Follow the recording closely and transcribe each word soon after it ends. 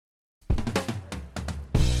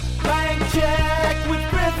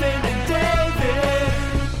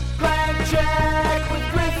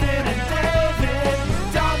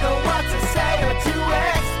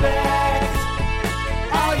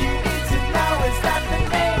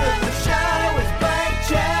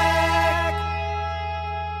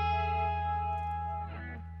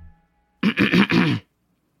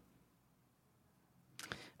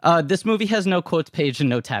This movie has no quotes page and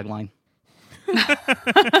no tagline.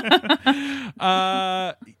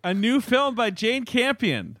 A new film by Jane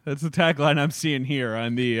Campion. That's the tagline I'm seeing here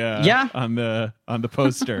on the on the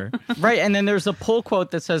poster. Right, and then there's a pull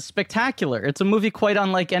quote that says "spectacular." It's a movie quite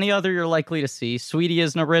unlike any other you're likely to see. Sweetie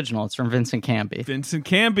is an original. It's from Vincent Canby. Vincent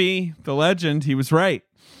Canby, the legend. He was right.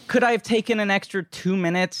 Could I have taken an extra 2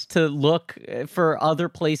 minutes to look for other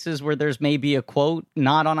places where there's maybe a quote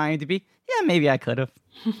not on IMDb? Yeah, maybe I could have.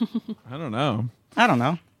 I don't know.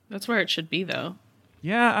 That's where it should be, though.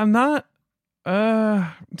 Yeah, I'm not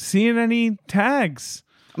seeing any tags.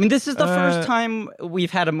 I mean, this is the first time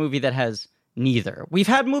we've had a movie that has neither. We've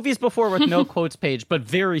had movies before with no quotes page, but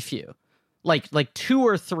very few. Like 2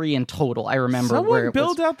 or 3 in total, I remember. Someone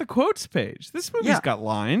build out the quotes page. This movie's got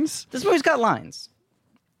lines. This movie's got lines.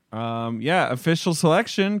 Official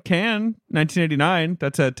selection, Cannes, 1989.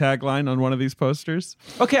 That's a tagline on one of these posters.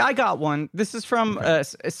 Okay, I got one. This is from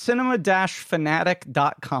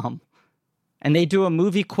cinema-fanatic.com. And they do a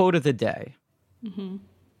movie quote of the day. Mm-hmm.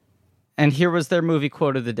 And here was their movie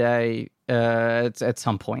quote of the day at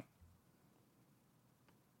some point.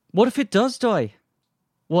 What if it does die?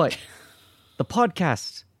 What? The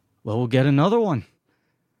podcast. Well, we'll get another one.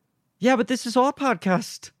 Yeah, but this is our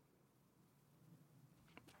podcast.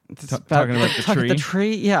 Talking about the tree? The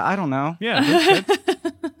tree? Yeah, I don't know. Yeah, that's good.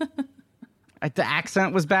 The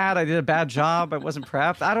accent was bad. I did a bad job. I wasn't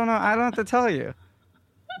prepped. I don't know. I don't have to tell you.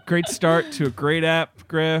 Great start to a great app,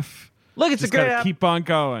 Griff. Look, it's Just a great gotta app. Keep on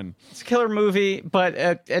going. It's a killer movie, but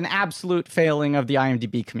an absolute failing of the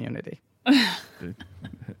IMDb community.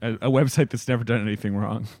 A website that's never done anything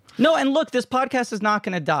wrong. No, and look, this podcast is not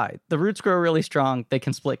going to die. The roots grow really strong. They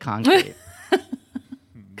can split concrete.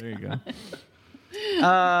 There you go.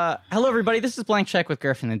 Hello, everybody. This is Blank Check with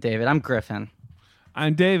Griffin and David. I'm Griffin.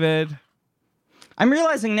 I'm David. I'm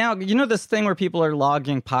realizing now, you know this thing where people are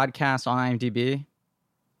logging podcasts on IMDb?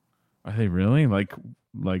 Are they really? Like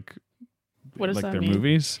what does like that their mean?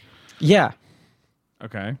 movies? Yeah.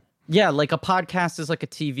 Okay. Yeah, like a podcast is like a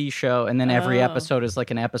TV show, and then every episode is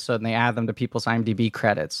like an episode, and they add them to people's IMDb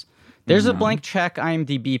credits. There's a Blank Check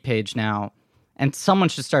IMDb page now, and someone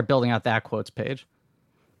should start building out that quotes page.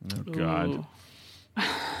 Oh, God. Ooh.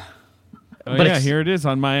 Oh, yeah, here it is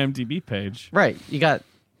on my IMDb page. Right, you got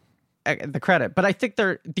the credit. But I think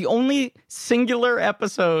they're the only singular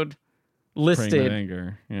episode listed. Praying with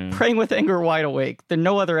Anger. Yeah. Praying with Anger, Wide Awake. There are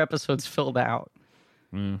no other episodes filled out.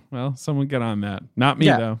 Well, someone get on that. Not me,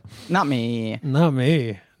 though. Not me. Not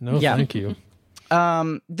me. No, thank you.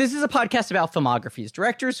 This is a podcast about filmographies.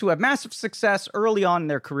 Directors who have massive success early on in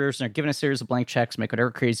their careers and are given a series of blank checks, make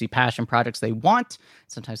whatever crazy passion projects they want.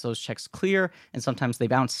 Sometimes those checks clear, and sometimes they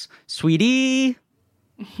bounce. Sweetie.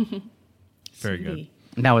 Very good.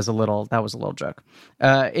 And that was a little joke.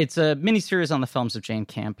 It's a miniseries on the films of Jane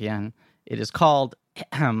Campion. It is called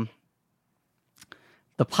The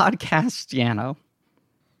Podcastiano.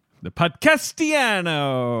 The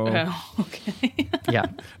Podcastiano. Oh, okay. Yeah.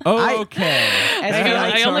 Okay.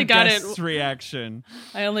 I only got it. Reaction.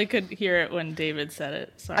 I only could hear it when David said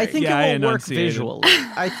it. Sorry. I think I it will work enunciated. visually.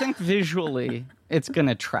 I think visually it's going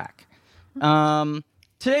to track.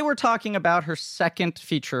 Today we're talking about her second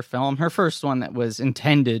feature film, her first one that was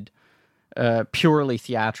intended purely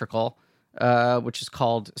theatrical, which is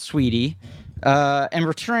called Sweetie. And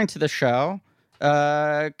returning to the show,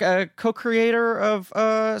 co-creator of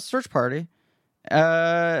Search Party,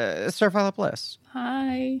 Sarah-Violet Bliss.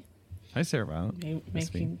 Hi. Hi, Sarah-Violet.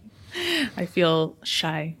 I feel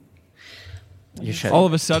shy. You should. All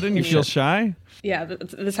of a sudden, you feel shy? Yeah,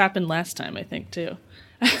 this happened last time, I think, too.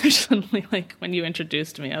 Suddenly, like, when you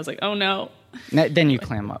introduced me, I was like, oh, no. Then you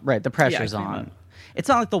clam up. Right, the pressure's clam on. up. It's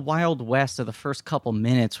not like the Wild West of the first couple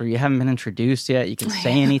minutes where you haven't been introduced yet. You can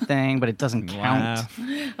say anything, but it doesn't count. Laugh.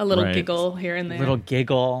 A little Right. giggle here and there. Little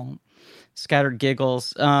giggle, scattered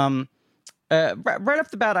giggles. Right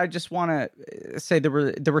off the bat, I just want to say there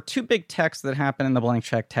were two big texts that happened in the Blank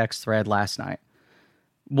Check text thread last night.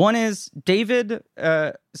 One is David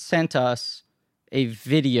sent us a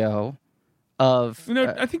video of.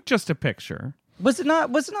 I think just a picture. Was it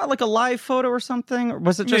not like a live photo or something? Or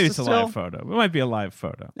was it just Maybe a it's a still? live photo. It might be a live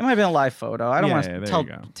photo. It might have been a live photo. I don't want Yeah, to there tell you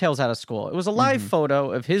go. tales out of school. It was a live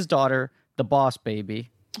photo of his daughter, the boss baby,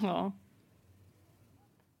 Oh.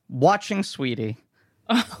 watching Sweetie.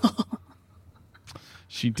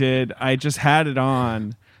 She did. I just had it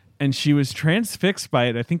on, and she was transfixed by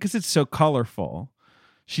it, I think because it's so colorful.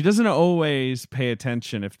 She doesn't always pay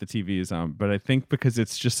attention if the TV is on, but I think because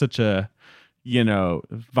it's just such a,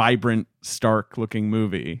 vibrant, stark-looking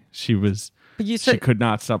movie, she could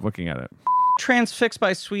not stop looking at it. Transfixed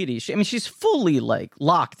by Sweetie. She's fully like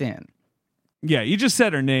locked in. Yeah, you just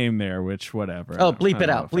said her name there, which whatever. Oh, bleep it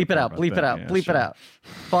out. Bleep it out. Bleep it out. Bleep it out.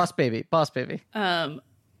 Boss baby. Boss baby.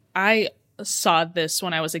 I saw this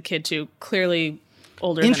when I was a kid too, clearly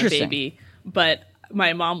older than a baby, but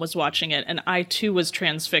my mom was watching it and I too was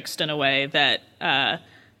transfixed in a way that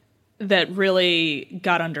that really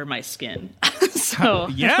got under my skin. So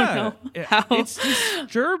yeah, it's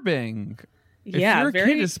disturbing. Yeah, if you're a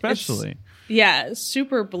kid especially. Yeah,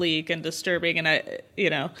 super bleak and disturbing,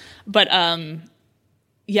 and but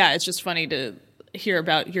yeah, it's just funny to hear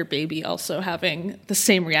about your baby also having the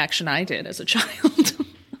same reaction I did as a child.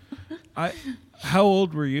 How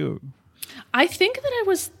old were you? I think that I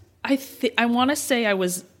was. I want to say I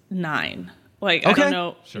was 9. Like I don't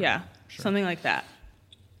know. Sure. Yeah, something like that.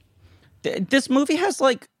 This movie has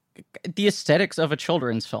like the aesthetics of a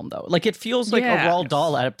children's film, though. Like it feels like a Roald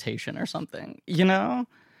Dahl adaptation or something. You know.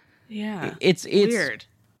 Yeah, it's weird.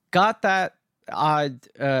 Got that odd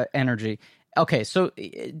energy. Okay, so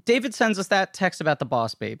David sends us that text about the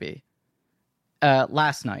Boss Baby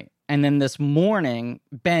last night, and then this morning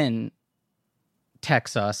Ben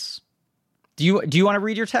texts us. Do you want to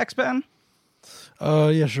read your text, Ben?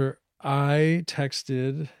 Yeah, sure. I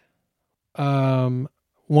texted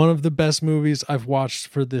one of the best movies I've watched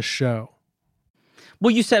for this show.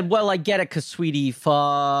 Well, you said, well, I get it because Sweetie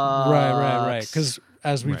fucks. Right. Because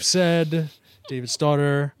as we've said, David's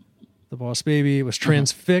daughter, the Boss Baby, was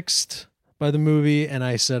transfixed by the movie, and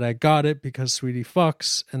I said I got it because Sweetie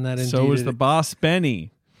fucks, and that indeed. So was the Boss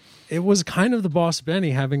Benny. It was kind of the Boss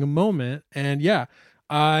Benny having a moment, and yeah,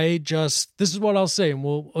 this is what I'll say, and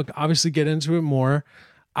we'll obviously get into it more.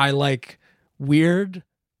 I like weird,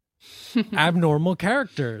 abnormal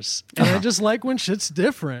characters, and I just like when shit's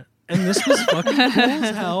different. And this was fucking cool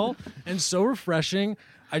as hell and so refreshing.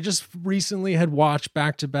 I just recently had watched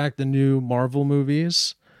back to back the new Marvel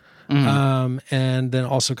movies. And then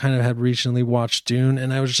also kind of had recently watched Dune,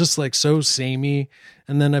 and I was just like so samey.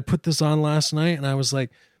 And then I put this on last night and I was like,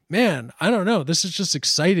 man, I don't know. This is just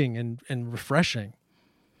exciting and refreshing.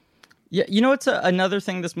 Yeah, you know what's another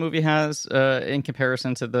thing this movie has in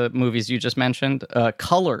comparison to the movies you just mentioned?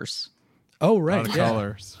 Colors. Oh, right.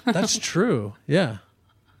 Colors. That's true. Yeah.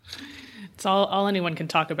 It's all anyone can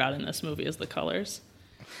talk about in this movie is the colors.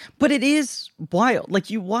 But it is wild. Like,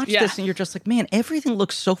 you watch this and you're just like, man, everything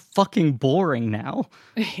looks so fucking boring now.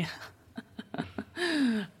 Yeah.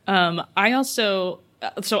 I also...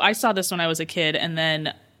 So I saw this when I was a kid,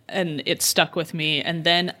 and it stuck with me. And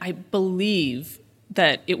then I believe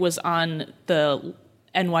that it was on the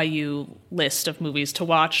NYU list of movies to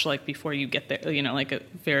watch, like, before you get there, you know, like a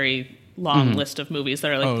very long list of movies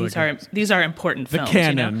that are like, these are important films. The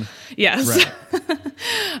canon. You know? Yes.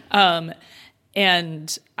 Right.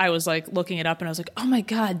 And I was like looking it up and I was like, oh my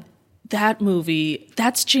God, that movie,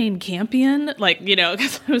 that's Jane Campion. Like, you know,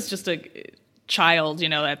 because I was just a child, you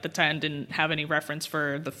know, at the time, didn't have any reference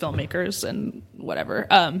for the filmmakers and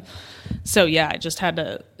whatever. So yeah, I just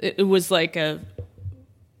had it was like I've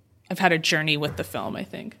had a journey with the film, I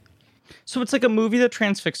think. So it's like a movie that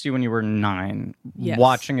transfixed you when you were 9,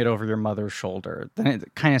 watching it over your mother's shoulder. Then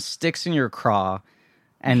it kind of sticks in your craw.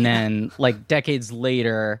 And then like decades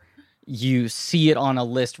later, you see it on a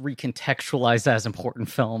list recontextualized as important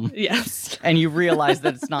film. Yes. And you realize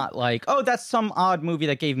that it's not like, oh, that's some odd movie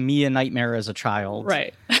that gave me a nightmare as a child.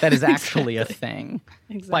 Right. That is actually a thing.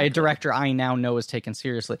 Exactly. By a director I now know is taken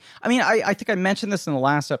seriously. I mean, I think I mentioned this in the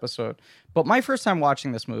last episode, but my first time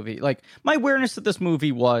watching this movie, like, my awareness of this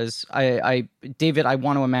movie was, David, I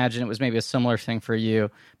want to imagine it was maybe a similar thing for you,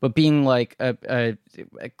 but being like a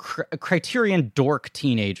Criterion dork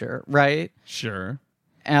teenager, right? Sure.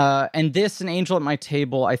 And this and Angel at My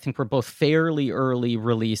Table, I think, were both fairly early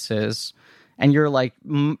releases. And you're like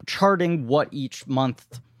charting what each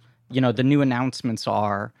month, you know, the new announcements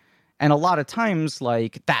are. And a lot of times,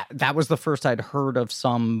 like, that was the first I'd heard of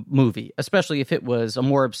some movie, especially if it was a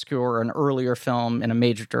more obscure, an earlier film in a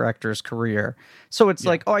major director's career. So it's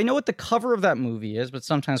like, oh, I know what the cover of that movie is, but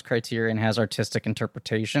sometimes Criterion has artistic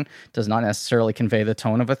interpretation, does not necessarily convey the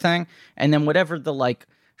tone of a thing. And then whatever the, like,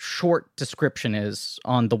 short description is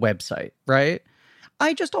on the website, right?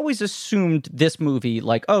 I just always assumed this movie,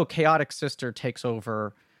 like, oh, chaotic sister takes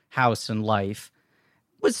over house and life,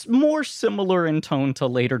 was more similar in tone to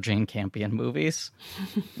later Jane Campion movies.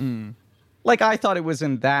 Like, I thought it was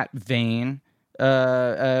in that vein.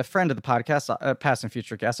 A friend of the podcast, past and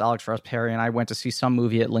future guest, Alex Ross Perry, and I went to see some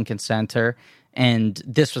movie at Lincoln Center, and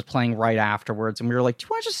this was playing right afterwards, and we were like, do you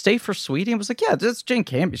want to just stay for Sweetie? And I was like, yeah, this is Jane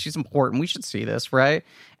Campion. She's important. We should see this, right?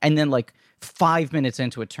 And then, like, 5 minutes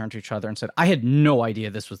into it, turned to each other and said, I had no idea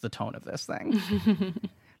this was the tone of this thing.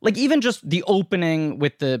 Like even just the opening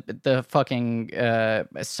with the fucking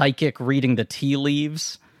psychic reading the tea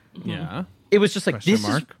leaves. Yeah. It was just like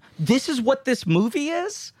Question this is what this movie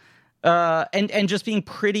is. And just being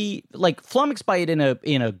pretty like flummoxed by it in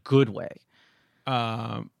a good way.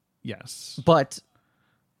 Yes. But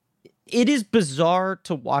it is bizarre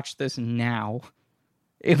to watch this now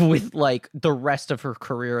with like the rest of her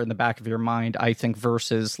career in the back of your mind, I think,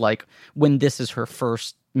 versus like when this is her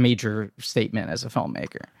first major statement as a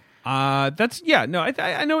filmmaker. I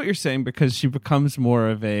know what you're saying, because she becomes more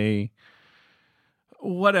of a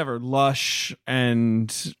lush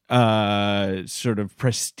and sort of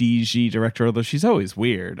prestige-y director, although she's always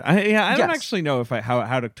weird. I don't actually know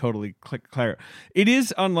how to totally clear. It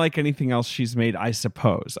is unlike anything else she's made, I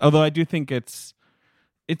suppose. Although I do think it's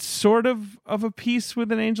sort of a piece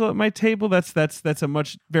with An Angel at My Table. That's a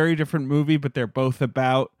very different movie, but they're both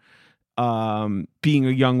about being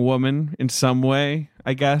a young woman in some way,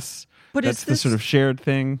 I guess. But that's the sort of shared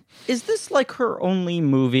thing. Is this like her only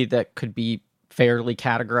movie that could be fairly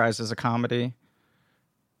categorized as a comedy?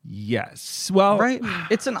 Yes. Well, right?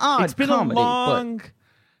 It's an odd it's been comedy, a long... but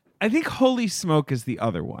I think Holy Smoke is the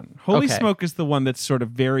other one. Holy Smoke is the one that's sort of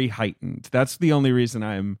very heightened. That's the only reason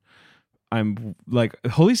I'm like,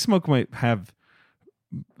 Holy Smoke might have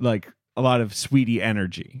like a lot of sweetie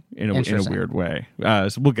energy in a weird way. So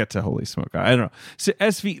we'll get to Holy Smoke. I don't know. So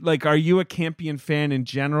SV, like, are you a Campion fan in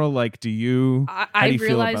general? Like, how do you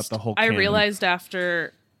feel about the whole canon? I realized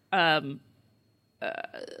after I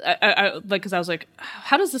because I was like,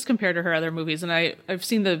 how does this compare to her other movies? And I've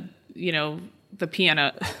seen the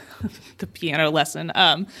piano the piano lesson,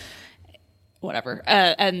 whatever,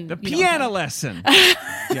 and the piano lesson.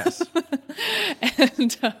 Yes.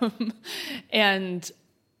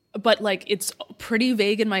 But like, it's pretty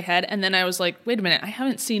vague in my head, and then I was like, wait a minute, I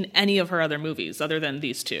haven't seen any of her other movies other than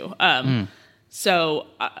these two. So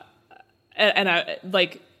and I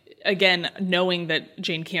like, again, knowing that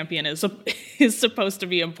Jane Campion is supposed to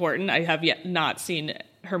be important, I have yet not seen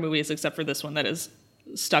her movies except for this one that has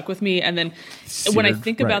stuck with me. And then when I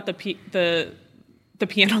think about the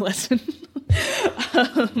piano lesson,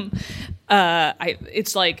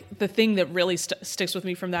 it's like the thing that really sticks with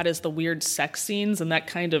me from that is the weird sex scenes, and that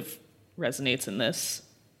kind of resonates in this,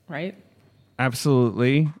 right?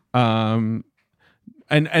 Absolutely. And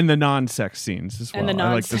the non-sex scenes as well. I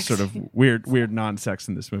like the sort of weird non-sex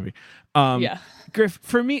in this movie. Griff,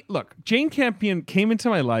 for me, look, Jane Campion came into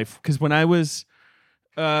my life because when I was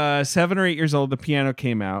 7 or 8 years old, The Piano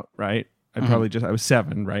came out, right? I was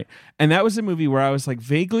 7, right? And that was a movie where I was like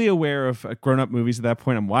vaguely aware of grown-up movies at that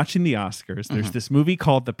point. I'm watching the Oscars. There's this movie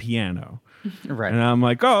called The Piano. Right. And I'm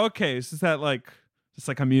like, oh, okay, is that like... It's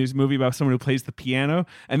like a movie about someone who plays the piano,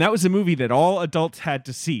 and that was a movie that all adults had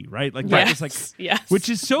to see, right? Like that was like, which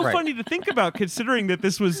is so funny to think about, considering that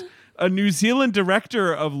this was a New Zealand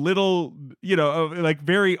director of little, of like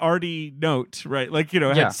very arty note, right? Like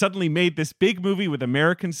had suddenly made this big movie with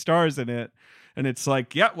American stars in it, and it's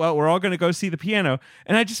like, we're all going to go see The Piano,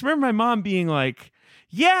 and I just remember my mom being like,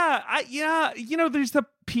 there's the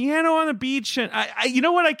piano on the beach, and I you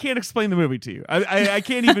know what? I can't explain the movie to you. I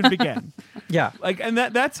can't even begin. Yeah, like, and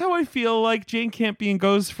that's how I feel like Jane Campion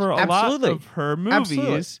goes for a lot of her movies.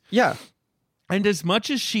 Absolutely. Yeah, and as much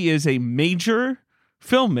as she is a major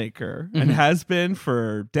filmmaker and has been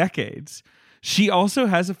for decades, she also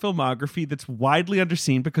has a filmography that's widely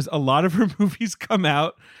underseen because a lot of her movies come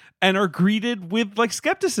out and are greeted with like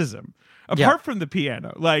skepticism. Apart from The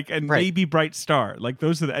Piano, like, and maybe Bright Star, like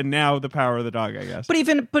those are, and now The Power of the Dog, I guess.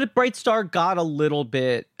 But Bright Star got a little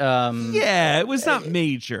bit. It was not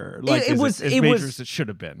major, like it was major as it should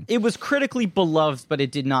have been. It was critically beloved, but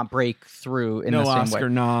it did not break through in the same Oscar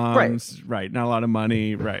way. noms, right? Not a lot of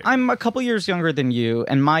money, right? I'm a couple years younger than you,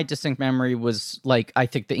 and my distinct memory was like, I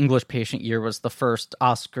think The English Patient year was the first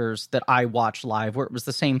Oscars that I watched live, where it was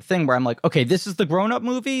the same thing, where I'm like, okay, this is the grown-up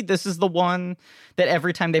movie. This is the one that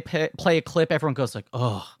every time they play a clip, everyone goes like,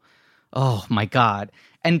 oh my God.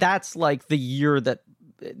 And that's like the year that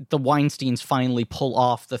the Weinsteins finally pull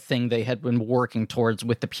off the thing they had been working towards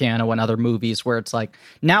with The Piano and other movies, where it's like,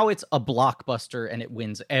 now it's a blockbuster and it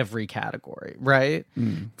wins every category, right?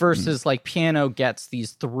 Versus like Piano gets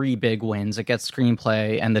these 3 big wins. It gets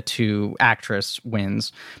screenplay and the 2 actress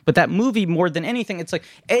wins. But that movie, more than anything, it's like,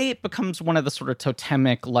 it becomes one of the sort of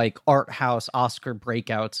totemic like art house Oscar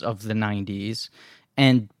breakouts of the 90s.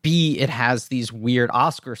 And B, it has these weird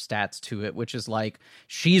Oscar stats to it, which is like,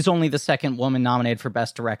 she's only the second woman nominated for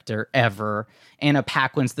Best Director ever. Anna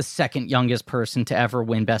Paquin's the second youngest person to ever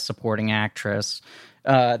win Best Supporting Actress.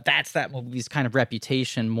 That's that movie's kind of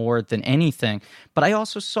reputation more than anything. But I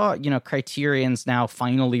also saw, Criterion's now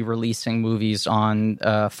finally releasing movies on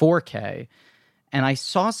 4K. And I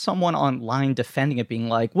saw someone online defending it, being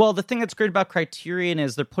like, well, the thing that's great about Criterion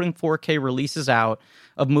is they're putting 4K releases out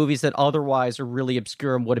of movies that otherwise are really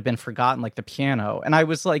obscure and would have been forgotten, like The Piano. And I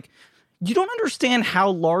was like, you don't understand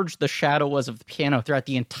how large the shadow was of The Piano throughout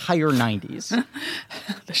the entire 90s.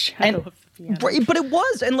 The shadow of The Piano. Right, but it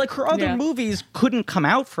was. And like her other movies couldn't come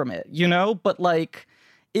out from it, But like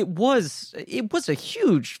it was a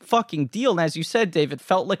huge fucking deal. And as you said, Dave, it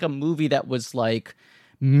felt like a movie that was like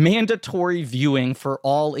mandatory viewing for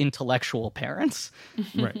all intellectual parents.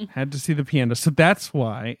 Right. Had to see The Piano. So that's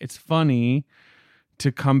why it's funny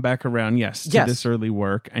to come back around, to this early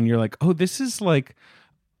work. And you're like, oh, this is like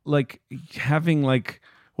having like,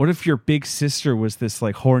 what if your big sister was this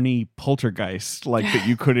like horny poltergeist like that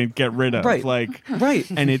you couldn't get rid of? Right. Like, right.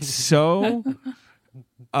 And it's so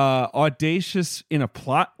audacious in a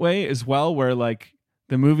plot way as well, where like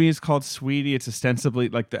the movie is called Sweetie. It's ostensibly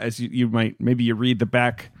like as you might, maybe you read the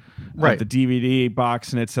back of the DVD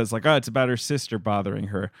box and it says like, oh, it's about her sister bothering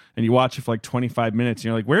her. And you watch it for like 25 minutes and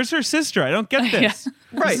you're like, where's her sister? I don't get this.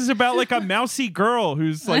 This is about like a mousy girl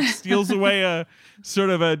who's like steals away a sort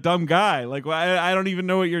of a dumb guy. Like, I don't even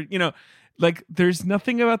know what you're, like there's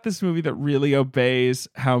nothing about this movie that really obeys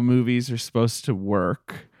how movies are supposed to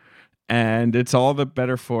work. And it's all the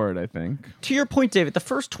better for it, I think. To your point, David, the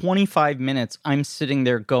first 25 minutes, I'm sitting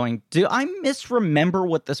there going, do I misremember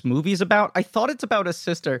what this movie's about? I thought it's about a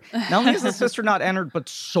sister. Not only is the sister not entered, but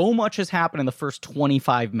so much has happened in the first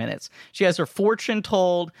 25 minutes. She has her fortune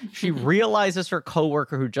told. She realizes her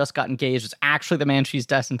coworker who just got engaged is actually the man she's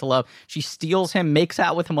destined to love. She steals him, makes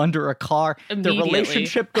out with him under a car. The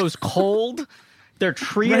relationship goes cold. Their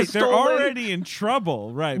tree is stolen. They're already in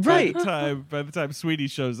trouble, right? By the time Sweetie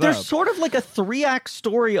shows up. There's sort of like a 3-act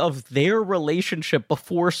story of their relationship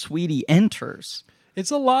before Sweetie enters.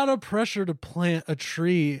 It's a lot of pressure to plant a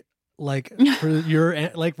tree like for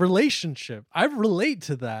your like relationship. I relate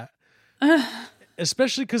to that.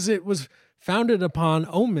 Especially because it was founded upon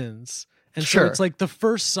omens. And so it's like the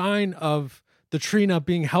first sign of the tree not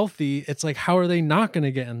being healthy. It's like, how are they not going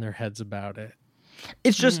to get in their heads about it?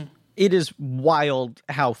 It's just... It is wild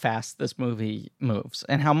how fast this movie moves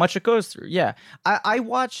and how much it goes through. Yeah. I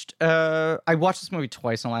watched this movie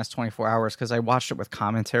twice in the last 24 hours because I watched it with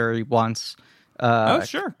commentary once. Oh,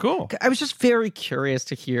 sure. Cool. I was just very curious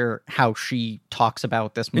to hear how she talks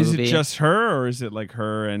about this movie. Is it just her or is it like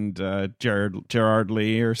her and Gerard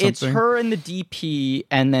Lee or something? It's her and the DP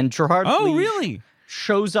and then Gerard Lee really?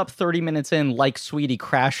 Shows up 30 minutes in like Sweetie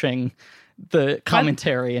crashing the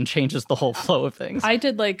commentary and changes the whole flow of things. I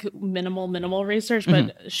did like minimal research,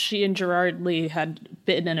 but she and Gerard Lee had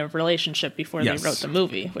been in a relationship before they wrote the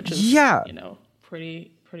movie, which is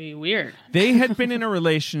pretty weird. They had been in a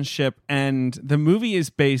relationship and the movie is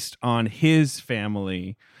based on his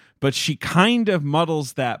family, but she kind of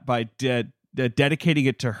muddles that by dedicating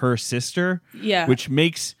it to her sister, which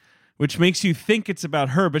makes you think it's about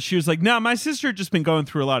her, but she was like, no, my sister had just been going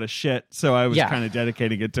through a lot of shit, so I was kind of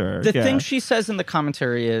dedicating it to her. The thing she says in the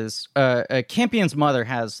commentary is Campion's mother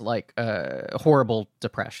has like horrible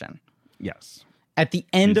depression. Yes. At the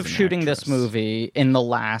end of shooting this movie, in the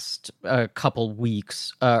last couple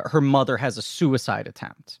weeks, her mother has a suicide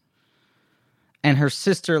attempt. And her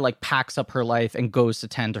sister like packs up her life and goes to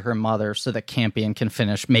tend to her mother so that Campion can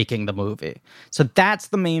finish making the movie. So that's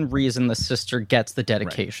the main reason the sister gets the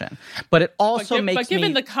dedication. Right. But it also makes But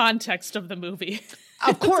given the context of the movie.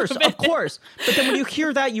 Of course. But then when you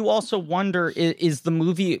hear that, you also wonder, is the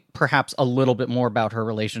movie perhaps a little bit more about her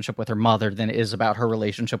relationship with her mother than it is about her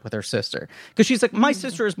relationship with her sister? Because she's like, my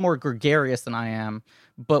sister is more gregarious than I am,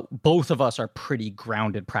 but both of us are pretty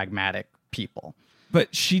grounded, pragmatic people.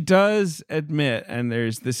 But she does admit, and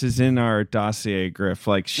this is in our dossier, Griff,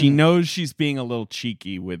 like she knows she's being a little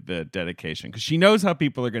cheeky with the dedication because she knows how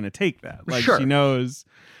people are going to take that. Like she knows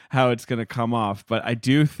how it's going to come off. But I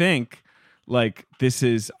do think like this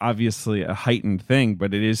is obviously a heightened thing,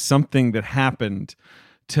 but it is something that happened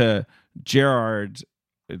to Gerard.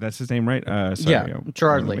 That's his name, right?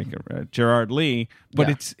 Gerard Lee. Gerard Lee, but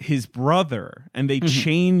it's his brother, and they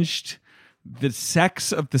changed the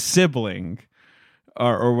sex of the sibling.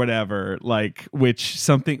 Or whatever, like which is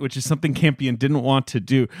something Campion didn't want to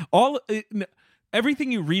do.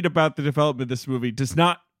 Everything you read about the development of this movie does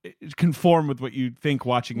not conform with what you think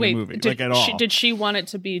watching the movie, like at all. Did she want it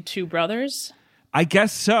to be two brothers? I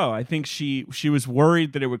guess so. I think she was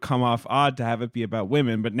worried that it would come off odd to have it be about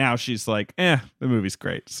women, but now she's like, the movie's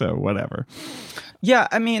great, so whatever. Yeah,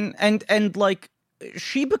 I mean, and like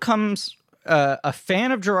she becomes a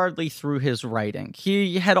fan of Gerard Lee through his writing.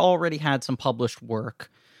 He had already had some published work.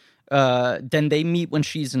 Then they meet when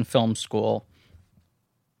she's in film school.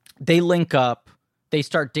 They link up. They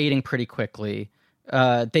start dating pretty quickly.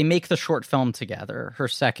 They make the short film together, her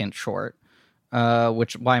second short,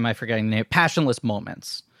 which, why am I forgetting the name? Passionless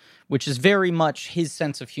Moments, which is very much his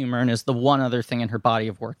sense of humor and is the one other thing in her body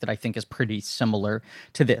of work that I think is pretty similar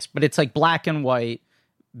to this. But it's like black and white,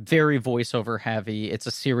 very voiceover heavy. It's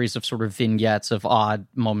a series of sort of vignettes of odd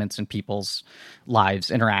moments in people's lives,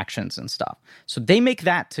 interactions and stuff. So they make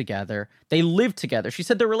that together. They live together. She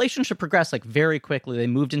said their relationship progressed like very quickly. They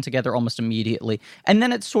moved in together almost immediately. And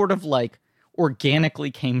then it sort of like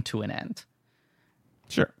organically came to an end.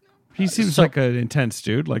 Sure. He seems like an intense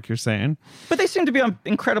dude, like you're saying. But they seem to be on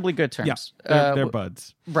incredibly good terms. Yeah, they're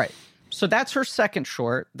buds. Right. So that's her second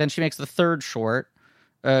short. Then she makes the third short,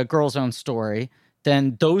 Girl's Own Story.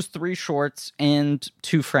 Then those 3 shorts and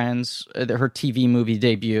 2 Friends, her TV movie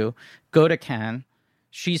debut, go to Cannes.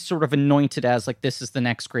 She's sort of anointed as like, this is the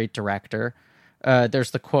next great director.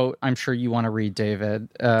 There's the quote I'm sure you want to read, David.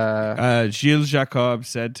 Gilles Jacob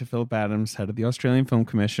said to Philip Adams, head of the Australian Film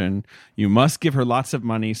Commission, you must give her lots of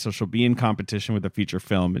money so she'll be in competition with a feature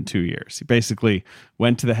film in 2 years. He basically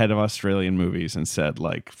went to the head of Australian movies and said,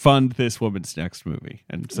 like, fund this woman's next movie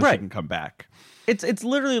and so she can come back. It's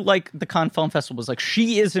literally like the Cannes Film Festival was like,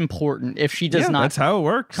 she is important. If she does not that's how it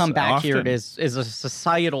works. Come back often. here, it is a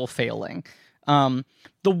societal failing.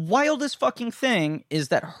 The wildest fucking thing is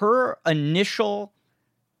that her initial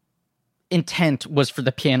intent was for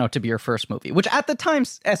The Piano to be her first movie, which at the time,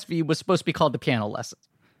 SV, was supposed to be called The Piano Lessons.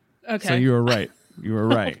 Okay. So you were right. You were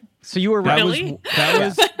right. So you were right. Really?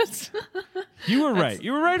 That was you were right.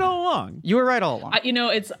 You were right all along. You were right all along.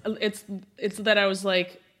 It's that I was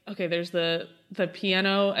like, okay, there's the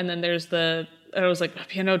piano, and then there's I was like a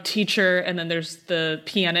piano teacher, and then there's the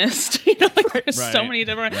pianist. Like there's so many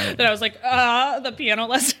different that I was like, the piano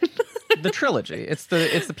lesson. The trilogy. It's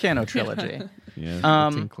the piano trilogy. Yeah,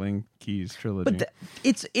 the Tinkling Keys trilogy. But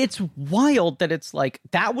it's wild that it's like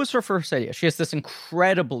that was her first idea. She has this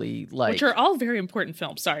incredibly like, which are all very important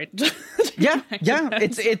films. Sorry. yeah.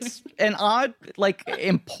 It's an odd, like,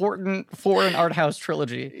 important foreign art house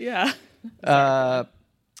trilogy. Yeah.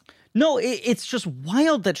 No, it's just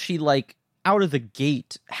wild that she like out of the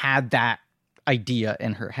gate had that idea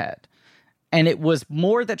in her head. And it was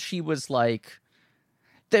more that she was like,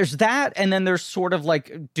 there's that, and then there's sort of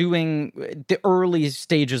like doing the early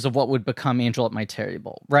stages of what would become Angel at My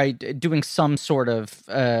Table, right? Doing some sort of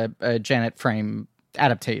Janet Frame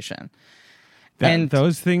adaptation. And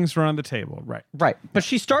those things were on the table, right? Right. But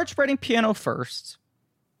she starts writing Piano first.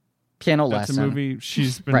 Piano Lesson. That's a movie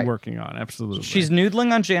she's been working on, absolutely. She's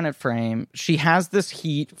noodling on Janet Frame. She has this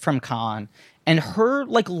heat from Cannes, and her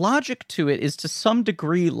like logic to it is to some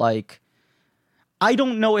degree like, I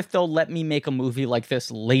don't know if they'll let me make a movie like this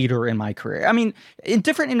later in my career. I mean, in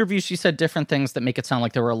different interviews, she said different things that make it sound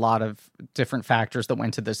like there were a lot of different factors that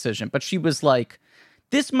went to the decision. But she was like,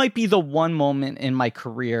 this might be the one moment in my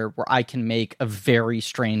career where I can make a very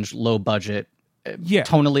strange, low budget,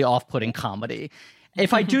 tonally off-putting comedy.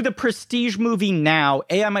 If I do the Prestige movie now,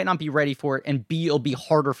 A, I might not be ready for it, and B, it'll be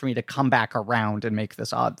harder for me to come back around and make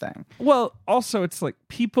this odd thing. Well, also, it's like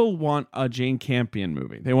people want a Jane Campion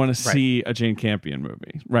movie. They want to see a Jane Campion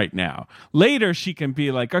movie right now. Later, she can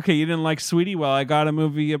be like, okay, you didn't like Sweetie? Well, I got a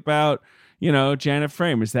movie about, Janet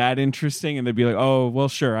Frame. Is that interesting? And they'd be like, oh, well,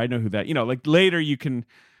 sure, I know who that. Like later you can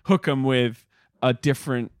hook them with a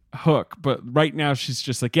different hook. But right now, she's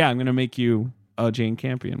just like, yeah, I'm going to make you a Jane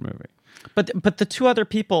Campion movie. But the 2 other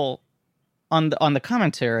people on the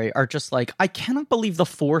commentary are just like, I cannot believe the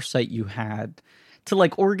foresight you had to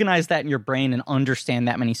like organize that in your brain and understand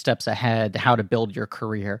that many steps ahead how to build your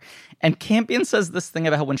career. And Campion says this thing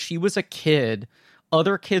about how when she was a kid,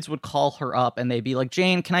 other kids would call her up and they'd be like,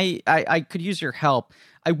 Jane, can I could use your help.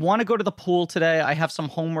 I want to go to the pool today. I have some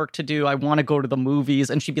homework to do. I want to go to the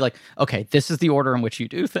movies. And she'd be like, okay, this is the order in which you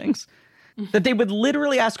do things. That they would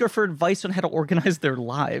literally ask her for advice on how to organize their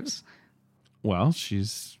lives. Well,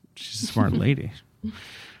 she's a smart lady.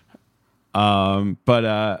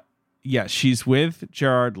 But she's with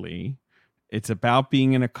Gerard Lee. It's about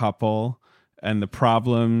being in a couple and the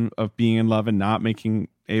problem of being in love and not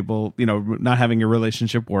not having a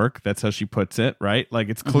relationship work. That's how she puts it, right? Like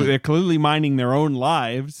it's they're clearly minding their own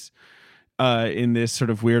lives in this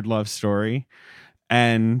sort of weird love story.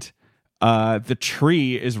 And the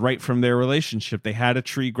tree is right from their relationship. They had a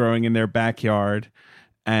tree growing in their backyard.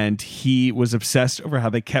 And he was obsessed over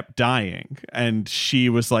how they kept dying. And she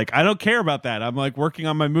was like, I don't care about that. I'm like working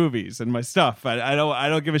on my movies and my stuff. I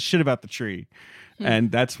don't give a shit about the tree.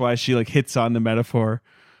 And that's why she like hits on the metaphor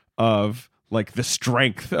of like the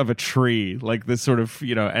strength of a tree, like the sort of,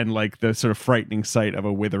 and like the sort of frightening sight of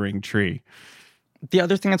a withering tree. The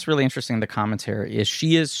other thing that's really interesting in the commentary is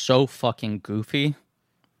she is so fucking goofy.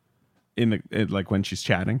 Like when she's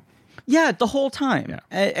chatting. Yeah, the whole time. Yeah.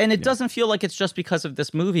 And it doesn't feel like it's just because of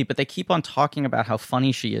this movie, but they keep on talking about how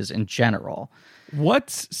funny she is in general.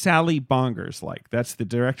 What's Sally Bongers like? That's the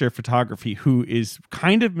director of photography, who is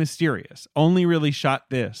kind of mysterious. Only really shot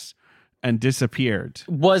this and disappeared.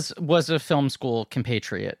 Was a film school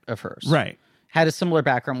compatriot of hers. Right. Had a similar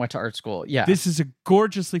background, went to art school. Yeah. This is a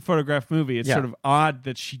gorgeously photographed movie. It's sort of odd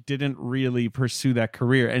that she didn't really pursue that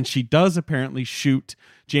career. And she does apparently shoot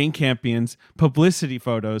Jane Campion's publicity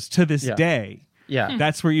photos to this day. Yeah.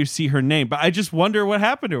 That's where you see her name. But I just wonder what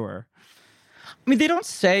happened to her. I mean, they don't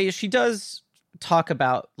say. She does talk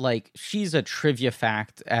about, like, she's a trivia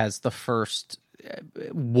fact as the first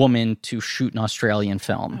woman to shoot an Australian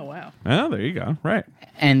film. Oh, wow. Oh, there you go. Right.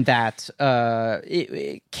 And that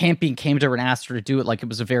Campion came to her and asked her to do it like it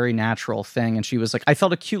was a very natural thing. And she was like, I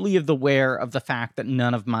felt acutely aware of the fact that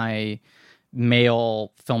none of my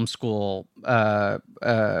male film school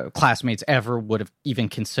classmates ever would have even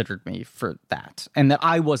considered me for that. And that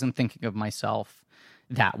I wasn't thinking of myself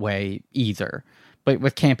that way either. But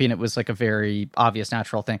with Campion, it was like a very obvious,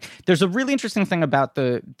 natural thing. There's a really interesting thing about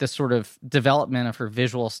the sort of development of her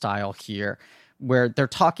visual style here, where they're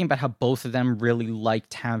talking about how both of them really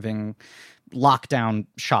liked having lockdown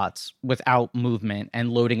shots without movement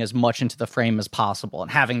and loading as much into the frame as possible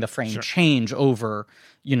and having the frame change over,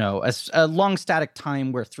 a long static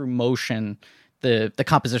time where through motion the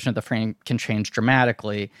composition of the frame can change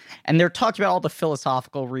dramatically. And they're talking about all the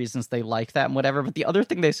philosophical reasons they like that and whatever. But the other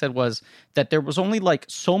thing they said was that there was only like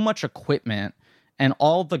so much equipment, and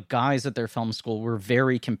all the guys at their film school were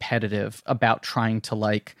very competitive about trying to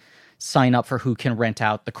like sign up for who can rent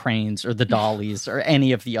out the cranes or the dollies or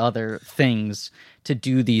any of the other things to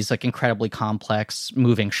do these like incredibly complex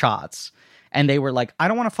moving shots. And they were like, I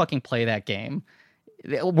don't want to fucking play that game.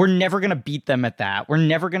 We're never going to beat them at that. We're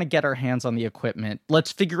never going to get our hands on the equipment.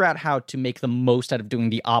 Let's figure out how to make the most out of doing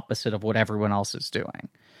the opposite of what everyone else is doing.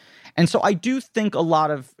 And so I do think a lot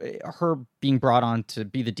of her being brought on to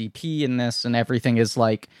be the DP in this and everything is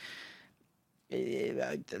like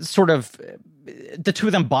sort of the two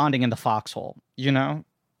of them bonding in the foxhole, to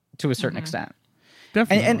a certain extent.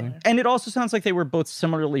 Definitely. And it also sounds like they were both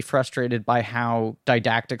similarly frustrated by how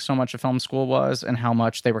didactic so much of film school was and how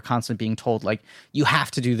much they were constantly being told, like, you have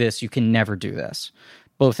to do this, you can never do this.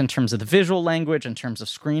 Both in terms of the visual language, in terms of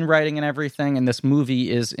screenwriting and everything. And this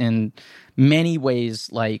movie is in many ways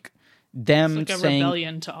like them it's like a saying,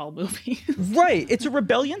 rebellion to all movies. Right. It's a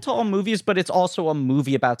rebellion to all movies, but it's also a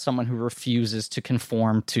movie about someone who refuses to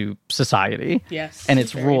conform to society Yes, and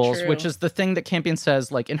its very rules, true. which is the thing that Campion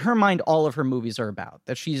says, like, in her mind, all of her movies are about.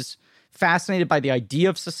 That she's fascinated by the idea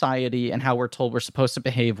of society and how we're told we're supposed to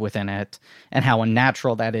behave within it and how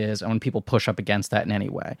unnatural that is and when people push up against that in any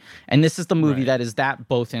way. And this is the movie that is that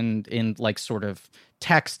both in like sort of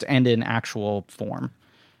text and in actual form.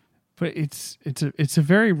 But it's a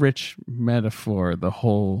very rich metaphor. The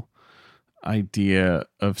whole idea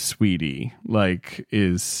of Sweetie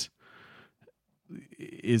is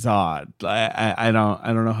odd. I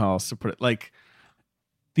don't know how else to put it. Like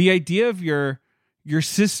the idea of your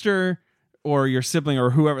sister or your sibling or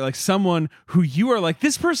whoever, like someone who you are like,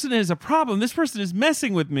 this person is a problem. This person is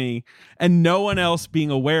messing with me, and no one else being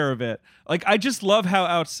aware of it. Like I just love how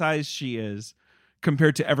outsized she is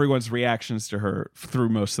compared to everyone's reactions to her through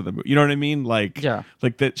most of the movie. You know what I mean? Like,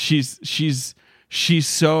 like that she's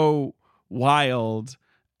so wild,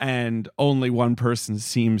 and only one person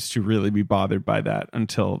seems to really be bothered by that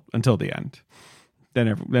until the end.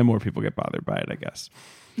 Then more people get bothered by it, I guess.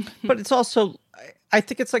 But it's also, I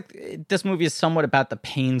think it's like this movie is somewhat about the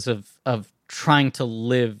pains of trying to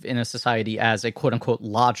live in a society as a quote unquote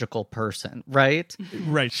logical person, right?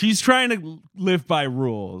 Right. She's trying to live by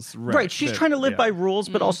rules. Right. She's trying to live by rules,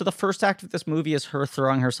 but also the first act of this movie is her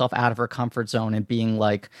throwing herself out of her comfort zone and being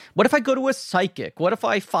like, what if I go to a psychic? What if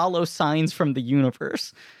I follow signs from the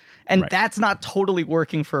universe? And that's not totally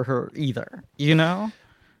working for her either,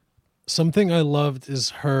 Something I loved is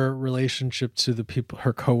her relationship to the people,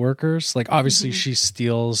 her coworkers. Like, obviously, she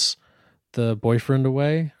steals the boyfriend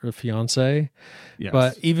away, or fiance. Yes.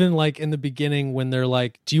 But even like in the beginning, when they're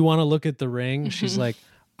like, "Do you want to look at the ring?" She's like,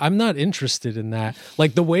 "I'm not interested in that."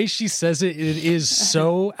 Like the way she says it, it is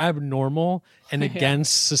so abnormal and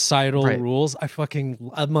against societal rules.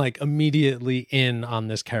 I'm like immediately in on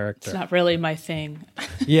this character. It's not really my thing.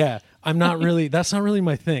 Yeah. That's not really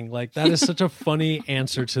my thing. Like that is such a funny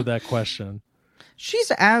answer to that question.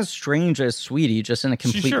 She's as strange as Sweetie, just in a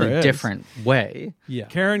completely sure different way. Yeah.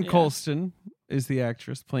 Karen Colston is the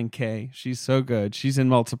actress playing Kay. She's so good. She's in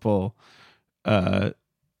multiple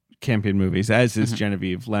Campion movies, as is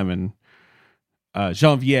Genevieve Lemon.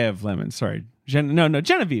 Genevieve Lemon, sorry.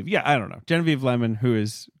 Genevieve. Yeah, I don't know. Genevieve Lemon, who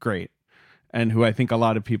is great and who I think a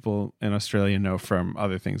lot of people in Australia know from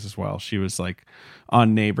other things as well. She was like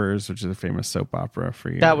on Neighbours, which is a famous soap opera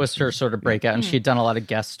for you. That was her sort of breakout, and she'd done a lot of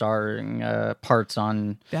guest starring parts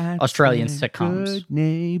on Australian sitcoms. Good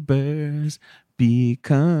neighbors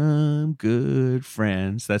become good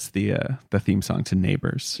friends. That's the theme song to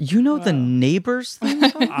Neighbours. You know the Neighbours theme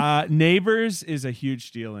song? Neighbours is a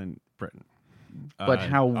huge deal in Britain. But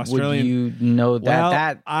how Australian, would you know that? Well,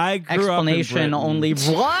 that I grew explanation up in only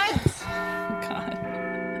what? God.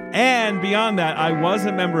 And beyond that, I was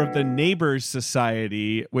a member of the Neighbours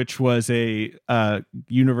Society, which was a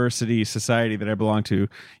university society that I belonged to.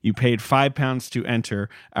 You paid £5 to enter.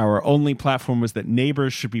 Our only platform was that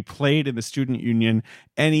Neighbours should be played in the student union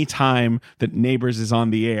anytime that Neighbours is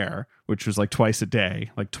on the air, which was like twice a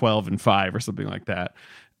day, like 12 and 5 or something like that.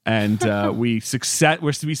 And we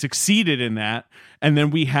succeeded in that. And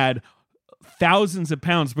then we had thousands of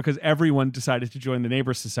pounds because everyone decided to join the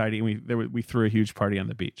Neighbours Society, and we threw a huge party on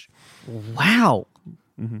the beach. Wow.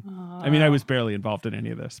 I mean, I was barely involved in any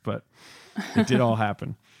of this, but it did all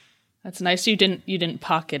happen. That's nice. You didn't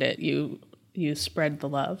pocket it. You spread the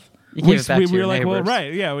love. You gave it back to We your were like, neighbors. well,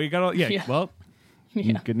 right, yeah, we got all, Yeah. well.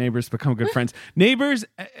 Yeah. Good neighbors become good friends. Neighbours,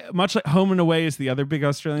 much like Home and Away is the other big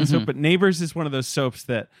Australian soap, but Neighbours is one of those soaps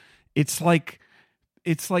that it's like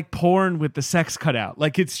porn with the sex cut out.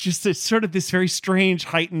 Like it's sort of this very strange,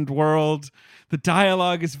 heightened world. The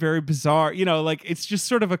dialogue is very bizarre. You know, like it's just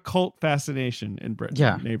sort of a cult fascination in Britain.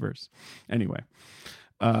 Yeah. Neighbours. Anyway,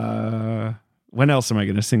 when else am I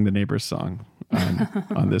going to sing the Neighbours song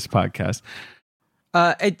on this podcast?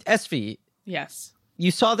 SV, Yes. you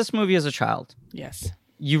saw this movie as a child. Yes.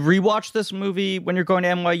 You rewatched this movie when you're going to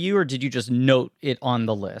NYU, or did you just note it on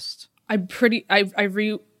the list? I'm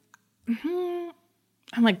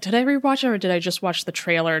like, did I rewatch it or did I just watch the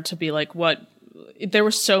trailer to be like, what? There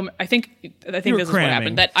was I think this is what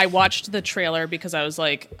happened. That I watched the trailer because I was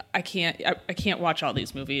like, I can't watch all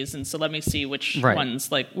these movies, and so let me see which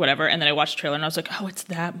ones, like whatever. And then I watched the trailer and I was like, oh, it's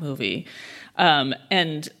that movie,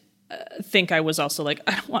 and think I was also like,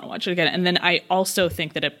 I don't want to watch it again. And then I also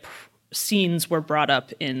think that scenes were brought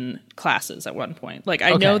up in classes at one point. Like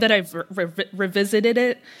I know that I've revisited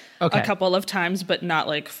it a couple of times, but not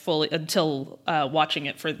like fully until watching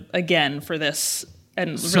it for this.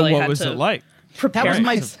 And So really what had was to it like? That was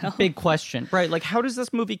my myself. big question, right? Like, how does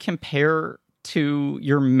this movie compare to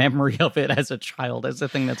your memory of it as a child, as a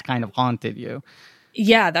thing that's kind of haunted you?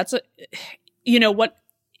 Yeah, the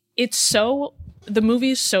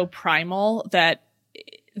movie is so primal that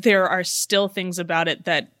there are still things about it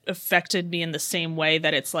that affected me in the same way,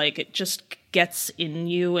 that it's like it just gets in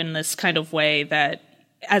you in this kind of way that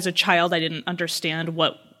as a child I didn't understand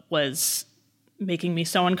what was making me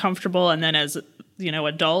so uncomfortable, and then as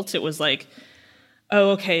adult it was like,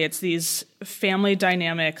 oh, okay, it's these family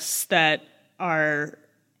dynamics that are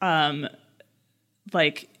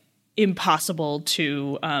like impossible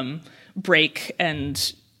to break,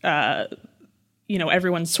 and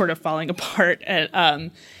everyone's sort of falling apart,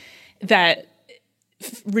 that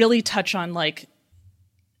really touch on like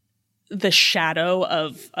the shadow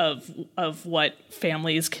of what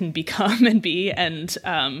families can become and be, and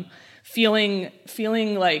feeling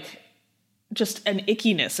like just an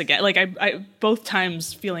ickiness again. Like I both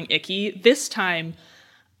times feeling icky. This time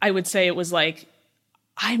I would say it was like,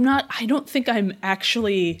 I don't think I'm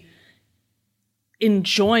actually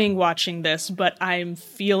enjoying watching this, but I'm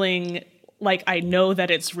feeling like I know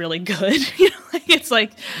that it's really good. It's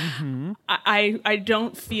like, I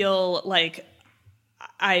don't feel like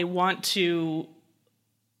I want to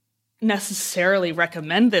necessarily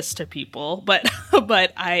recommend this to people, but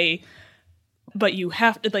you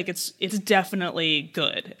have to, like, it's definitely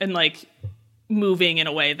good and like moving in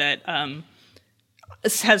a way that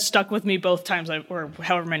has stuck with me both times or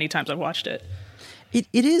however many times I've watched it. It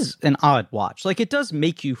is an odd watch. Like, it does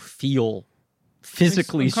make you feel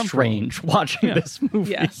physically strange watching this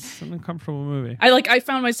movie. Yes. It's an uncomfortable movie. I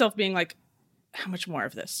found myself being like, how much more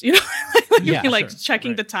of this?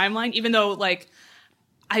 Checking the timeline, even though like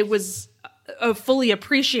I was fully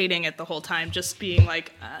appreciating it the whole time, just being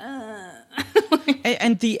like,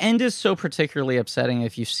 And the end is so particularly upsetting.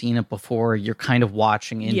 If you've seen it before, you're kind of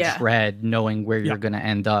watching in dread, knowing where you're going to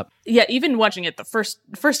end up. Yeah, even watching it the first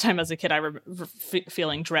time as a kid, I remember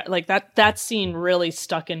feeling dread. Like that scene really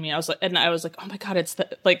stuck in me. I was like, oh my god, it's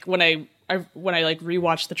like when I when I like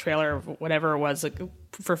rewatched the trailer or whatever it was like,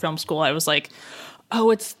 for film school, I was like,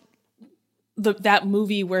 oh, it's that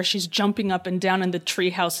movie where she's jumping up and down in the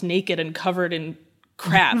treehouse naked and covered in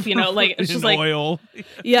crap, you know, like it's just like oil.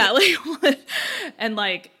 Yeah, like and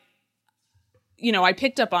like, you know, I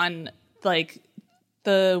picked up on like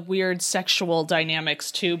the weird sexual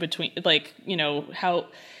dynamics too between like, you know, how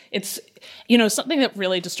it's, you know, something that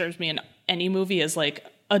really disturbs me in any movie is like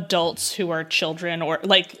adults who are children, or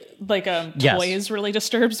like Yes. toys really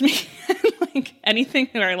disturbs me. Like anything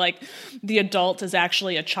where like the adult is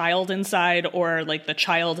actually a child inside, or like the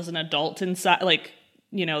child is an adult inside, like,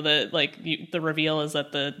 you know, the reveal is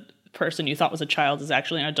that the person you thought was a child is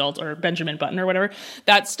actually an adult, or Benjamin Button or whatever.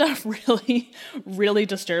 That stuff really, really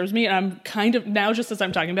disturbs me. And I'm kind of now, just as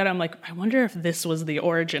I'm talking about it, I'm like, I wonder if this was the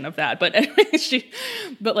origin of that. But anyway,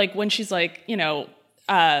 but like when she's like, you know,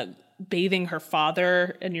 bathing her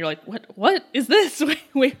father, and you're like, what is this?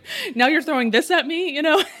 Wait, now you're throwing this at me, you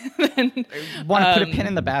know? Then, I want to put a pin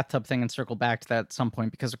in the bathtub thing and circle back to that at some point,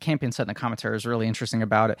 because what Campion said in the commentary is really interesting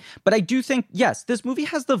about it. But I do think, yes, this movie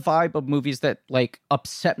has the vibe of movies that like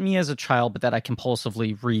upset me as a child, but that I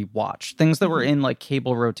compulsively rewatch. Things that were in like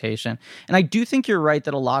cable rotation. And I do think you're right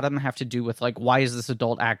that a lot of them have to do with like, why is this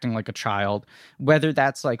adult acting like a child? Whether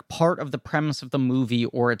that's like part of the premise of the movie,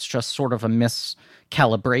 or it's just sort of a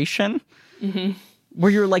miscalibration. Where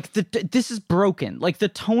you're like, this is broken. Like, the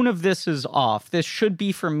tone of this is off. This should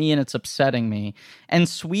be for me, and it's upsetting me. And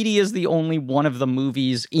Sweetie is the only one of the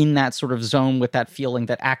movies in that sort of zone with that feeling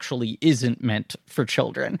that actually isn't meant for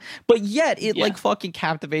children. But yet, it like fucking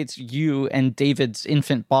captivates you and David's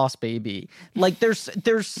infant boss baby. Like,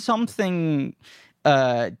 there's something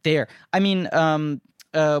there. I mean,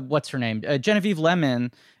 what's her name? Genevieve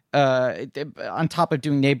Lemon, on top of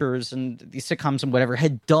doing Neighbors and these sitcoms and whatever,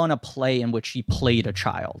 had done a play in which she played a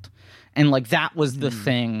child. And like, that was the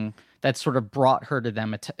thing that sort of brought her to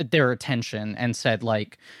them, their attention, and said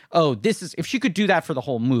like, oh, this is, if she could do that for the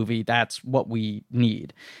whole movie, that's what we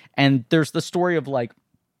need. And there's the story of like,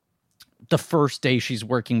 the first day she's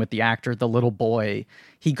working with the actor, the little boy,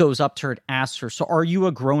 he goes up to her and asks her, so are you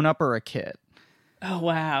a grown-up or a kid? Oh,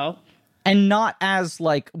 wow. And not as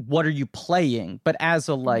like, what are you playing? But as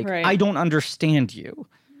a like, Right. I don't understand you.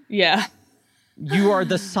 Yeah. You are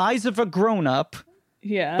the size of a grown-up,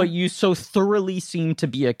 Yeah. but you so thoroughly seem to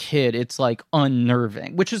be a kid. It's like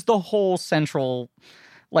unnerving, which is the whole central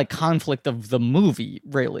like conflict of the movie,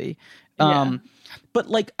 really. Yeah. But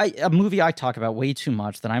like a movie I talk about way too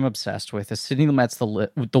much that I'm obsessed with is Sidney Lumet's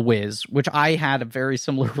The Wiz, which I had a very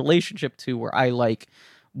similar relationship to, where I like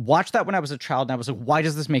watched that when I was a child, and I was like, why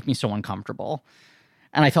does this make me so uncomfortable?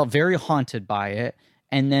 And I felt very haunted by it.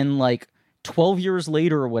 And then like 12 years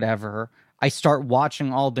later or whatever, I start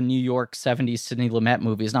watching all the New York 70s Sidney Lumet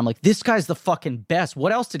movies, and I'm like, this guy's the fucking best.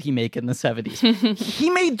 What else did he make in the 70s? He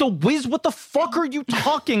made The Wiz. What the fuck are you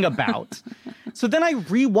talking about? So then I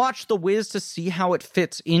rewatched The Wiz to see how it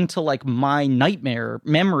fits into like my nightmare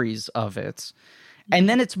memories of it. And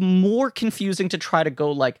then it's more confusing to try to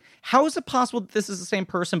go like, how is it possible that this is the same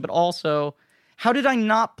person? But also, how did I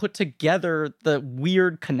not put together the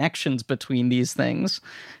weird connections between these things?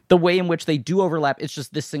 The way in which they do overlap, it's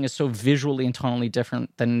just this thing is so visually and tonally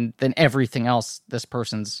different than everything else this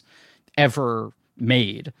person's ever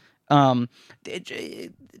made.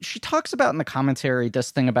 She talks about in the commentary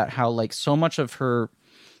this thing about how like so much of her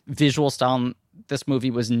visual style in this movie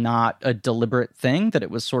was not a deliberate thing, that it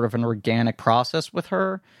was sort of an organic process with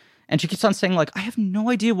her. And she keeps on saying like, I have no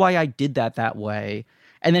idea why I did that way.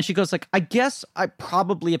 And then she goes like, I guess I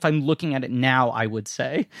probably, if I'm looking at it now, I would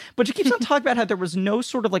say. But she keeps on talking about how there was no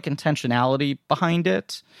sort of like intentionality behind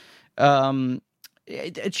it.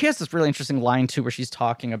 She has this really interesting line too, where she's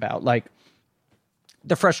talking about like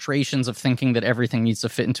the frustrations of thinking that everything needs to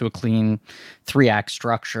fit into a clean 3-act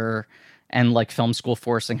structure, and like film school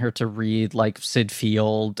forcing her to read like Sid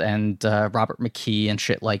Field and Robert McKee and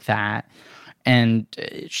shit like that. And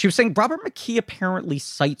she was saying Robert McKee apparently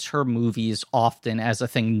cites her movies often as a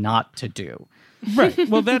thing not to do. Right.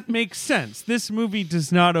 Well, that makes sense. This movie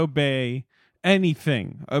does not obey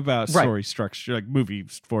anything about story structure, like movie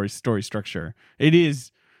story structure. It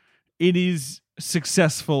is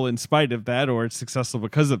successful in spite of that, or it's successful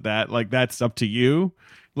because of that. Like, that's up to you.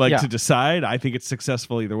 To decide. I think it's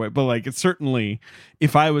successful either way. But like, it's certainly,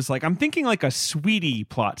 if I was like, I'm thinking like a Sweetie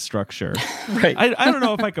plot structure, Right. I don't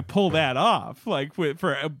know if I could pull that off, like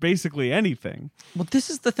for basically anything. Well, this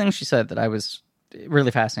is the thing she said that I was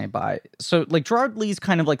really fascinated by. So like Gerard Lee's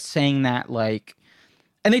kind of like saying that like,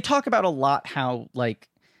 and they talk about a lot how like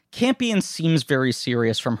Campion seems very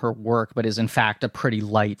serious from her work, but is in fact a pretty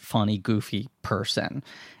light, funny, goofy person.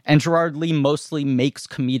 And Gerard Lee mostly makes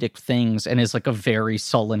comedic things and is like a very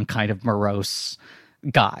sullen, kind of morose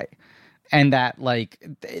guy. And that, like,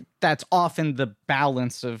 that's often the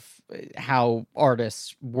balance of how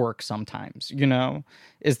artists work sometimes, you know,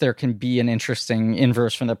 is there can be an interesting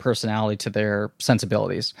inverse from their personality to their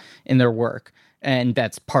sensibilities in their work. And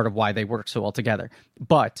that's part of why they work so well together.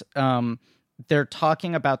 But they're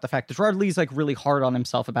talking about the fact that Gerard Lee's like really hard on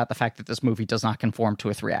himself about the fact that this movie does not conform to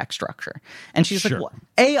a 3-act structure. And she's like, well,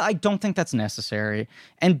 A, I don't think that's necessary.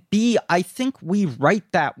 And B, I think we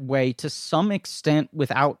write that way to some extent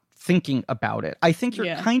without thinking about it. I think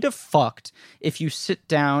you're kind of fucked if you sit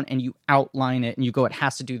down and you outline it and you go, it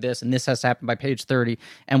has to do this and this has to happen by page 30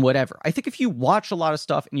 and whatever. I think if you watch a lot of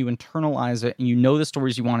stuff and you internalize it and you know the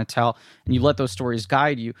stories you want to tell and you let those stories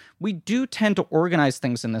guide you, we do tend to organize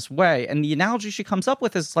things in this way. And the analogy she comes up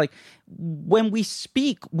with is like, when we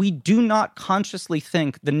speak, we do not consciously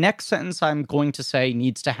think the next sentence I'm going to say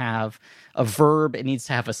needs to have a verb, it needs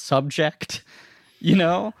to have a subject, you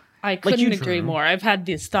know? I couldn't agree more. I've had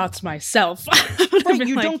these thoughts myself. Right,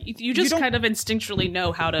 you just kind of instinctually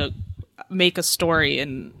know how to make a story,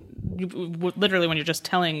 and literally when you're just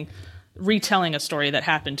retelling a story that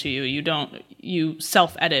happened to you, you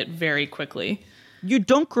self-edit very quickly. You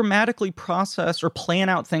don't grammatically process or plan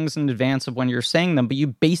out things in advance of when you're saying them, but you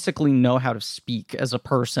basically know how to speak as a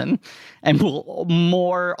person, and will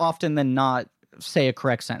more often than not say a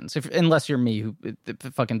correct sentence, unless you're me, who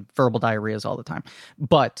fucking verbal diarrheas all the time.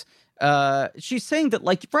 But she's saying that,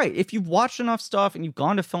 like, right, if you've watched enough stuff and you've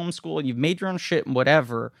gone to film school and you've made your own shit and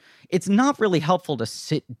whatever, it's not really helpful to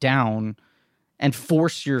sit down and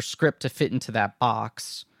force your script to fit into that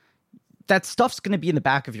box. That stuff's going to be in the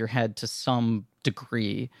back of your head to some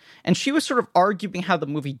degree. And she was sort of arguing how the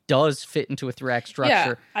movie does fit into a 3-act structure.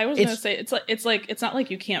 Yeah, I was going to say, it's not like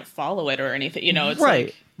you can't follow it or anything, you know, it's right.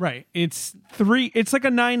 like... Right. It's like a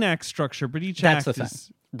 9-act structure, but each act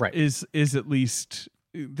is at least,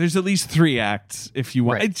 there's at least 3 acts if you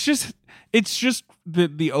want. Right. It's just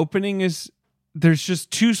the opening is, there's just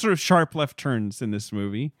 2 sort of sharp left turns in this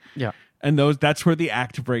movie. Yeah. And that's where the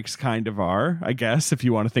act breaks kind of are, I guess, if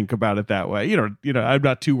you want to think about it that way. You know, I'm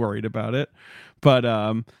not too worried about it.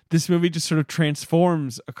 But this movie just sort of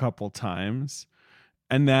transforms a couple times.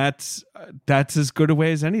 And that's as good a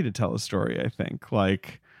way as any to tell a story, I think.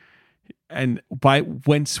 Like, and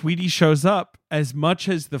when Sweetie shows up, as much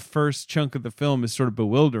as the first chunk of the film is sort of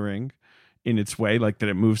bewildering in its way, like that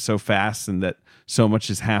it moves so fast and that so much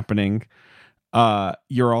is happening,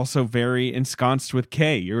 you're also very ensconced with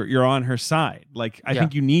Kay. You're on her side. Like, I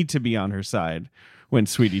think you need to be on her side when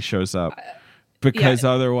Sweetie shows up. Because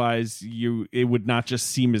otherwise it would not just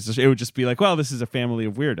seem as, it would just be like, well, this is a family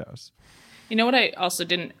of weirdos. You know what I also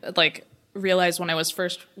didn't realize when I was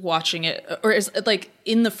first watching it, or is like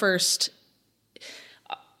in the first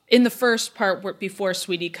part before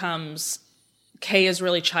Sweetie comes, Kay is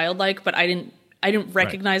really childlike, but I didn't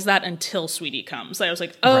recognize that until Sweetie comes. I was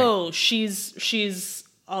like, oh, she's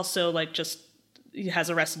also like just has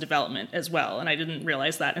Arrested Development as well, and I didn't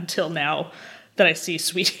realize that until now that I see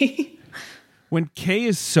Sweetie. When Kay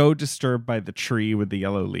is so disturbed by the tree with the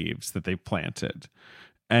yellow leaves that they planted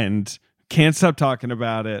and can't stop talking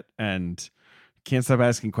about it and can't stop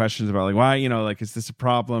asking questions about like, why, you know, like, is this a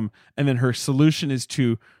problem? And then her solution is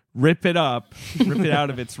to rip it out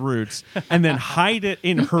of its roots and then hide it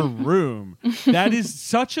in her room. That is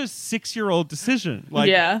such a 6-year-old decision.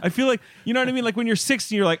 Like, I feel like, you know what I mean? Like when you're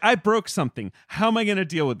 6 and you're like, I broke something. How am I going to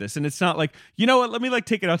deal with this? And it's not like, you know what? Let me like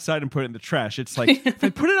take it outside and put it in the trash. It's like, if I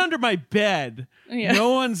put it under my bed,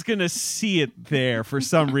 no one's going to see it there for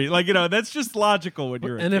some reason. Like, you know, that's just logical when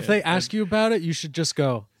you're a kid. If they ask you about it, you should just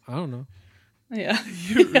go, I don't know. Yeah.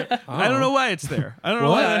 I don't know why it's there. I don't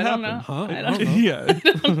know why that happened. I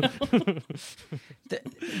don't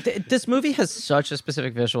know. This movie has such a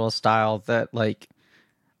specific visual style that, like,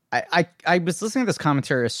 I was listening to this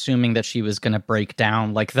commentary assuming that she was going to break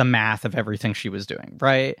down, like, the math of everything she was doing,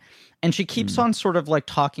 right? And she keeps on sort of, like,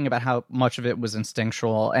 talking about how much of it was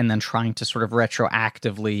instinctual and then trying to sort of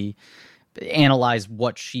retroactively analyze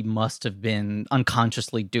what she must have been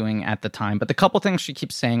unconsciously doing at the time. But the couple things she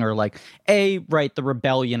keeps saying are like, the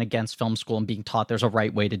rebellion against film school and being taught there's a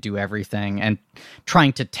right way to do everything and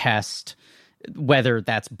trying to test whether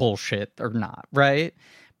that's bullshit or not, right?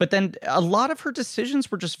 But then a lot of her decisions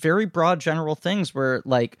were just very broad general things where,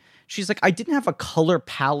 like, she's like, I didn't have a color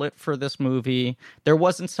palette for this movie. There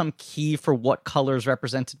wasn't some key for what colors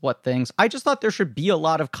represented what things. I just thought there should be a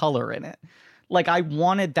lot of color in it. Like, I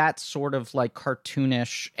wanted that sort of like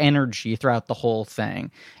cartoonish energy throughout the whole thing.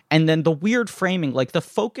 And then the weird framing, like the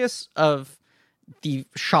focus of the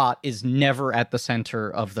shot is never at the center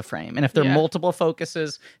of the frame. And if there are multiple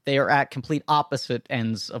focuses, they are at complete opposite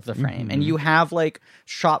ends of the frame. And you have like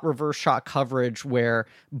shot reverse shot coverage where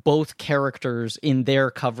both characters in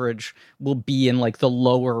their coverage will be in like the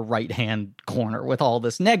lower right hand corner with all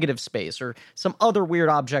this negative space or some other weird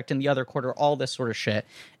object in the other corner, all this sort of shit.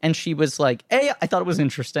 And she was like, hey, I thought it was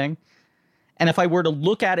interesting. And if I were to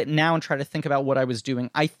look at it now and try to think about what I was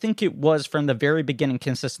doing, I think it was from the very beginning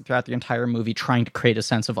consistent throughout the entire movie, trying to create a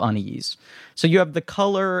sense of unease. So you have the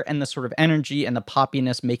color and the sort of energy and the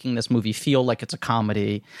poppiness making this movie feel like it's a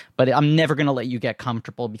comedy. But I'm never going to let you get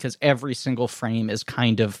comfortable because every single frame is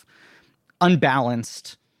kind of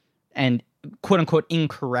unbalanced and quote unquote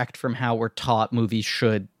incorrect from how we're taught movies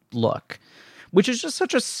should look, which is just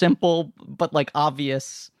such a simple but like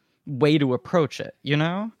obvious way to approach it, you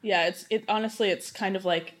know? Yeah, honestly, it's kind of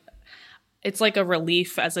like, it's like a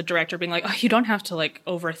relief as a director being like, oh, you don't have to like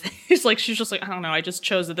overthink. It's like, she's just like, I don't know, I just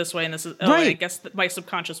chose it this way and this is, right. I guess that my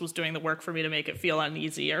subconscious was doing the work for me to make it feel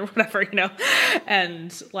uneasy or whatever, you know?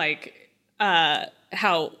 And like,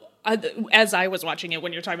 how, as I was watching it,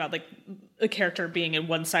 when you're talking about like a character being in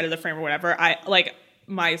one side of the frame or whatever, I like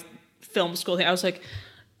my film school thing, I was like,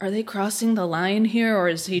 are they crossing the line here, or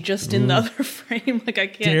is he just in the other frame? Like, I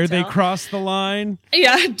can't Dare tell. they cross the line?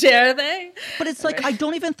 Yeah, dare they? But it's like, I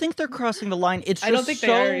don't even think they're crossing the line. It's just I don't think so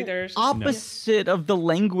they are either. opposite of the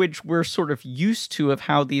language we're sort of used to of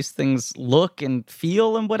how these things look and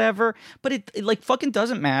feel and whatever. But it like fucking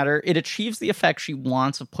doesn't matter. It achieves the effect she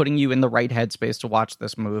wants of putting you in the right headspace to watch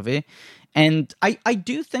this movie. And I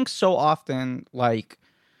do think so often, like,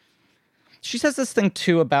 she says this thing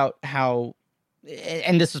too about how,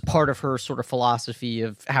 and this is part of her sort of philosophy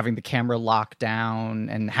of having the camera locked down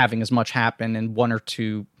and having as much happen in one or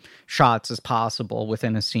two shots as possible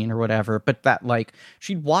within a scene or whatever. But that, like,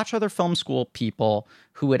 she'd watch other film school people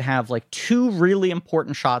who would have like two really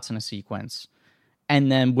important shots in a sequence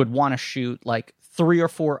and then would want to shoot like 3 or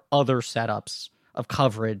 4 other setups of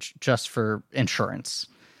coverage just for insurance.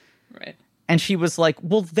 Right. And she was like,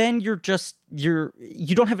 well, then you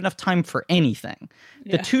don't have enough time for anything.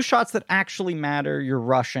 The 2 shots that actually matter, you're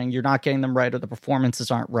rushing, you're not getting them right, or the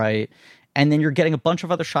performances aren't right. And then you're getting a bunch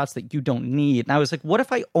of other shots that you don't need. And I was like, what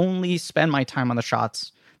if I only spend my time on the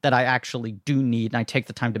shots that I actually do need, and I take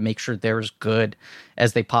the time to make sure they're as good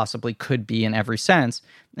as they possibly could be in every sense?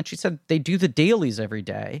 And she said they do the dailies every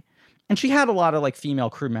day. And she had a lot of like female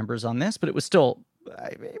crew members on this, but it was still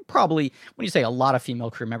probably, when you say a lot of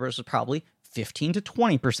female crew members, it was probably 15 to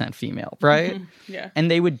 20% female, right? Mm-hmm. Yeah.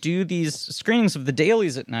 And they would do these screenings of the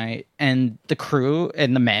dailies at night, and the crew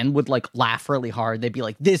and the men would like laugh really hard. They'd be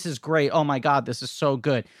like, this is great. Oh my God, this is so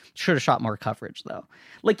good. Should have shot more coverage though.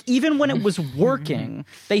 Like, even when it was working,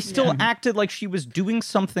 they still acted like she was doing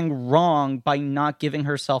something wrong by not giving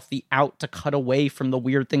herself the out to cut away from the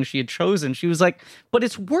weird thing she had chosen. She was like, but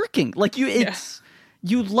it's working. Like,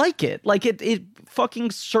 you like it. Like, it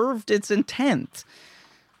fucking served its intent.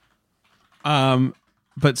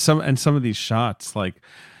 But some of these shots, like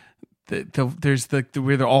there's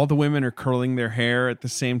where all the women are curling their hair at the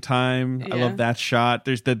same time. I love that shot.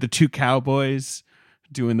 There's the 2 cowboys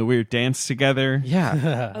doing the weird dance together.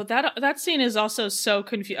 Yeah. Oh, that scene is also so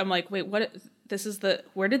confused. I'm like, wait, what? This is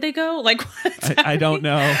where did they go? Like, what? I don't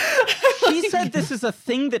know. She said this is a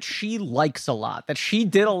thing that she likes a lot, that she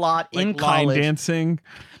did a lot like in college. Line dancing?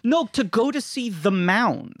 No, to go to see the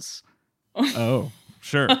mounds. Oh.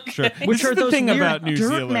 Sure. Which are the those thing weird about New dirt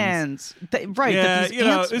Zealand. Mans. Right. Yeah, that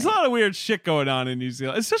these there's a lot of weird shit going on in New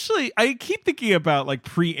Zealand. Especially, I keep thinking about like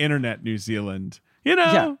pre-internet New Zealand. You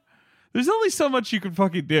know? Yeah. There's only so much you can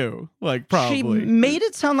fucking do. Like, probably. She made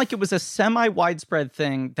it sound like it was a semi-widespread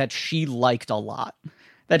thing that she liked a lot.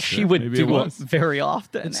 That she would do very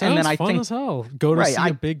often. It sounds fun as hell. Go to see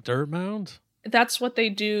a big dirt mound. That's what they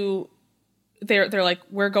do. They're like,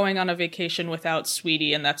 we're going on a vacation without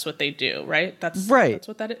Sweetie, and that's what they do, right? That's right. That's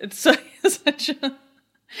what that is. It's such a, they're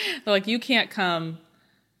like, you can't come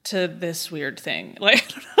to this weird thing, like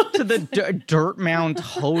to the dirt mound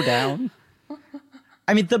hoedown.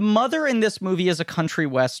 I mean, the mother in this movie is a country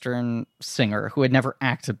western singer who had never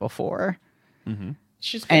acted before. Mm-hmm.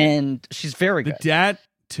 She's very good. The dad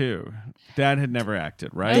too. Dad had never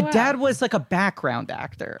acted, right? The dad was like a background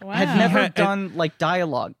actor. Wow. Had never done like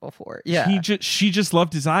dialogue before. Yeah. She just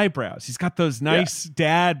loved his eyebrows. He's got those nice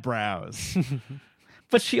dad brows.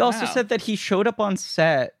 But she also said that he showed up on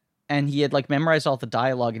set and he had like memorized all the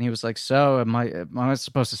dialogue, and he was like, so am I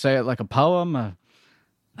supposed to say it like a poem?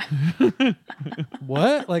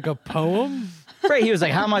 What? Like a poem? Right, he was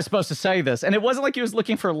like, how am I supposed to say this? And it wasn't like he was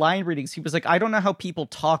looking for line readings. He was like, I don't know how people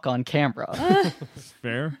talk on camera.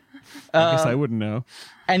 Fair. I guess I wouldn't know.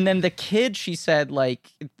 And then the kid, she said, like,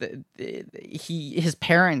 his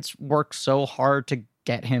parents worked so hard to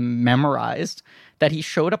get him memorized that he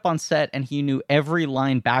showed up on set and he knew every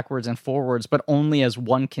line backwards and forwards, but only as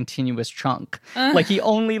one continuous chunk. Like, he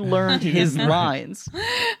only learned his lines.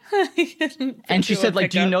 And she said,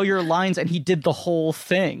 like, do you know your lines? And he did the whole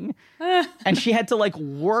thing. And she had to, like,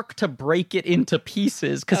 work to break it into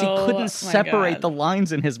pieces because he couldn't separate the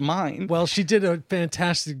lines in his mind. Well, she did a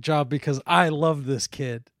fantastic job because I love this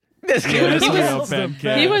kid. This kid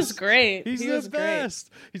He He was great. He's he was the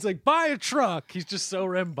best. He's like, buy a truck. He's just so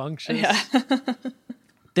rambunctious. Yeah.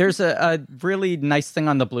 There's a really nice thing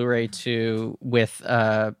on the Blu-ray too with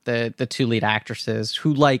the two lead actresses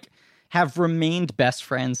who like have remained best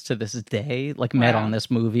friends to this day, like met on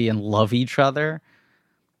this movie and love each other.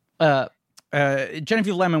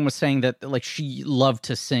 Genevieve Lemon was saying that like she loved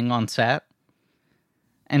to sing on set,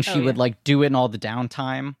 and she would like do it in all the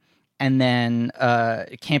downtime. And then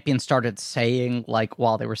Campion started saying, like,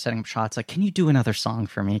 while they were setting up shots, like, can you do another song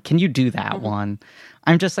for me? Can you do that one?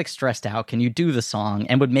 I'm just, like, stressed out. Can you do the song?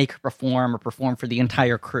 And would make her perform or perform for the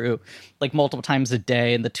entire crew, like, multiple times a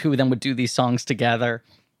day. And the two of them would do these songs together.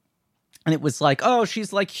 And it was like, oh,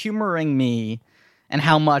 she's, like, humoring me and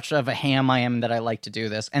how much of a ham I am that I like to do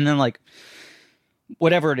this. And then, like,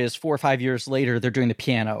 whatever it is, 4 or 5 years later, they're doing the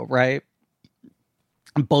piano, right?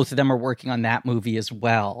 And both of them are working on that movie as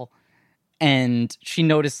well. And she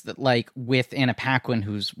noticed that, like, with Anna Paquin,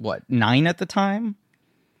 who's, 9 at the time?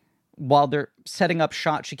 While they're setting up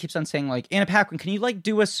shots, she keeps on saying, like, Anna Paquin, can you, like,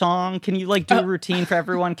 do a song? Can you, like, do a routine for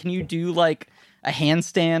everyone? Can you do, like, a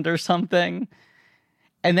handstand or something?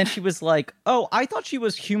 And then she was like, oh, I thought she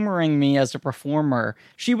was humoring me as a performer.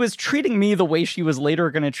 She was treating me the way she was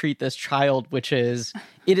later going to treat this child, which is,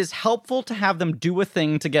 it is helpful to have them do a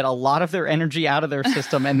thing to get a lot of their energy out of their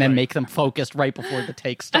system and then make them focused right before the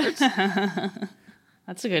take starts.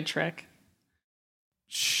 That's a good trick.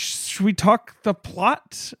 Should we talk the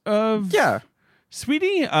plot of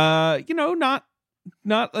Sweetie? Not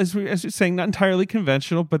as you're saying, not entirely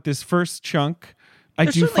conventional, but this first chunk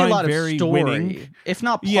There's I do find a lot very of story, winning. if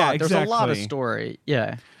not plot. Yeah, There's a lot of story.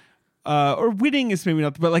 Yeah. Or winning is maybe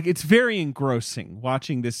not, but like it's very engrossing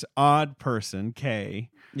watching this odd person, Kay,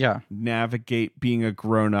 navigate being a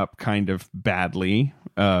grown up kind of badly,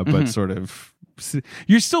 but sort of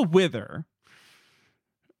you're still with her.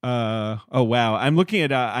 Oh wow, I'm looking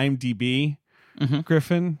at IMDb,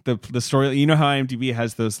 Griffin. The story. You know how IMDb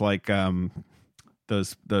has those like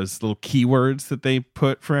those little keywords that they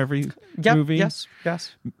put for every movie. Yes.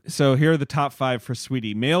 So here are the top 5 for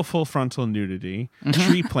Sweetie: male full frontal nudity,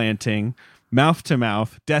 tree planting, mouth to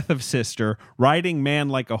mouth, death of sister, riding man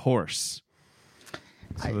like a horse.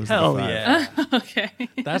 So Hell yeah. Okay.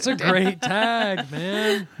 That's a great tag,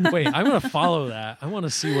 man. Wait, I'm going to follow that. I want to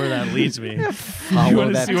see where that leads me. You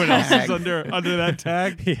want to see what else is under that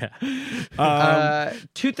tag? Yeah.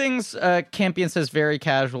 2 things Campion says very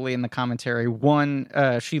casually in the commentary. One,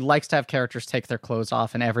 she likes to have characters take their clothes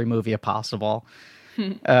off in every movie if possible.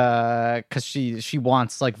 Because she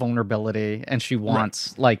wants like vulnerability and she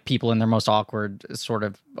wants like people in their most awkward sort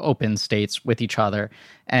of open states with each other.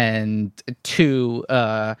 And 2,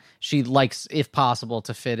 she likes, if possible,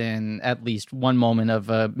 to fit in at least one moment of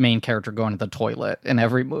a main character going to the toilet in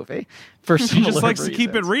every movie. For she just likes to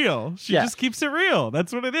keep it real. She just keeps it real.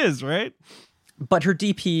 That's what it is, right? But her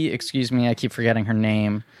DP, excuse me, I keep forgetting her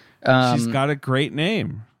name. She's got a great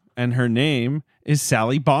name, and her name is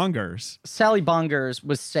Sally Bongers. Sally Bongers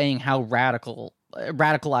was saying how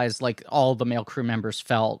radicalized like all the male crew members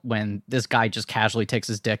felt when this guy just casually takes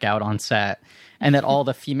his dick out on set, and that all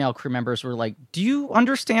the female crew members were like, do you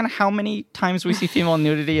understand how many times we see female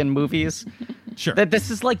nudity in movies? Sure. That this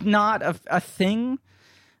is like not a thing.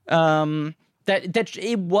 That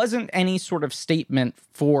it wasn't any sort of statement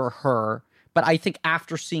for her. But I think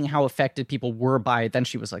after seeing how affected people were by it, then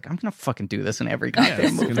she was like, I'm going to fucking do this in every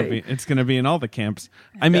goddamn movie. It's going to be in all the camps.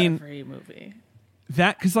 I mean, every movie.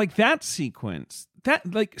 Because like that sequence,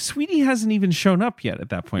 that like Sweetie hasn't even shown up yet at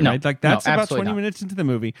that point, right? Like that's about 20 minutes into the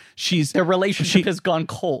movie. Their relationship has gone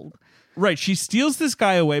cold. Right. She steals this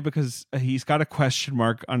guy away because he's got a question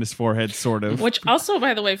mark on his forehead, sort of. Which also,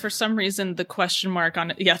 by the way, for some reason, the question mark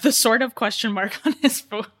on the sort of question mark on his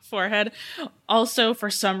forehead also, for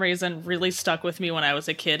some reason, really stuck with me when I was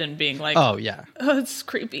a kid and being like, oh, it's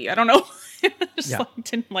creepy. I don't know. Just like,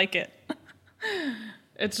 didn't like it.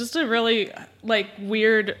 It's just a really like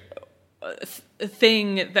weird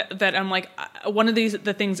thing that I'm like, one of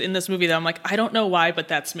the things in this movie that I'm like, I don't know why, but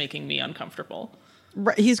that's making me uncomfortable.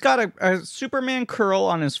 Right, he's got a Superman curl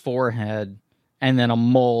on his forehead, and then a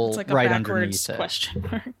mole It's like a right backwards underneath it. question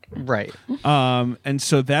mark. Right. And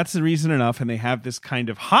so that's the reason enough, and they have this kind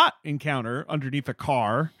of hot encounter underneath a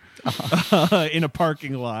car in a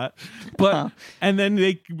parking lot. But and then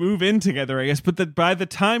they move in together, I guess. But by the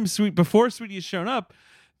time before Sweetie has shown up,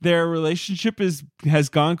 their relationship has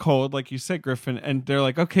gone cold, like you said, Griffin. And they're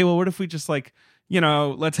like, okay, well, what if we just like,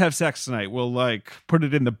 let's have sex tonight. We'll like put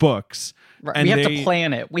it in the books. Right. And we have to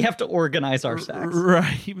plan it. We have to organize our sex.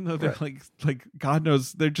 Right. Even though they're like God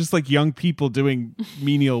knows, they're just like young people doing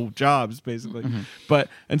menial jobs, basically.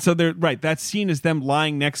 And so they're right. That scene is them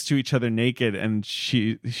lying next to each other naked, and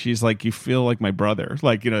she's like, you feel like my brother.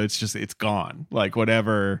 Like, it's gone. Like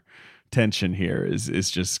whatever tension here is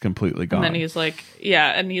just completely gone. And then he's like,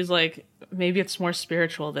 maybe it's more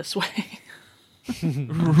spiritual this way.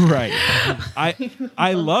 Right.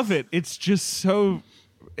 I love it. It's just so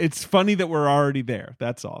it's funny that we're already there.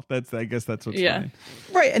 That's all. I guess that's what's funny.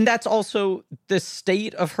 Right. And that's also the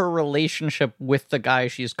state of her relationship with the guy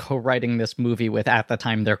she's co-writing this movie with at the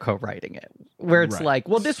time they're co-writing it. Where it's like,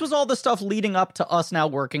 well, this was all the stuff leading up to us now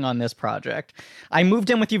working on this project. I moved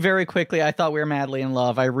in with you very quickly. I thought we were madly in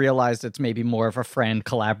love. I realized it's maybe more of a friend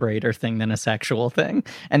collaborator thing than a sexual thing.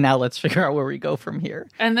 And now let's figure out where we go from here.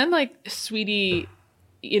 And then like Sweetie,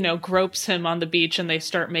 gropes him on the beach and they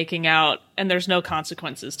start making out, and there's no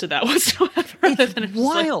consequences to that whatsoever. It's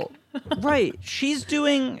wild. Right. She's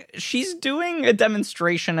doing a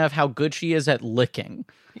demonstration of how good she is at licking.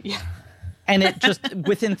 Yeah. And it just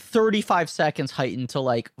within 35 seconds heightened to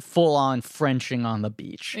like full on Frenching on the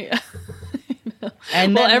beach. Yeah.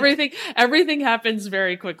 And well, then, everything happens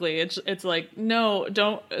very quickly. It's like, no,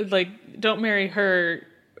 don't marry her.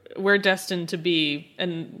 We're destined to be,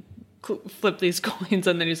 and flip these coins.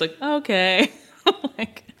 And then he's like, okay.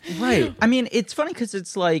 Right. I mean, it's funny because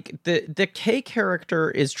it's like the K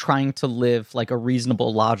character is trying to live like a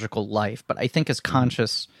reasonable, logical life, but I think is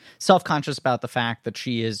self-conscious about the fact that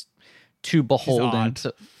she is too beholden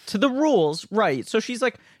to the rules. Right. So she's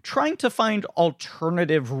like trying to find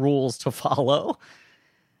alternative rules to follow.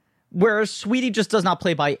 Whereas Sweetie just does not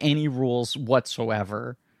play by any rules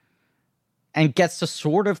whatsoever and gets to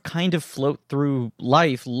sort of kind of float through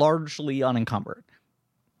life largely unencumbered.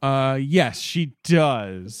 Yes, she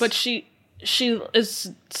does. But she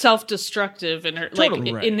is self-destructive in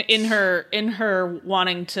her in her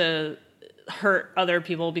wanting to hurt other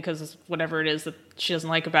people because of whatever it is that she doesn't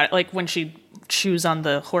like about it. Like when she chews on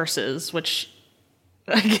the horses, which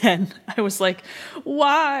again, I was like,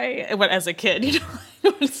 why? But as a kid,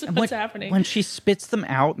 what's happening? When she spits them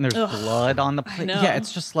out and there's blood on the plate. Yeah,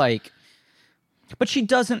 it's just like, but she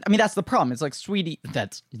doesn't. I mean, that's the problem. It's like, Sweetie,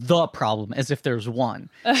 that's the problem, as if there's one.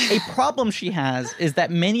 A problem she has is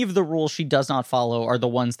that many of the rules she does not follow are the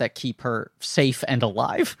ones that keep her safe and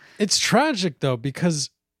alive. It's tragic, though, because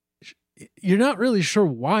you're not really sure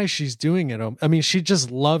why she's doing it. I mean, she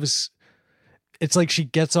just loves, it's like she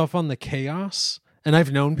gets off on the chaos. And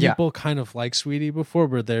I've known people kind of like Sweetie before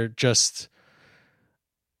where they're just,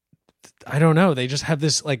 I don't know, they just have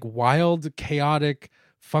this like wild, chaotic,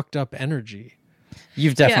 fucked up energy.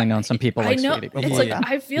 You've definitely known some people like Sweetie before. It's like,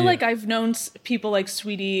 I feel like I've known people like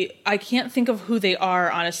Sweetie. I can't think of who they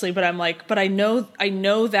are, honestly, but I'm like, but I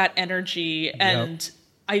know that energy, and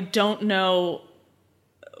I don't know,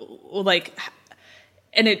 like,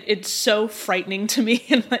 and it's so frightening to me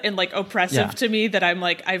and like oppressive to me that I'm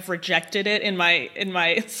like, I've rejected it in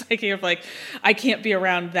my psyche of like, I can't be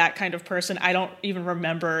around that kind of person. I don't even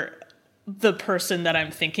remember the person that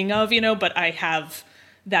I'm thinking of, but I have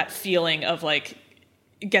that feeling of like,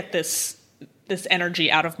 get this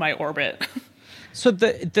energy out of my orbit. So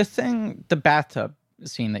the bathtub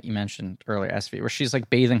scene that you mentioned earlier, SV, where she's like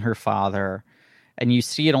bathing her father and you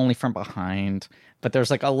see it only from behind, but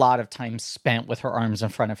there's like a lot of time spent with her arms in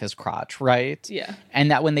front of his crotch, right? Yeah.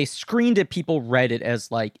 And that when they screened it, people read it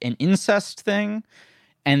as like an incest thing,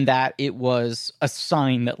 and that it was a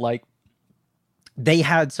sign that like they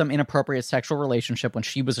had some inappropriate sexual relationship when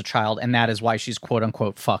she was a child, and that is why she's quote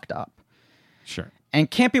unquote fucked up. Sure. And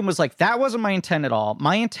Campion was like, that wasn't my intent at all.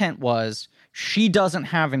 My intent was she doesn't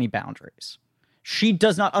have any boundaries. She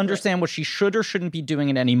does not understand what she should or shouldn't be doing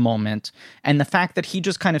at any moment. And the fact that he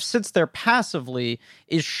just kind of sits there passively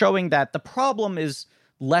is showing that the problem is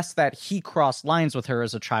less that he crossed lines with her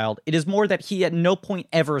as a child. It is more that he at no point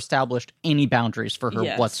ever established any boundaries for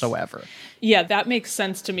her whatsoever. Yeah, that makes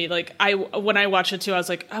sense to me. Like when I watched it too, I was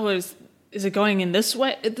like, oh, is it going in this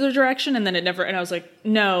way, the direction? And then it never, and I was like,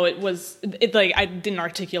 no, it like, I didn't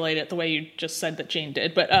articulate it the way you just said that Jane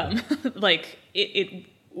did, but like it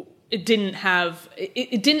it didn't have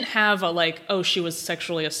a like, oh, she was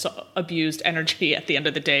sexually abused energy at the end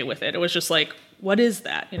of the day with it. It was just like, what is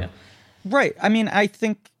that, you know? Right. I mean, I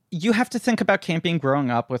think you have to think about camping growing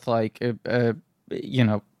up with like a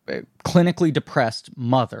clinically depressed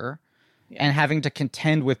mother and having to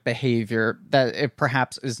contend with behavior that it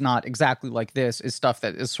perhaps is not exactly like this, is stuff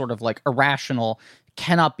that is sort of like irrational,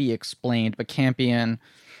 cannot be explained. But Campion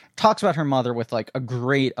talks about her mother with like a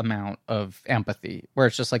great amount of empathy, where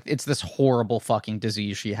it's just like, it's this horrible fucking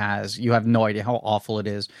disease she has. You have no idea how awful it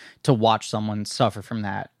is to watch someone suffer from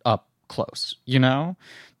that up close, you know?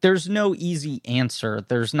 There's no easy answer.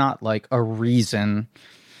 There's not like a reason.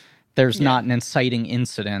 There's not an inciting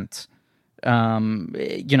incident. You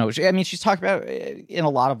know, I mean, she's talked about in a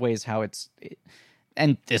lot of ways how it's,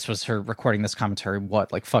 and this was her recording this commentary,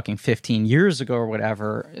 what, like fucking 15 years ago or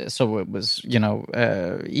whatever. So it was, you know,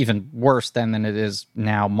 even worse then than it is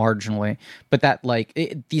now marginally. But that like,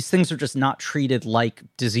 these things are just not treated like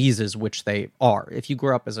diseases, which they are. If you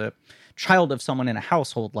grew up as a child of someone in a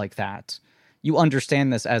household like that, you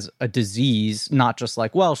understand this as a disease, not just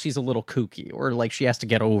like, well, she's a little kooky or like she has to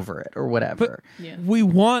get over it or whatever. But we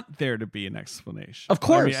want there to be an explanation. Of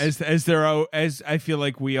course. I mean, as I feel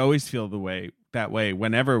like we always feel that way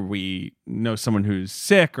whenever we know someone who's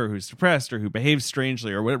sick or who's depressed or who behaves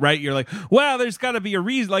strangely or what, right? You're like, wow, there's got to be a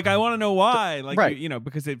reason. Like, I want to know why. Like, right. you know,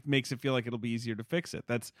 because it makes it feel like it'll be easier to fix it.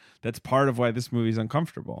 That's part of why this movie's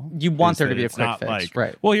uncomfortable. You want there to be a quick fix, like,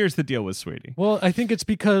 right? Well, here's the deal with Sweetie. Well, I think it's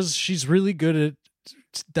because she's really good at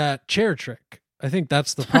that chair trick. I think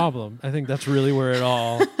that's the problem. I think that's really where it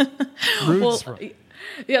all roots from.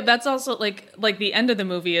 Yeah, that's also like the end of the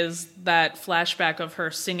movie is that flashback of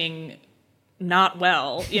her singing not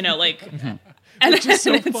well, you know, like, and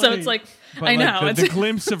so it's like, but I know like the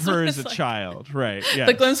glimpse of her as a child, right? Yeah,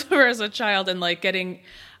 the glimpse of her as a child, and like getting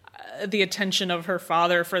the attention of her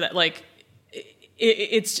father for that, like,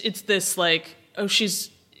 it's this like, oh,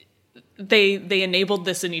 they enabled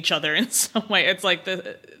this in each other in some way. It's like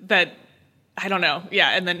that I don't know, yeah,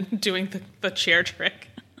 and then doing the chair trick,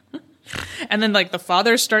 and then like the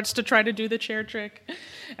father starts to try to do the chair trick.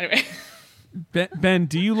 Anyway. Ben,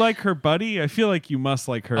 do you like her buddy? I feel like you must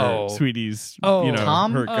like her, Sweetie's, you know,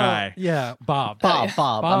 Tom? her guy. Yeah, Bob. Bob.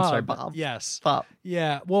 I'm sorry, Bob. Yes. Bob.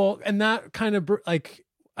 Yeah, well, and that kind of, like,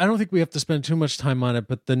 I don't think we have to spend too much time on it,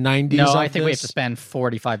 but the 90s No, of I think we have this- to spend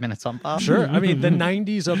 45 minutes on Bob. Sure. I mean, the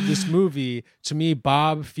 90s of this movie, to me,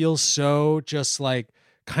 Bob feels so just like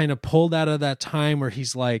kind of pulled out of that time where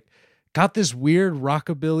he's like, got this weird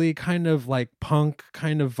rockabilly kind of like punk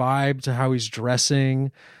kind of vibe to how he's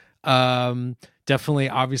dressing. Definitely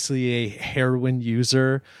obviously a heroin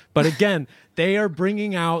user, but again, they are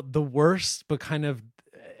bringing out the worst, but kind of,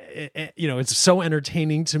 you know, it's so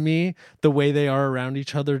entertaining to me the way they are around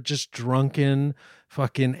each other, just drunken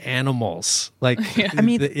fucking animals. Like, I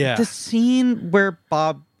mean, the scene where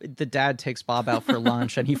the dad takes Bob out for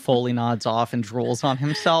lunch and he fully nods off and drools on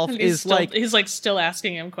himself he's still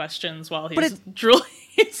asking him questions while he's drooling.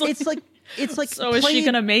 It's like so is she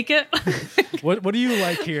gonna make it? What do you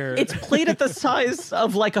like here? It's played at the size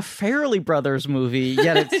of like a Farrelly Brothers movie,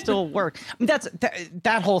 yet it still works. I mean,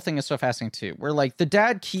 that whole thing is so fascinating too, where like the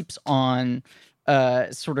dad keeps on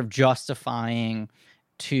sort of justifying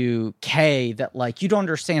to Kay that like, you don't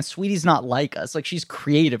understand, Sweetie's not like us. Like, she's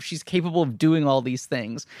creative, she's capable of doing all these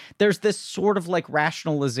things. There's this sort of like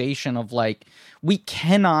rationalization of like, we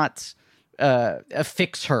cannot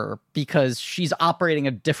fix her because she's operating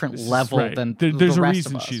a different level than there's the a rest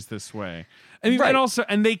reason of us. she's this way. I mean,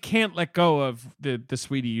 and they can't let go of the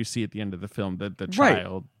Sweetie you see at the end of the film, the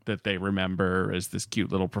child that they remember as this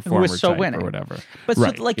cute little performer so type winning. or whatever. But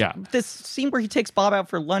this scene where he takes Bob out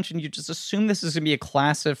for lunch and you just assume this is gonna be a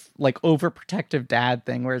classic like overprotective dad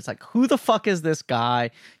thing where it's like, who the fuck is this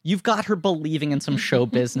guy? You've got her believing in some show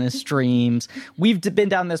business dreams. We've been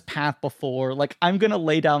down this path before. Like, I'm gonna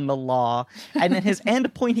lay down the law. And then his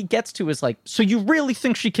end point he gets to is like, so you really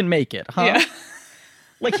think she can make it, huh? Yeah.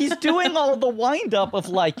 Like, he's doing all of the wind up of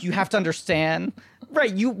like, you have to understand,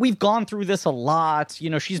 right? We've gone through this a lot.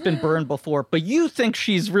 You know, she's been burned before, but you think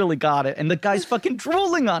she's really got it, and the guy's fucking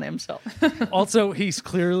drooling on himself. Also, he's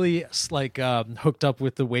clearly like hooked up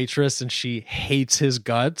with the waitress, and she hates his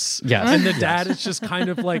guts. Yes. And the dad is just kind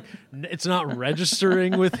of like, it's not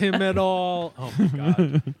registering with him at all. Oh my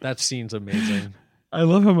god, that scene's amazing. I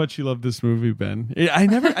love how much you love this movie, Ben. I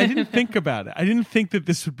didn't think about it. I didn't think that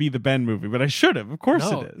this would be the Ben movie, but I should have. Of course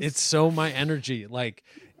it is. It's so my energy. Like,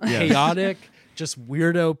 chaotic, just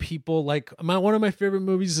weirdo people. Like, one of my favorite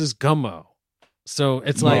movies is Gummo. So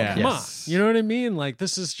it's like, come on. You know what I mean? Like,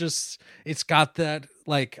 this is just, it's got that,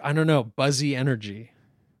 like, I don't know, buzzy energy.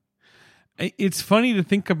 it's funny to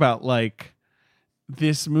think about, like,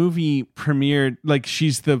 this movie premiered, like,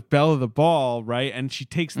 she's the belle of the ball, right? And she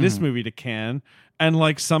takes this movie to Cannes, and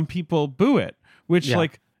like some people boo it, which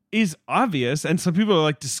like is obvious, and some people are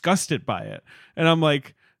like disgusted by it. And I'm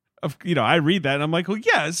like, I read that and I'm like, well,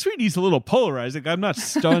 yeah, Sweetie's a little polarizing. I'm not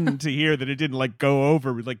stunned to hear that it didn't like go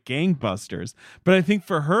over with like gangbusters. But I think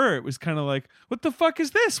for her, it was kind of like, what the fuck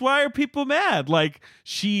is this? Why are people mad? Like,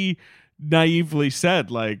 she naively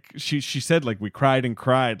said, like, she said, like, we cried and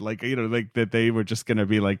cried, like, like that they were just going to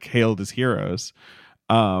be like hailed as heroes.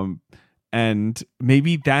 And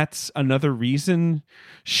maybe that's another reason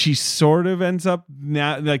she sort of ends up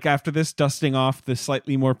now, like, after this, dusting off the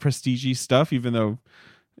slightly more prestige stuff, even though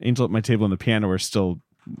Angel at My Table and the Piano are still,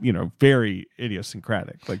 very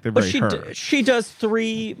idiosyncratic. Like, they're very her. She does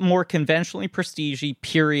 3 more conventionally prestige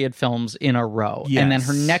period films in a row. Yes. And then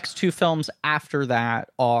her next 2 films after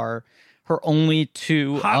that are her only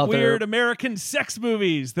 2 hot, weird American sex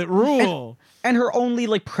movies that rule. And her only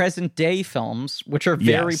like present day films, which are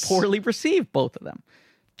very poorly received, both of them.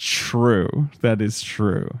 True. That is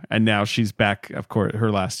true. And now she's back. Of course,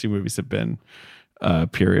 her last 2 movies have been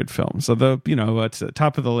period films. Although, what's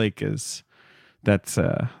Top of the Lake is that's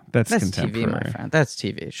contemporary. TV, my friend. That's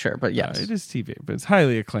TV, sure. But yes. It is TV, but it's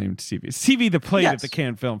highly acclaimed TV. It's TV that played at the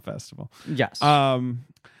Cannes Film Festival. Yes.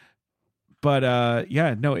 But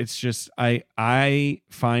no, it's just I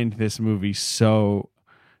find this movie so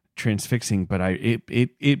transfixing, but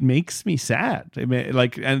it makes me sad.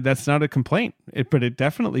 And that's not a complaint. But it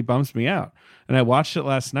definitely bums me out. And I watched it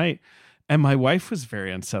last night, and my wife was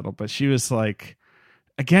very unsettled, but she was like,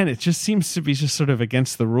 again, it just seems to be just sort of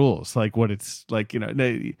against the rules. Like, what it's like,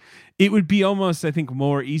 it would be almost, I think,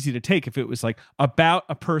 more easy to take if it was like about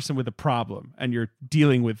a person with a problem and you're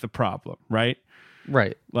dealing with the problem, right?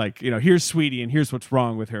 Right. Like, here's Sweetie and here's what's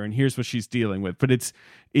wrong with her and here's what she's dealing with. But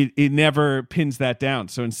it never pins that down.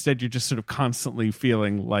 So instead, you're just sort of constantly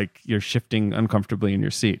feeling like you're shifting uncomfortably in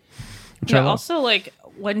your seat. Yeah, also, like,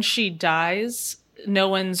 when she dies, no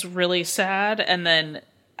one's really sad.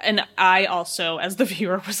 And I also, as the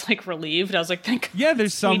viewer, was like relieved. I was like, thank God,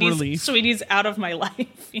 there's some relief. Sweetie's out of my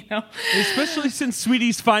life, Especially since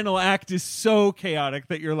Sweetie's final act is so chaotic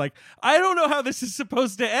that you're like, I don't know how this is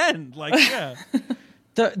supposed to end. Like, yeah.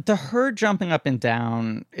 The her jumping up and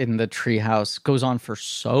down in the treehouse goes on for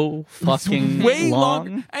so fucking way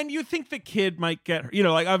long. And you think the kid might get her,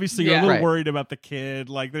 like, obviously you're a little worried about the kid.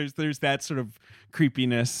 Like, there's that sort of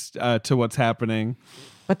creepiness to what's happening.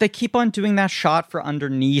 But they keep on doing that shot for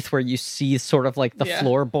underneath where you see sort of like the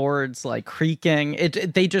floorboards like creaking.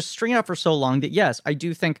 They just string it up for so long that, yes, I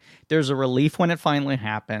do think there's a relief when it finally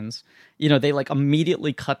happens. They like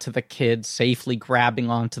immediately cut to the kid safely grabbing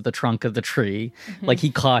onto the trunk of the tree. Like,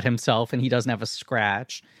 he caught himself and he doesn't have a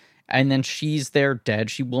scratch. And then she's there dead.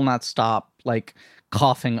 She will not stop like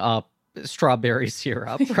coughing up strawberry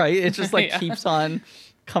syrup, right? It just like keeps on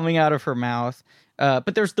coming out of her mouth.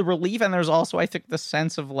 But there's the relief, and there's also, I think, the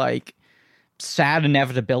sense of like sad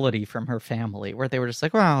inevitability from her family, where they were just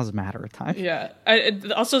like, "Well, it's a matter of time." Yeah.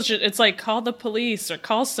 Also, it's like, call the police or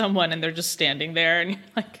call someone, and they're just standing there, and you're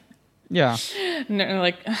like, "Yeah," and they're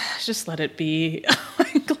like, "Just let it be.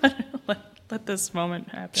 let this moment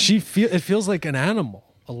happen." It feels like an animal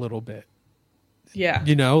a little bit. Yeah.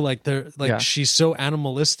 Like they're like she's so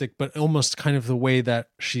animalistic, but almost kind of the way that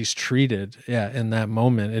she's treated. Yeah, in that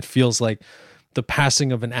moment, it feels like the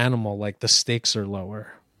passing of an animal, like the stakes are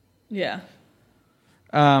lower. Yeah.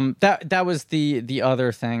 That was the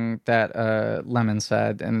other thing that Lemon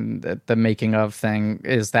said, and the making of thing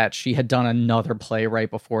is that she had done another play right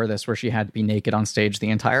before this where she had to be naked on stage the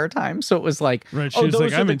entire time. So it was like, right, those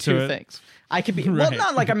like, are I'm the into 2 it. things. I could be right. Well,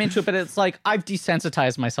 not like I'm into it, but it's like I've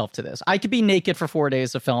desensitized myself to this. I could be naked for 4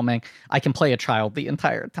 days of filming. I can play a child the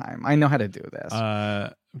entire time. I know how to do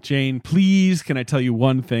this. Jane, please, can I tell you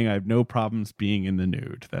one thing? I have no problems being in the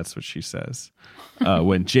nude. That's what she says.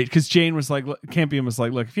 When Jane, because Jane was like, Campion was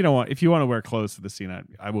like, look, if you want to wear clothes for the scene,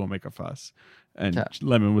 I won't make a fuss. And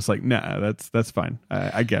Lemon was like, nah, that's fine.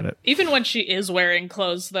 I get it. Even when she is wearing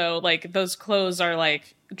clothes, though, like, those clothes are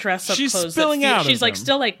like dress up she's clothes. Spilling out. She's like them.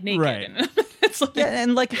 Still like naked. Right. It's like,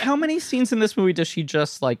 and like, how many scenes in this movie does she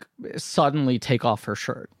just like suddenly take off her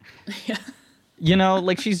shirt? Yeah.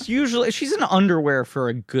 Like, she's in underwear for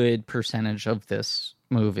a good percentage of this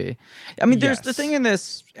movie. I mean, there's the thing in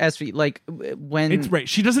this, SV, like, when it's right,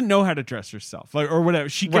 she doesn't know how to dress herself, like, or whatever.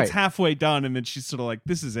 She gets halfway done, and then she's sort of like,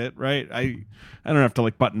 "This is it, right? I don't have to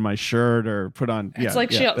like button my shirt or put on." It's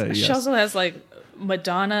like she also has like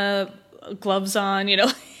Madonna gloves on,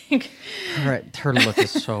 Her look is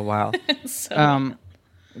so wild.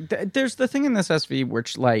 There's the thing in this SV,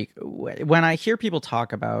 which like when I hear people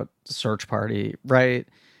talk about Search Party, right?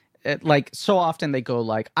 Like so often they go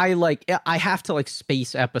like I have to like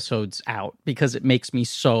space episodes out because it makes me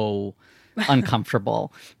so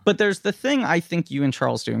uncomfortable. But there's the thing I think you and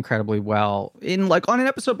Charles do incredibly well in like on an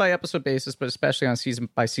episode by episode basis, but especially on a season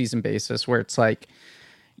by season basis, where it's like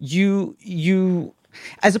you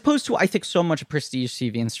as opposed to I think so much of prestige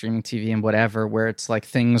TV and streaming TV and whatever, where it's like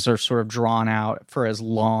things are sort of drawn out for as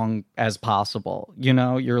long as possible. You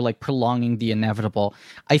know, you're like prolonging the inevitable.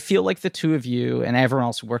 I feel like the two of you and everyone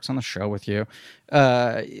else who works on the show with you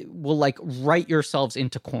will like write yourselves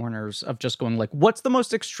into corners of just going like, what's the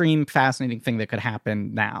most extreme, fascinating thing that could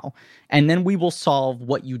happen now? And then we will solve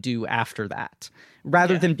what you do after that,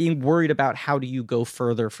 rather than being worried about how do you go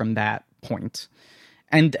further from that point.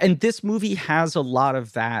 And this movie has a lot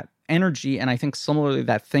of that energy, and I think similarly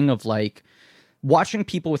that thing of like watching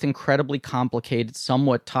people with incredibly complicated,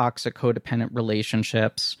 somewhat toxic codependent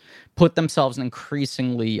relationships put themselves in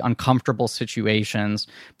increasingly uncomfortable situations,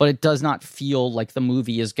 but it does not feel like the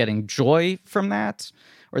movie is getting joy from that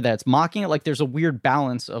or that it's mocking it. Like there's a weird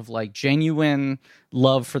balance of like genuine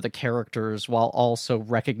love for the characters while also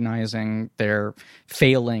recognizing their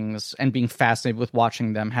failings and being fascinated with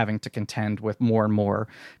watching them having to contend with more and more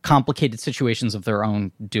complicated situations of their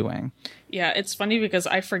own doing. Yeah, it's funny because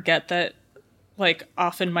I forget that like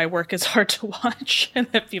often my work is hard to watch and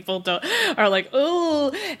that people are like,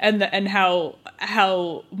 oh, and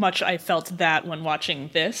how much I felt that when watching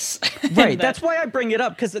this. Right. That's why I bring it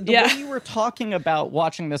up, because the way you were talking about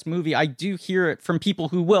watching this movie, I do hear it from people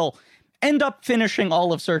who will end up finishing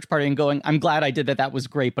all of Search Party and going, I'm glad I did that. That was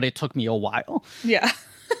great, but it took me a while. Yeah.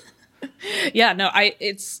 Yeah, no,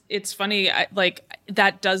 it's funny. Like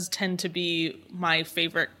that does tend to be my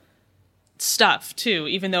favorite stuff too,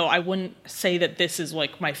 even though I wouldn't say that this is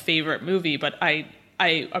like my favorite movie, but I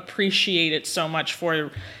appreciate it so much for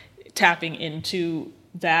tapping into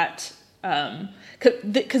that,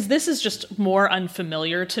 because this is just more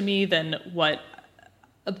unfamiliar to me than what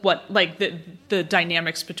like the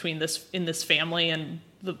dynamics between this family and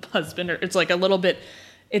the husband it's like a little bit,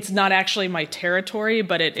 it's not actually my territory,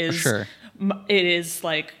 but it is. Sure. It is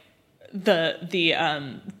like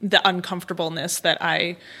the uncomfortableness that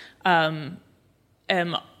I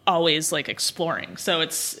am always like exploring. So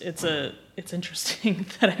it's interesting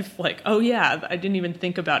that I've like, oh yeah, I didn't even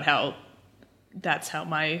think about how that's how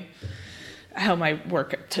my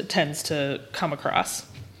work tends to come across.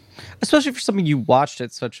 Especially for something you watched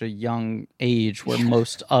at such a young age, where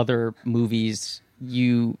most other movies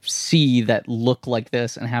you see that look like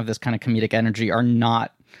this and have this kind of comedic energy are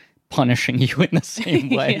not punishing you in the same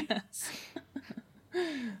way. Yes.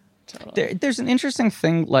 Totally. There's an interesting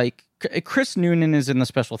thing, like Chris Noonan is in the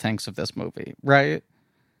special thanks of this movie, right?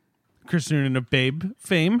 Chris Noonan of Babe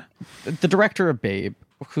fame. The director of Babe,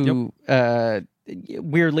 who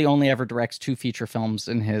weirdly only ever directs 2 feature films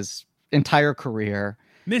in his entire career.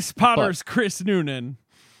 Miss Potter's Chris Noonan.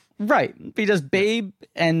 Right. He does Babe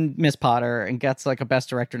and Miss Potter and gets like a Best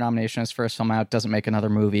Director nomination his first film out, doesn't make another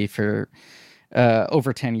movie for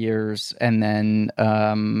over 10 years, and then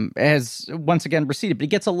has once again receded. But he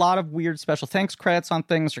gets a lot of weird special thanks credits on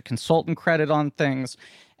things or consultant credit on things.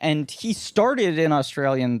 And he started in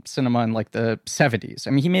Australian cinema in like the 70s.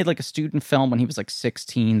 I mean, he made like a student film when he was like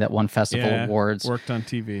 16 that won festival awards. Worked on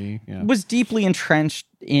TV. Yeah. Was deeply entrenched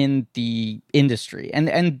in the industry.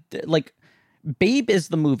 And like Babe is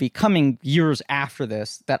the movie coming years after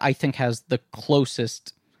this that I think has the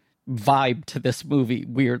closest vibe to this movie,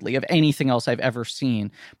 weirdly, of anything else I've ever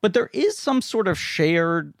seen. But there is some sort of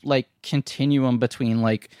shared like continuum between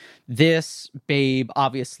like this, Babe,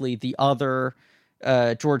 obviously the other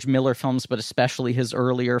George Miller films, but especially his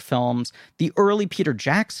earlier films, the early Peter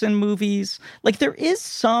Jackson movies. Like there is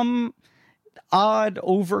some odd,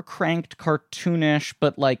 overcranked, cartoonish,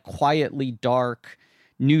 but like quietly dark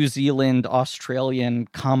New Zealand, Australian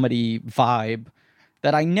comedy vibe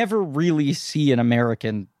that I never really see in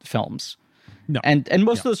American films. No. And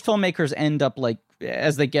most of those filmmakers end up like,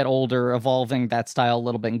 as they get older, evolving that style a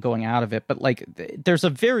little bit and going out of it. But like there's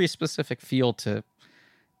a very specific feel to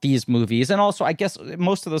these movies. And also, I guess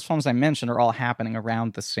most of those films I mentioned are all happening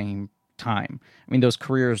around the same time. I mean, those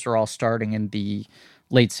careers are all starting in the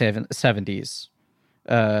late 70s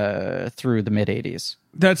through the mid 80s.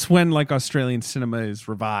 That's when like Australian cinema is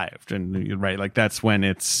revived, and you're right, like that's when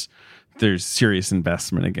there's serious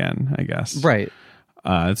investment again, I guess. Right.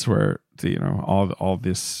 That's where all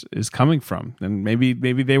this is coming from, and maybe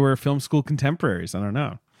they were film school contemporaries. I don't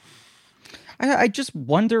know. I just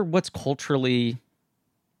wonder what's culturally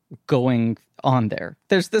going on there.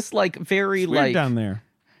 There's this like very it's weird like down there.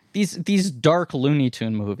 these dark Looney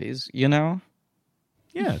Tune movies, you know?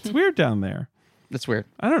 Yeah, it's weird down there. It's weird.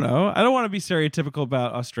 I don't know. I don't want to be stereotypical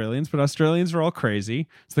about Australians, but Australians are all crazy.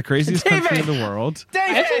 It's the craziest country in the world.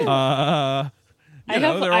 David!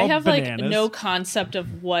 I have like bananas. no concept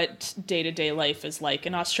of what day-to-day life is like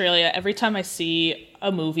in Australia. Every time I see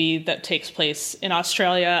a movie that takes place in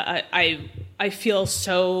Australia, I feel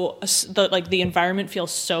so the environment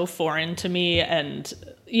feels so foreign to me, and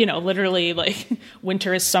literally like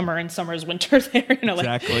winter is summer and summer is winter there.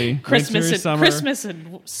 Exactly. Like Christmas Winter, and Christmas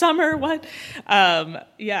and summer. What?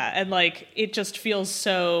 And like it just feels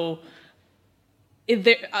so.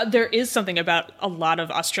 There is something about a lot of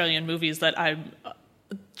Australian movies that I'm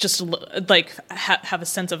just like have a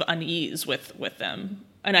sense of unease with them,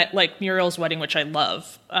 and I like Muriel's Wedding, which I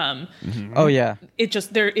love. Oh yeah, it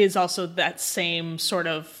just there is also that same sort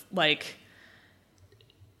of like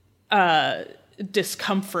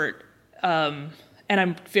discomfort, and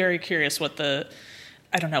I'm very curious what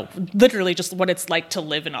literally just what it's like to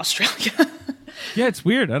live in Australia. Yeah, it's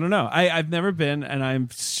weird. I don't know. I've never been, and I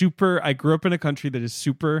grew up in a country that is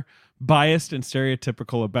super biased and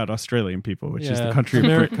stereotypical about Australian people, which is the country of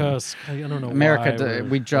Britain. America's, I don't know America,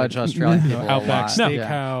 we judge Australian people Outback a lot.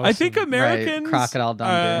 Steakhouse. I think Americans, Crocodile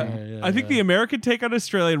Dundee. I think the American take on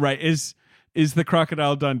Australian, right, is the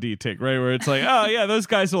Crocodile Dundee take, right, where it's like, oh yeah, those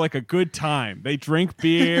guys are like a good time. They drink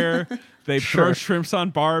beer, they throw shrimps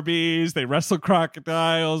on Barbies, they wrestle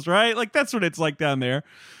crocodiles, right? Like that's what it's like down there.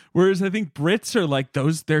 Whereas I think Brits are like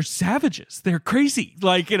they're savages. They're crazy.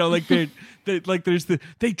 Like, like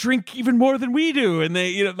they drink even more than we do. And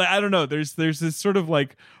they, I don't know. There's this sort of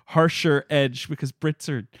like harsher edge because Brits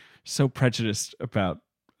are so prejudiced about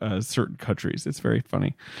certain countries. It's very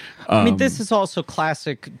funny. I mean, this is also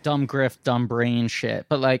classic dumb grift, dumb brain shit.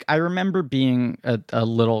 But like, I remember being a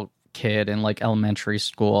little kid in like elementary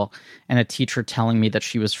school and a teacher telling me that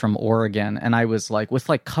she was from Oregon, and I was like with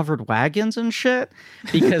like covered wagons and shit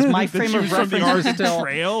because my frame of reference is still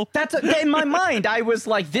trail. That's in my mind. I was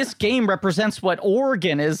like, this game represents what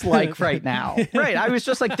Oregon is like right now. Right. I was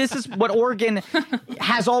just like, this is what Oregon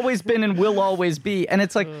has always been and will always be. And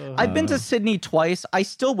it's like, I've been to Sydney twice. I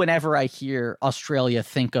still, whenever I hear Australia,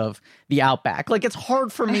 think of the outback. Like it's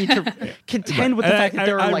hard for me to contend with the fact that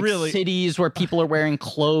there are like cities where people are wearing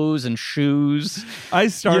clothes and shoes. I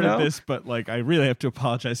started this, but like I really have to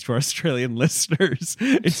apologize to our Australian listeners.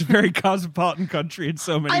 It's a very cosmopolitan country in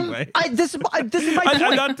so many ways. This is my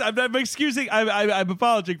point. I'm not excusing. I'm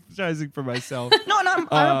apologizing for myself. No, I'm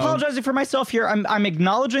apologizing for myself here. I'm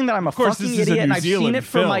acknowledging that I'm a fucking idiot, and I've seen it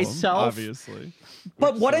for myself. Obviously.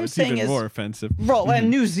 But what I'm saying is more offensive. Bro,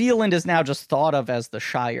 and New Zealand is now just thought of as the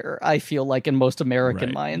Shire, I feel like, in most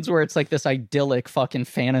American minds, where it's like this idyllic fucking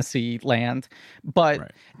fantasy land.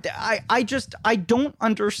 But I don't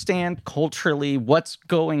understand culturally what's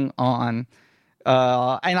going on.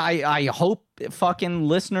 And I hope fucking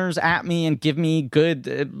listeners at me and give me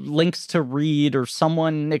good links to read, or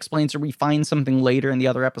someone explains, or we find something later in the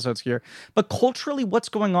other episodes here. But culturally, what's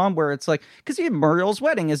going on where it's like, because Muriel's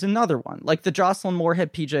Wedding is another one, like the Jocelyn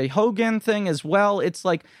Moorhead, PJ Hogan thing as well. It's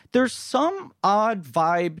like there's some odd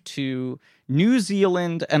vibe to New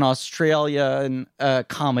Zealand and Australian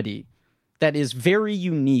comedy that is very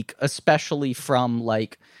unique, especially from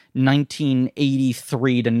like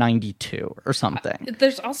 1983 to 92 or something.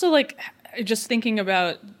 There's also like, just thinking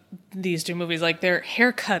about these two movies, like their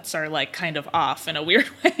haircuts are like kind of off in a weird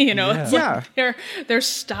way, It's like their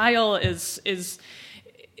style is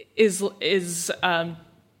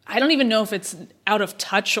I don't even know if it's out of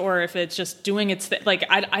touch or if it's just doing its thing. Like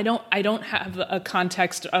I don't have a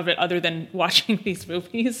context of it other than watching these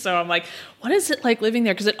movies. So I'm like, what is it like living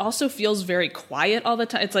there? Because it also feels very quiet all the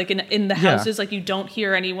time. It's like in the houses, like you don't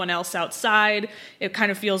hear anyone else outside. It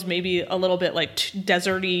kind of feels maybe a little bit like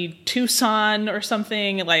deserty Tucson or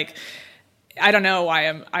something. Like I don't know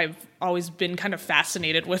why I've always been kind of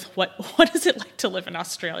fascinated with what is it like to live in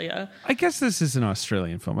Australia. I guess this is an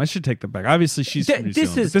Australian film. I should take that back. Obviously, she's from New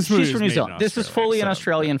Zealand. She's from New Zealand. This is fully an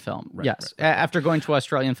Australian film. Yes, after going to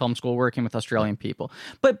Australian film school, working with Australian people.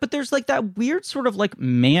 But there's like that weird sort of like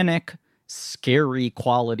manic, scary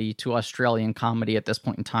quality to Australian comedy at this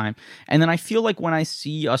point in time. And then I feel like when I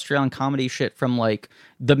see Australian comedy shit from like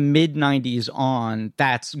the mid 90s on,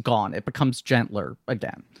 that's gone. It becomes gentler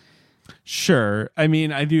again. Sure. I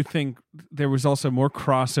mean, I do think there was also more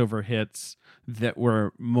crossover hits that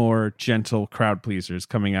were more gentle crowd pleasers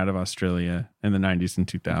coming out of Australia in the 90s and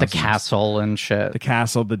 2000s. The Castle and shit. The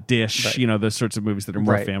Castle, The Dish, those sorts of movies that are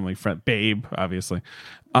more family friendly. Babe, obviously.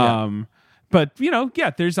 But,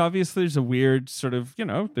 there's a weird sort of,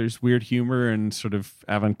 there's weird humor and sort of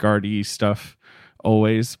avant-garde stuff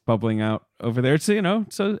always bubbling out over there. It's, so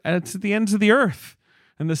it's at the ends of the earth,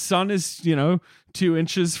 and the sun is 2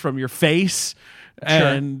 inches from your face. Sure.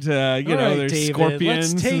 And right, there's David,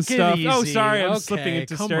 scorpions and stuff. Oh, sorry, I'm slipping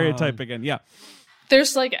into stereotype on. again. Yeah,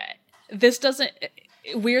 there's this doesn't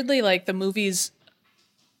weirdly the movies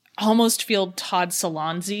almost feel Todd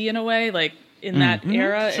Solondz-y in a way, in that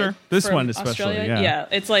era. Sure, this one especially. Australia. Yeah,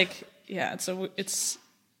 it's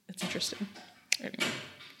interesting. Anyway.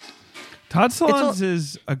 Todd Solondz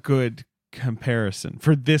is a good comparison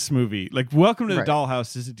for this movie. Welcome to the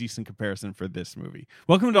Dollhouse is a decent comparison for this movie.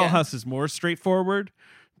 Welcome to Dollhouse is more straightforward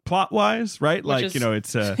plot wise, right?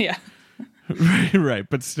 It's yeah. right,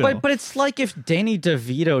 but still. But it's like if Danny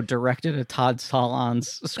DeVito directed a Todd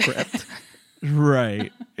Solondz script.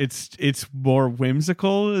 Right. It's more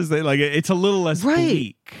whimsical. It's a little less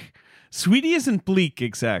bleak. Sweetie isn't bleak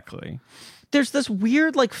exactly. There's this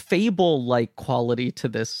weird fable quality to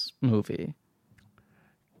this movie.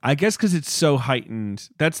 I guess because it's so heightened.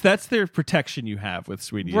 That's their protection you have with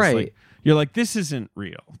Sweetie. Right. You're like, this isn't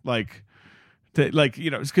real.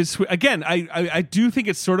 Because again, I do think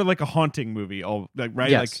it's sort of like a haunting movie. Right?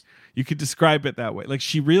 Yes. You could describe it that way.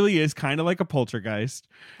 She really is kind of like a poltergeist.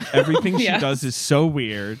 Everything she does is so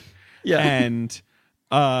weird. Yeah. And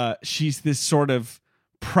she's this sort of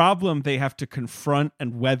problem they have to confront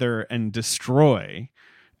and weather and destroy.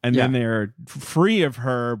 And then they're free of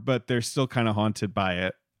her, but they're still kind of haunted by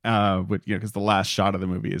it. Because the last shot of the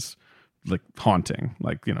movie is haunting,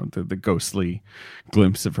 the ghostly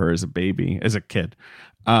glimpse of her as a baby, as a kid.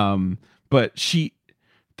 But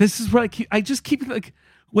this is what I just keep this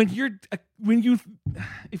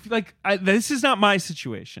is not my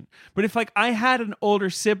situation, but if I had an older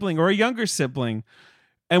sibling or a younger sibling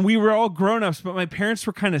and we were all grown-ups, but my parents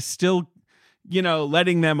were kind of still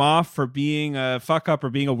letting them off for being a fuck up or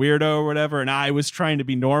being a weirdo or whatever, and I was trying to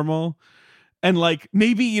be normal. And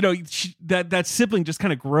maybe, that sibling just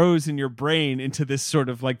kind of grows in your brain into this sort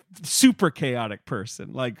of super chaotic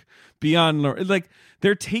person, beyond,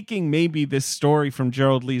 they're taking maybe this story from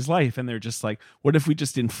Gerald Lee's life. And they're just what if we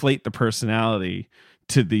just inflate the personality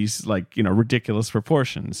to these ridiculous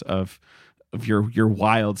proportions of your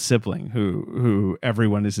wild sibling who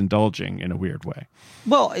everyone is indulging in a weird way.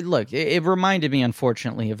 Well, look, it reminded me,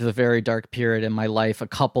 unfortunately, of the very dark period in my life a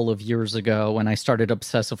couple of years ago when I started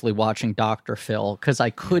obsessively watching Dr. Phil because I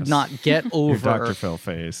could not get over your Dr. Phil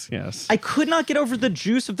phase. Yes, I could not get over the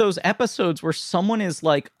juice of those episodes where someone is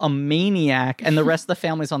a maniac and the rest of the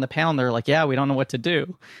family's on the panel and they're like, yeah, we don't know what to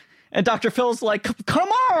do, and Dr. Phil's like, come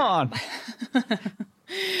on.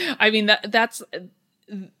 I mean, that's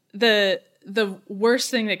the worst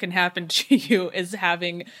thing that can happen to you is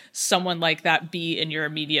having someone like that be in your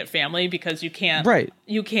immediate family, because you can't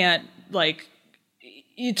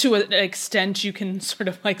to an extent you can sort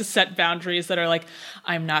of set boundaries that are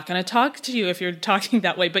I'm not going to talk to you if you're talking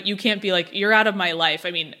that way, but you can't be you're out of my life. I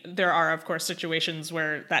mean, there are of course situations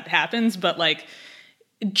where that happens, but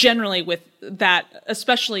generally with that,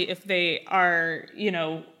 especially if they are,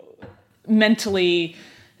 mentally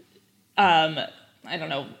I don't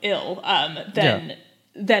know, ill, then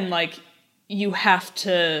you have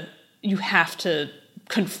to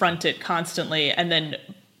confront it constantly, and then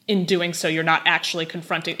in doing so you're not actually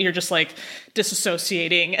confronting, you're just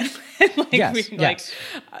disassociating and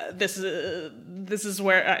this is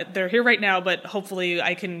where they're here right now, but hopefully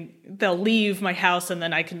they'll leave my house and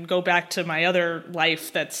then I can go back to my other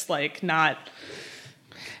life that's not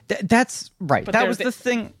that's right. That was the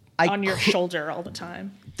thing on your shoulder all the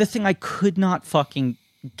time. The thing I could not fucking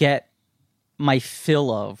get my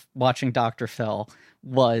fill of watching Dr. Phil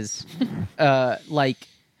was I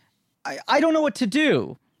don't know what to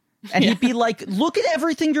do. And he'd be like, look at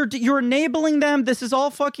everything you're enabling them. This is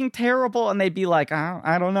all fucking terrible. And they'd be like,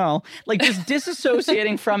 I don't know. Just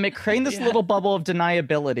disassociating from it, creating this little bubble of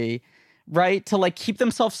deniability, right? To keep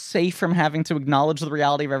themselves safe from having to acknowledge the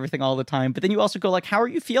reality of everything all the time. But then you also go how are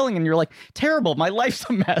you feeling? And you're like, terrible. My life's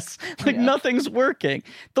a mess. Nothing's working.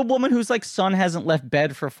 The woman whose son hasn't left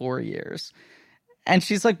bed for 4 years. And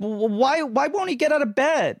she's like, well, why won't he get out of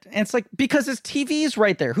bed? And it's because his TV's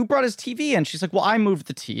right there. Who brought his TV in? She's like, well, I moved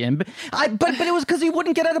the TV in. But it was because he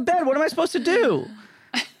wouldn't get out of bed. What am I supposed to do?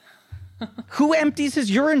 Who empties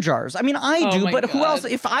his urine jars? I mean, I do, but who else?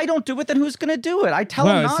 If I don't do it, then who's going to do it? I tell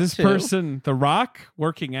him not to. Is this person The Rock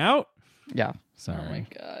working out? Yeah. Sorry. Oh my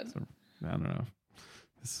God. I don't know.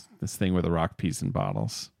 This thing where The Rock pees in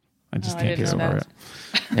bottles. I just can't get over it.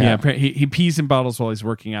 Yeah, he pees in bottles while he's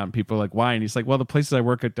working out, and people are like, why? And he's like, well, the places I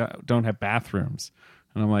work at don't have bathrooms.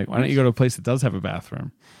 And I'm like, why don't you go to a place that does have a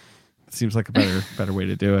bathroom? It seems like a better way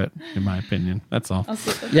to do it, in my opinion. That's all.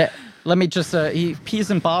 Yeah, let me just, he pees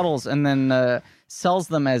in bottles and then sells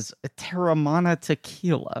them as Terramana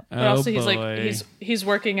tequila. But also, he's boy. like he's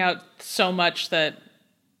working out so much that,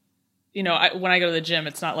 you know, when I go to the gym,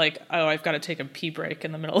 it's not like, oh, I've got to take a pee break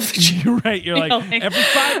in the middle of the gym. You're right. You're You like, know, like- every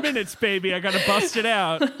 5 minutes, baby, I got to bust it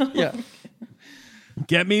out. Yeah,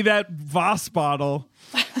 Get me that Voss bottle.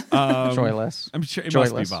 joyless. I'm sure it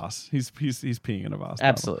Joyless. must be Voss. He's peeing in a Voss bottle.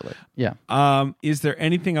 Absolutely. Yeah. Is there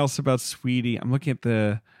anything else about Sweetie? I'm looking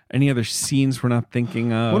at any other scenes we're not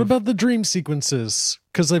thinking of. What about the dream sequences?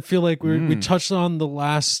 Because I feel like we touched on the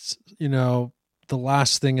last, the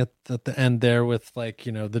last thing at the end there with, like,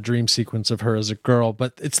 the dream sequence of her as a girl,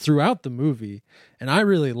 but it's throughout the movie, and I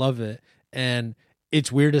really love it. And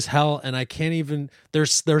it's weird as hell, and I can't even.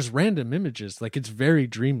 There's random images, like it's very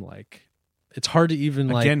dreamlike. It's hard to even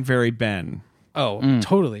like. Again, very Ben. Oh,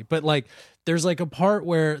 totally. But like, there's like a part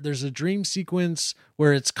where there's a dream sequence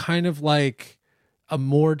where it's kind of like a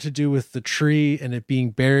more to do with the tree and it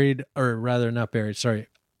being buried, or rather not buried, sorry,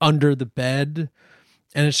 under the bed.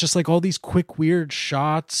 And it's just like all these quick, weird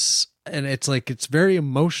shots. And it's like, it's very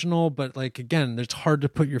emotional, but like, again, it's hard to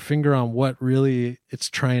put your finger on what really it's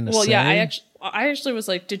trying to say. Well, yeah, I actually was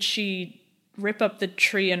like, did she rip up the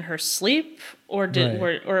tree in her sleep, or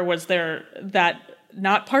or was there that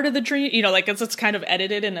not part of the dream? You know, like it's kind of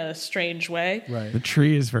edited in a strange way. Right. The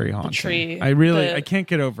tree is very haunting. tree, I can't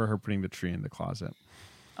get over her putting the tree in the closet.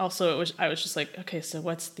 Also, I was just like, okay, so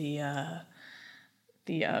what's the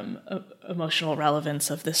emotional relevance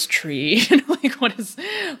of this tree? You know, like what is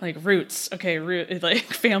like roots? Okay, like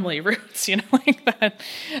family roots. You know, like that.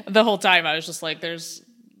 The whole time I was just like, there's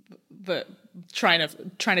the trying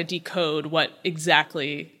to decode what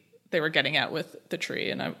exactly they were getting at with the tree,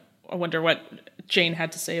 and I wonder what Jane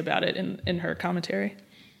had to say about it in her commentary.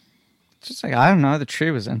 Just like, I don't know, the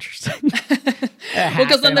tree was interesting. Well,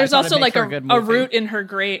 because then there's also like a movie. root in her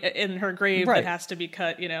grave Right. that has to be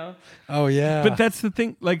cut. You know. Oh, yeah. But that's the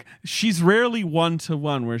thing. Like, she's rarely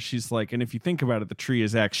one-to-one where she's like, and if you think about it, the tree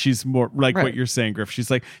is X. She's more like Right. what you're saying, Griff.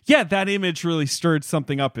 She's like, yeah, that image really stirred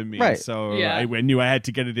something up in me. Right. So Yeah. I knew I had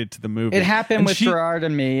to get it into the movie. It happened And with Gerard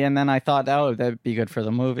and me, and then I thought, oh, that'd be good for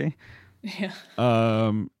the movie. Yeah.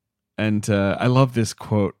 And I love this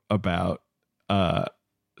quote about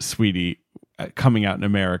Sweetie coming out in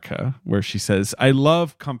America, where she says, I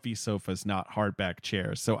love comfy sofas, not hardback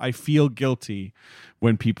chairs. So I feel guilty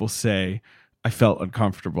when people say I felt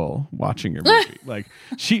uncomfortable watching your movie. Like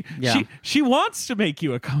she wants to make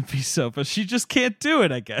you a comfy sofa. She just can't do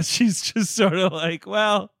it, I guess. She's just sort of like,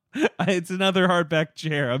 well, it's another hardback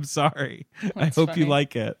chair. I'm sorry. That's I hope funny. you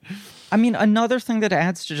like it. I mean, another thing that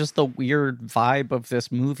adds to just the weird vibe of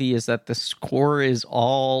this movie is that the score is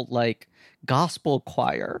all like gospel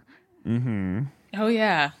choir, Oh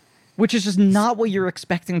yeah. which is just not what you're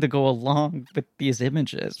expecting to go along with these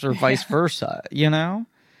images, or vice versa, you know?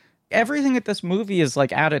 Everything at this movie is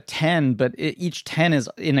like out of 10, but each 10 is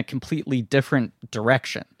in a completely different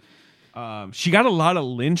direction. She got a lot of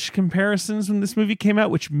Lynch comparisons when this movie came out,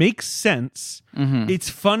 which makes sense. It's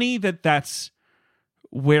funny that that's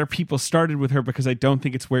where people started with her, because I don't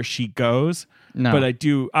think it's where she goes. No. But I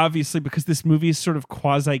do, obviously, because this movie is sort of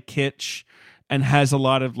quasi kitsch and has a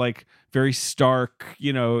lot of like very stark,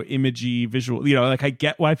 imagey visual, like I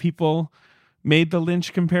get why people made the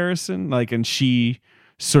Lynch comparison, like, and she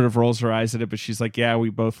sort of rolls her eyes at it, but she's like, yeah, we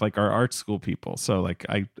both like are art school people. So like,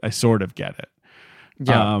 I sort of get it.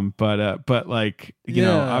 Yeah. But like, you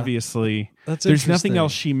know, obviously That's there's nothing interesting.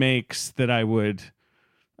 else she makes that I would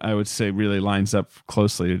say really lines up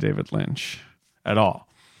closely to David Lynch at all.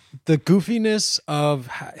 The goofiness of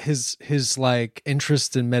his like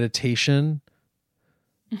interest in meditation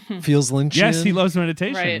feels Lynchian. Yes, he loves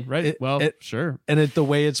meditation. Right. Right. Sure. And the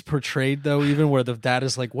way it's portrayed, though, even where the dad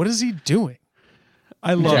is like, what is he doing?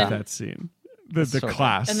 I love Yeah. that scene. The so good.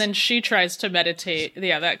 class. And then she tries to meditate.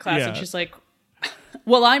 Yeah, that class, Yeah. and she's like,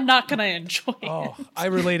 "Well, I'm not gonna enjoy it." Oh, I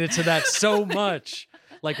related to that so much.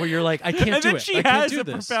 Like where you're like, I can't And do then it. she I can't has do a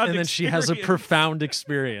this. profound And then she has a experience. profound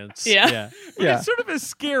experience. Yeah. Yeah. It's sort of a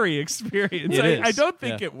scary experience. It I is. don't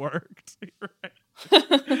think Yeah. it worked. You're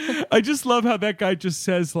right. I just love how that guy just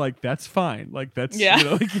says like, that's fine. Like that's, Yeah.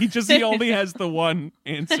 like he only has the one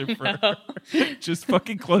answer for her. Just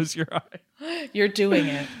fucking close your eye. You're doing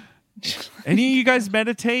it. Any of you guys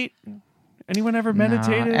meditate? Anyone ever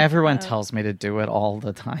meditated? Nah, everyone tells me to do it all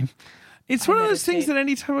the time. It's one of those things that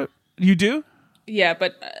anytime you do. Yeah,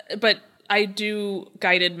 but I do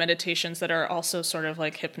guided meditations that are also sort of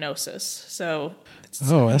like hypnosis. So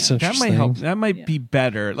Oh, that's That interesting. might help. That might be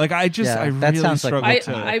better. Like I Yeah, I that really sounds like struggle what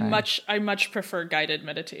to. I much prefer guided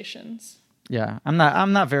meditations. Yeah, I'm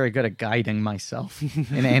not very good at guiding myself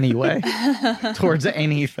in any way towards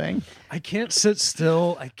anything. I can't sit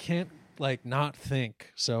still. I can't like not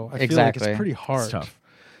think. So I feel like Exactly. it's pretty hard. It's tough.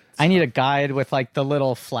 I need a guide with like the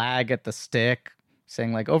little flag at the stick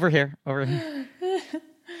saying like over here.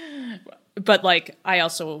 But like, I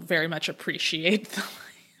also very much appreciate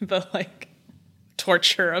the like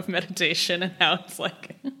torture of meditation and how it's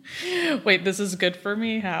like, wait, this is good for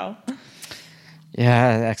me? How? Yeah,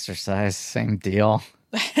 exercise, same deal.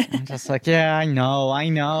 I'm just like, yeah, I know.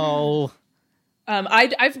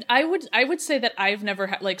 I would say that I've never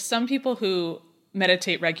had, like, some people who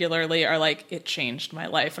meditate regularly are like, it changed my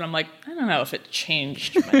life, and I'm like, I don't know if it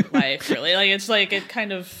changed my life really. Like, it's like, it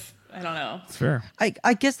kind of, I don't know. It's fair.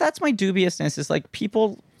 I guess that's my dubiousness is like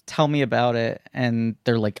people tell me about it and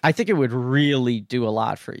they're like, I think it would really do a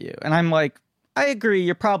lot for you, and I'm like, I agree,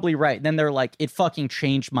 you're probably right. And then they're like, it fucking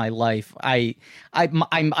changed my life. I'm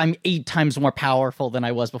 8 times more powerful than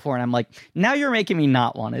I was before, and I'm like, now you're making me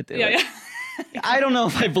not want to do it. Yeah. I don't know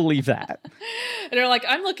if I believe that. And they're like,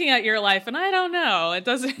 I'm looking at your life and I don't know. It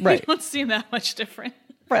doesn't, Right. It don't seem that much different.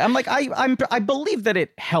 Right. I'm like, I believe that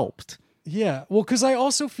it helped. Yeah. Well, because I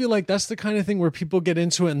also feel like that's the kind of thing where people get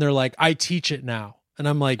into it and they're like, I teach it now. And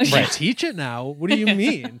I'm like, you teach it now? What do you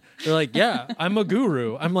mean? They're like, yeah, I'm a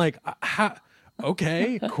guru. I'm like,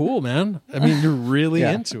 okay, cool, man. I mean, you're really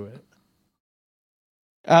into it.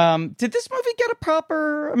 Did this movie get a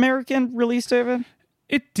proper American release, David?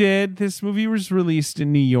 It did. This movie was released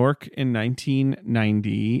in New York in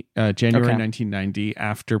 1990, January 1990,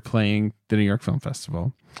 after playing the New York Film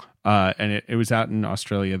Festival. And it was out in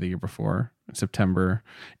Australia the year before, September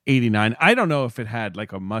 89. I don't know if it had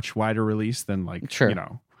like a much wider release than like, you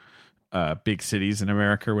know, big cities in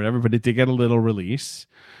America or whatever, but it did get a little release.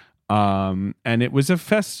 And it was a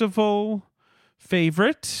festival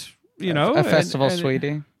favorite, you know. A festival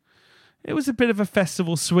sweetie. It was a bit of a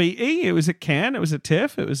festival sweetie. It was at Cannes, it was at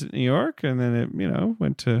TIFF, it was at New York, and then it, you know,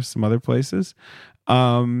 went to some other places.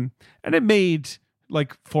 And it made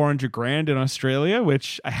like $400,000 in Australia,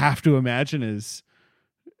 which I have to imagine is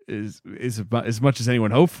about as much as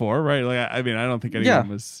anyone hoped for, right? Like, I mean, I don't think anyone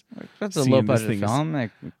was. That's a low budget film.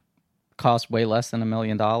 It cost way less than $1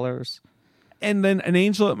 million. And then An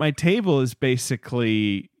Angel at My Table is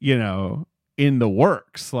basically, you know, in the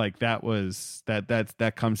works. Like that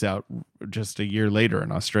comes out just a year later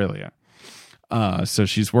in Australia. So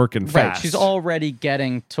she's working fast. Right. She's already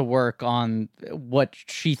getting to work on what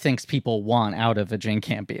she thinks people want out of a Jane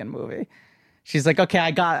Campion movie. She's like, okay,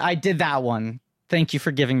 I did that one. Thank you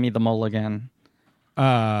for giving me the mulligan.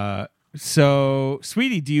 So,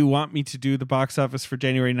 sweetie, do you want me to do the box office for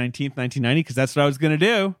January 19th, 1990? Because that's what I was going to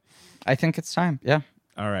do. I think it's time. Yeah.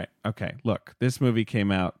 All right. Okay. Look, this movie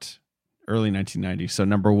came out early 1990. So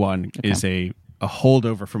number one is a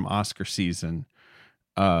holdover from Oscar season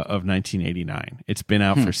of 1989. It's been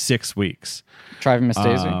out for 6 weeks. Driving Miss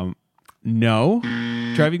Daisy? No.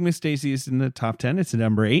 Driving Miss Daisy is in the top 10. It's at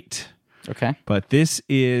number 8. Okay. But this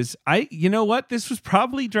is, you know what? This was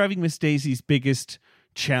probably Driving Miss Daisy's biggest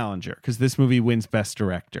challenger because this movie wins Best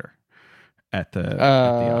Director at the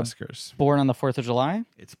Oscars. Born on the 4th of July?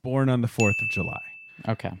 It's Born on the 4th of July.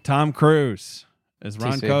 Okay. Tom Cruise as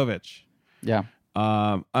Ron TC. Kovic. Yeah.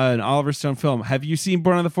 An Oliver Stone film. Have you seen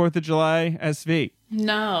Born on the 4th of July, SV?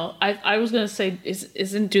 No, I was going to say,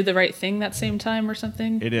 isn't Do the Right Thing that same time or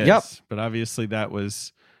something? It is. Yep. But obviously that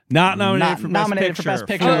was not nominated for Best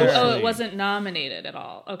Picture. Oh, it wasn't nominated at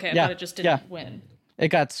all. Okay, I thought it just didn't win. It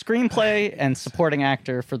got screenplay and supporting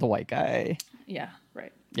actor for the white guy. Yeah,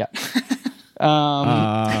 right. Yeah.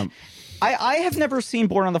 I have never seen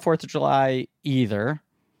Born on the 4th of July either.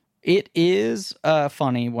 It is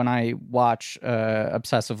funny when I watch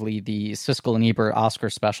obsessively the Siskel and Ebert Oscar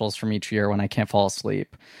specials from each year when I can't fall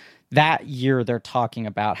asleep. That year, they're talking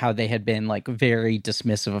about how they had been like very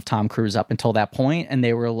dismissive of Tom Cruise up until that point, and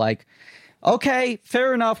they were like, okay,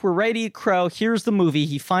 fair enough, we're ready to crow. Here's the movie.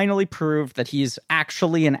 He finally proved that he's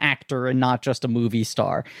actually an actor and not just a movie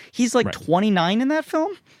star. He's like 29 in that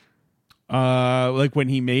film? Like when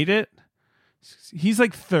he made it? He's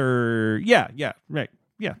like third. Yeah, right.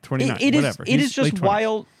 Yeah, 29, whatever. It is just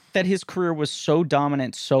wild that his career was so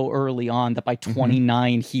dominant so early on that by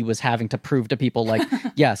 29 he was having to prove to people like,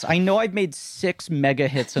 yes, I know I've made 6 mega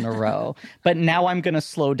hits in a row, but now I'm going to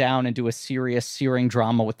slow down and do a serious, searing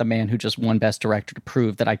drama with the man who just won Best Director to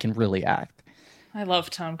prove that I can really act. I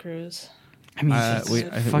love Tom Cruise. I mean, I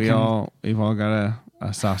think we've all got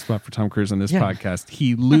a soft spot for Tom Cruise on this podcast.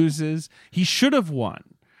 He loses. He should have won.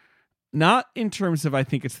 Not in terms of I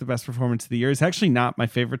think it's the best performance of the year. It's actually not my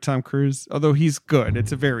favorite Tom Cruise, although he's good.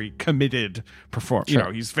 It's a very committed performance. Sure. You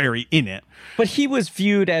know, he's very in it. But he was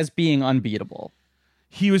viewed as being unbeatable.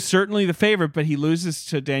 He was certainly the favorite, but he loses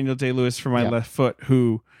to Daniel Day-Lewis for My Left Foot,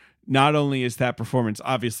 who not only is that performance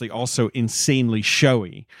obviously also insanely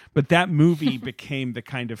showy, but that movie became the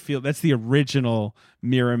kind of that's the original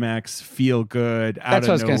Miramax feel good out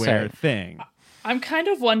of nowhere thing. I'm kind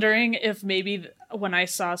of wondering if maybe when I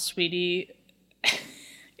saw Sweetie,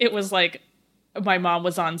 it was like my mom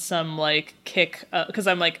was on some like kick, because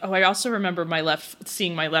I'm like, oh, I also remember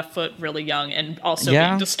seeing my left foot really young and also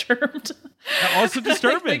being disturbed. Also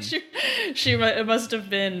disturbing. She must have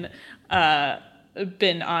been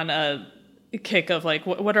on a kick of like,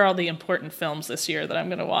 what are all the important films this year that I'm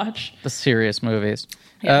going to watch? The serious movies.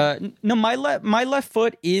 Yeah. No, my left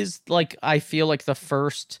foot is like, I feel like the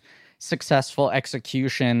first successful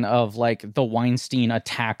execution of like the Weinstein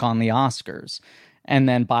attack on the Oscars. And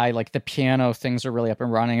then by like the piano, things are really up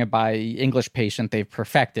and running. And by English Patient, they've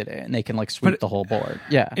perfected it and they can like sweep the whole board.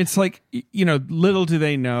 Yeah. It's like, you know, little do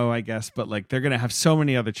they know, I guess, but like they're going to have so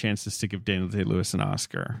many other chances to give Daniel Day-Lewis an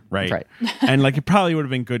Oscar, right? Right. And like it probably would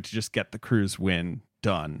have been good to just get the Cruise win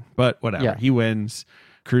done. But whatever. Yeah. He wins.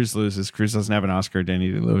 Cruise loses. Cruise doesn't have an Oscar. Dan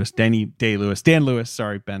Lewis,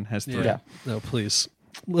 sorry, Ben has 3. Yeah. No, please.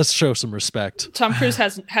 Let's show some respect. Tom Cruise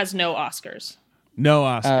has no Oscars. No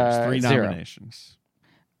Oscars, 3 0. nominations.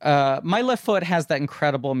 My left foot has that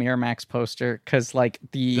incredible Miramax poster because like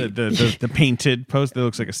the painted poster that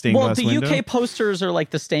looks like a stained glass window. The UK posters are like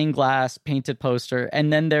the stained glass painted poster,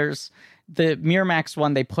 and then there's the Miramax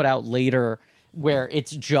one they put out later where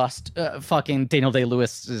it's just fucking Daniel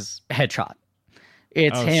Day-Lewis's headshot.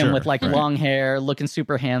 It's him with like long hair, looking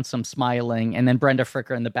super handsome, smiling, and then Brenda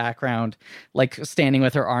Fricker in the background, like standing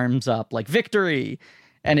with her arms up, like victory.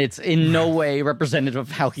 And it's in no way representative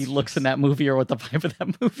of how he looks in that movie or what the vibe of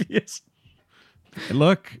that movie is.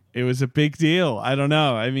 Look, it was a big deal. I don't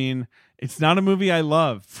know. I mean, it's not a movie I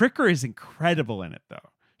love. Fricker is incredible in it,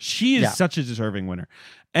 though. She is such a deserving winner.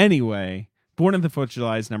 Anyway, Born on the 4th of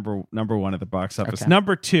July is number 1 at the box office. Okay.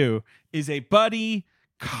 Number 2 is a buddy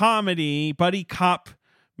cop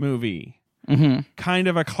movie. Mm-hmm. Kind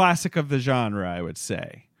of a classic of the genre, I would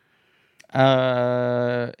say.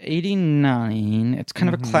 89. It's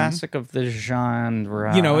kind of a classic of the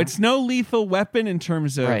genre. You know, it's no Lethal Weapon in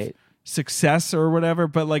terms of success or whatever,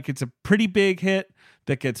 but like it's a pretty big hit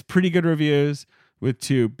that gets pretty good reviews with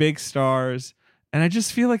 2 big stars. And I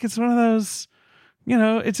just feel like it's one of those, you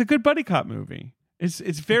know, it's a good buddy cop movie. It's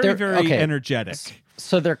very energetic.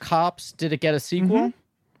 So they're cops. Did it get a sequel?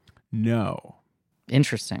 Mm-hmm. No.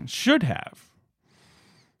 Interesting. Should have.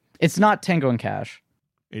 It's not Tango and Cash.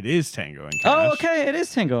 It is Tango and Cash. Oh, okay. It is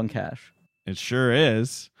Tango and Cash. It sure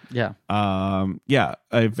is. Yeah. I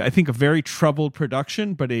think a very troubled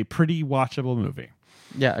production, but a pretty watchable movie.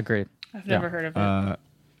 Yeah, agreed. I've never heard of it.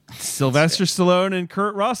 Sylvester Stallone and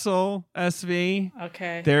Kurt Russell, SV.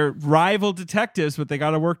 Okay. They're rival detectives, but they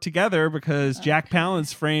got to work together because Jack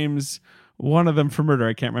Palance frames one of them for murder.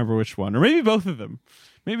 I can't remember which one. Or maybe both of them.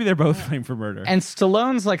 Maybe they're both framed for murder. And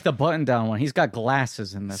Stallone's like the button-down one. He's got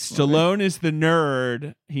glasses in this Stallone movie. is the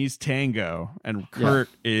nerd. He's Tango. And Kurt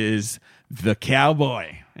is the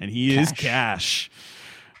cowboy. And he is Cash.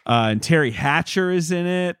 And Terry Hatcher is in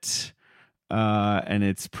it. And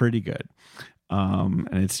it's pretty good. And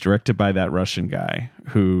it's directed by that Russian guy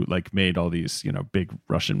who like made all these, you know, big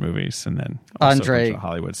Russian movies and then also Andrei a bunch of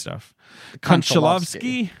Hollywood stuff.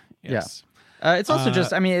 Konchalovsky. Yes. Yeah. It's also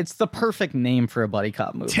just, I mean, it's the perfect name for a buddy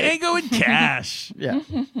cop movie. Tango and Cash. Yeah.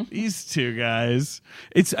 These 2 guys.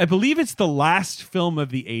 I believe it's the last film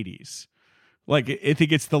of the 80s. Like, I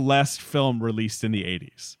think it's the last film released in the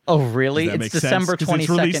 80s. Oh, really? It's December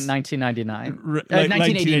 22nd, 1999.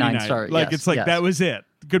 1989, sorry. Like, yes, it's like, that was it.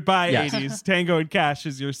 Goodbye, Yes. 80s. Tango and Cash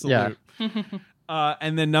is your salute. Yeah.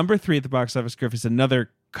 And then number 3 at the box office, Griff, is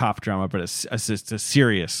another cop drama, but it's a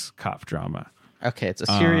serious cop drama. Okay, it's a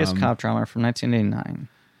serious cop drama from 1989.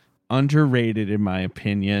 Underrated, in my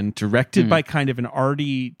opinion. Directed by kind of an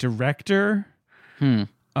arty director.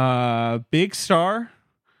 Big star.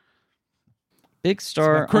 Big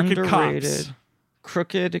star, Crooked underrated. Cops.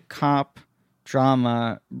 Crooked cop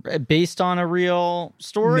drama based on a real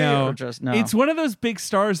story? No. Or just, no. It's one of those big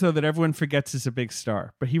stars, though, that everyone forgets is a big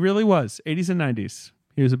star. But he really was. 80s and 90s.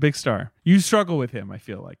 He was a big star. You struggle with him, I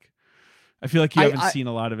feel like. I feel like you haven't seen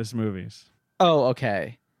a lot of his movies. Oh,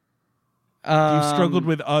 okay. You've struggled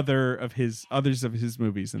with others of his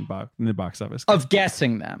movies in the box office. Of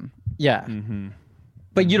guessing them. Yeah. Mm-hmm.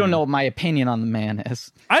 But you don't know what my opinion on the man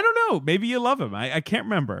is. I don't know. Maybe you love him. I can't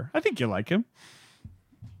remember. I think you like him.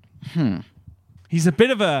 He's a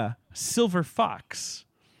bit of a silver fox.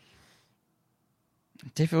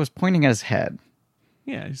 David was pointing at his head.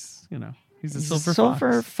 Yeah, he's a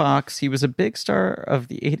silver fox. He was a big star of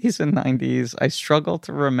the 80s and 90s. I struggle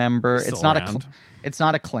to remember. It's not a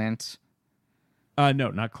Clint. No,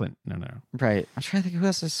 not Clint. No. Right. I'm trying to think who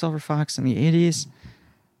else is Silver Fox in the 80s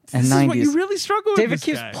and This 90s. is what you really struggle with. David this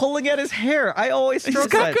keeps guy. pulling at his hair. I always struggle.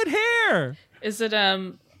 He's got with good hair. Is it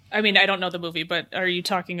I mean, I don't know the movie, but are you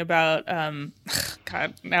talking about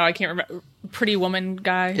God, now I can't remember, Pretty Woman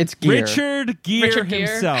guy? It's Gere. Richard Gere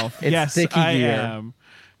himself. It's Yes, Dickie I Gere. am.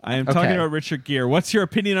 I am talking Okay. about Richard Gere. What's your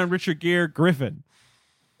opinion on Richard Gere, Griffin?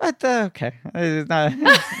 But, okay. It's not-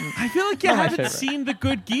 I feel like you Not my haven't favorite. seen the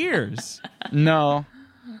good Gears. No.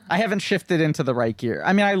 I haven't shifted into the right gear.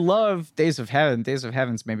 I mean, I love Days of Heaven. Days of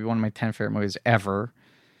Heaven's maybe one of my 10 favorite movies ever.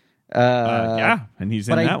 Yeah, and he's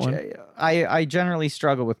in But that one. I generally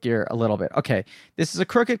struggle with Gere a little bit. Okay, this is a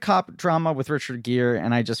crooked cop drama with Richard Gere,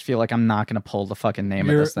 and I just feel like I'm not going to pull the fucking name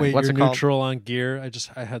of this thing. What's you're it called? neutral on gear.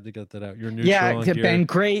 I had to get that out. You're neutral Yeah, on gear. Ben,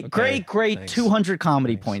 great, Okay, great, thanks. 200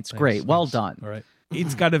 comedy Thanks, points. thanks, Great, well thanks. done. All right.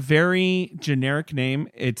 It's got a very generic name.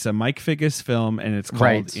 It's a Mike Figgis film, and it's called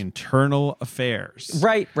Right. Internal Affairs.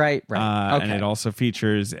 Right. Okay. And it also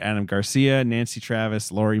features Adam Garcia, Nancy Travis,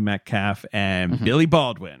 Laurie Metcalf, and Mm-hmm. Billy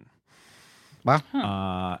Baldwin.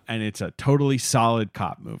 Wow. And it's a totally solid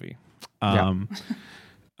cop movie.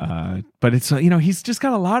 But it's he's just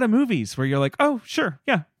got a lot of movies where you're like, oh sure,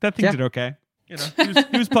 yeah, that thing Yeah. did okay.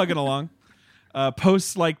 He was plugging along.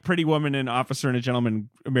 Posts like Pretty Woman and Officer and a Gentleman,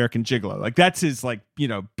 American Gigolo. Like that's his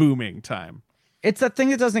booming time. It's that thing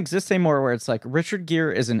that doesn't exist anymore where it's like Richard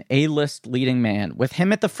Gere is an A-list leading man. With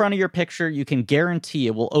him at the front of your picture, you can guarantee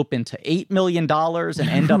it will open to $8 million and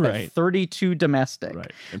end up Right. at 32 domestic.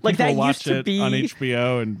 Right. And Like people that watch used to it be on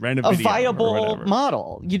HBO and rent a a video or viable whatever.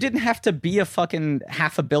 model. You didn't have to be a fucking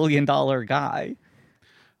 $500 million guy.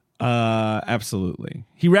 Absolutely.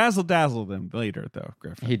 He razzle dazzled them later, though,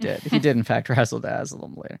 Griffin. He did. He did, in fact, razzle dazzle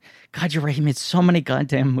him later. God, you're right. He made so many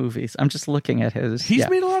goddamn movies. I'm just looking at his. He's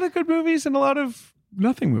made a lot of good movies and a lot of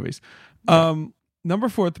nothing movies. Number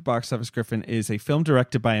 4 at the box office, Griffin, is a film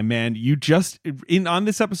directed by a man you just on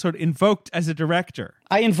this episode invoked as a director.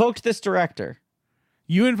 I invoked this director.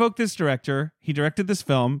 You invoked this director. He directed this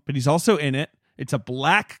film, but he's also in it. It's a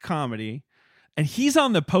black comedy, and he's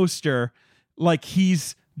on the poster like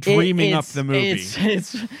he's dreaming up the movie.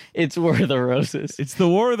 It's War of the Roses. It's The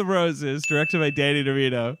War of the Roses, directed by Danny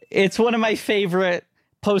DeVito. It's one of my favorite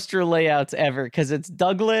poster layouts ever because it's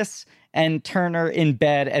Douglas and Turner in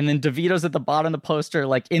bed, and then DeVito's at the bottom of the poster,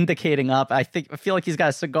 like indicating up. I feel like he's got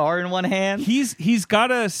a cigar in one hand. He's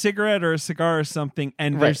got a cigarette or a cigar or something,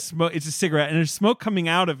 and Right. there's smoke. It's a cigarette, and there's smoke coming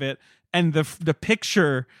out of it, and the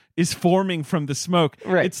picture is forming from the smoke.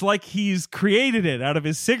 Right. It's like he's created it out of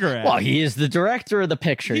his cigarette. Well, he is the director of the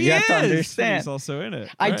picture. He You have to is. understand. He's also in it.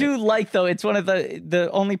 I Right. do like, though, it's one of the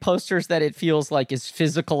only posters that it feels like is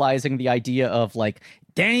physicalizing the idea of like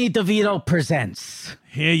Danny DeVito presents.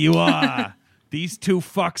 Here you are. These two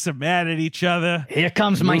fucks are mad at each other. Here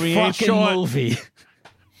comes my Movie ain't fucking short. movie.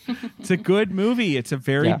 It's a good movie. It's a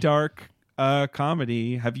very Yeah. dark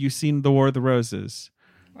comedy. Have you seen The War of the Roses?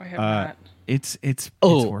 I have not. It's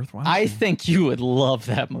Oh, worth watching. I think you would love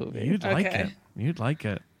that movie. You'd like Okay. it. You'd like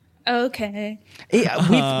it. Okay.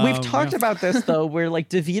 Yeah, we've talked about this though, where like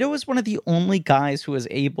DeVito is one of the only guys who has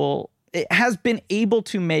been able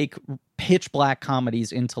to make pitch black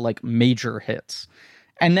comedies into like major hits.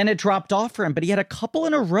 And then it dropped off for him, but he had a couple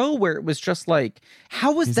in a row where it was just like,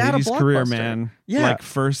 how was His that a 80s blockbuster? career, man. Yeah. Like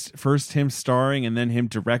first him starring and then him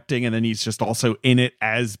directing, and then he's just also in it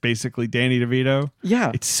as basically Danny DeVito.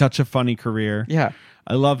 Yeah. It's such a funny career. Yeah.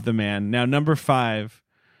 I love the man. Now, number 5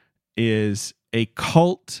 is a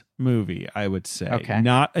cult movie, I would say. Okay.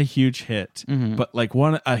 Not a huge hit, but like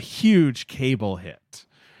a huge cable hit.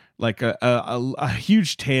 Like a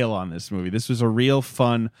huge tail on this movie. This was a real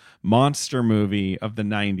fun monster movie of the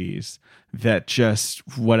 90s that just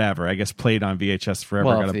whatever, I guess played on VHS forever.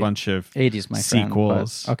 Well, Got a the bunch of 80s, my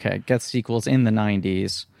sequels. friend. But, okay, gets sequels in the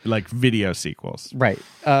 90s. like video sequels. Right.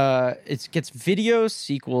 It gets video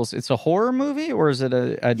sequels. It's a horror movie, or is it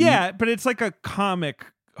a Yeah, but it's like a comic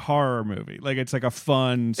horror movie. Like it's like a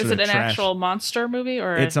fun sort Is of it an trash. actual monster movie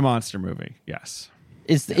or It's a monster movie. Yes.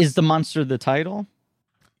 Is the monster the title?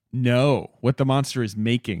 No, What the Monster is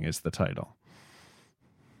Making is the title.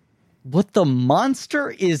 What the monster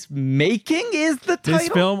is making is the title? This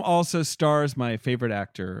film also stars my favorite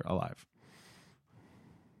actor alive.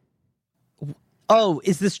 Oh,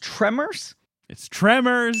 is this Tremors? It's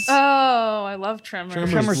Tremors. Oh, I love Tremors.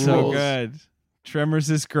 Tremors is so rules. good. Tremors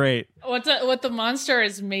is great. What the monster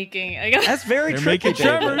is making? I guess. That's very They're tricky. making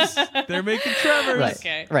David. Tremors. They're making Tremors. Right.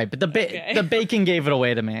 Okay. Right, but Okay. the bacon gave it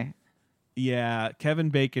away to me. Yeah, Kevin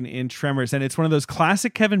Bacon in Tremors. And it's one of those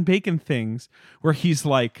classic Kevin Bacon things where he's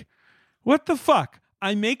like, what the fuck?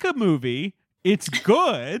 I make a movie It's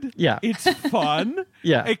good. Yeah. It's fun.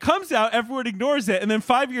 Yeah. It comes out, everyone ignores it, and then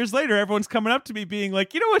 5 years later, everyone's coming up to me being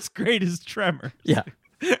like, you know what's great is Tremors. Yeah.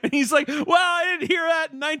 And he's like, well, I didn't hear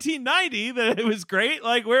that in 1990 that it was great.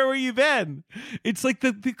 Like, where were you then? It's like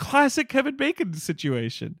the classic Kevin Bacon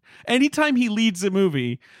situation. Anytime he leads a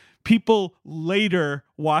movie, people later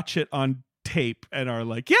watch it on tape and are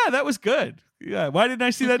like, yeah, that was good. Yeah, why didn't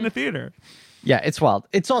I see that in the theater? Yeah, it's wild.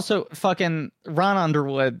 It's also fucking Ron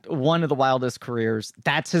Underwood, one of the wildest careers.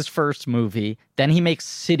 That's his first movie. Then he makes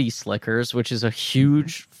City Slickers, which is a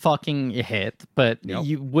huge fucking hit, but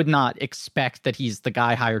you would not expect that he's the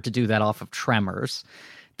guy hired to do that off of Tremors.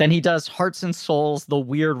 Then he does Hearts and Souls, the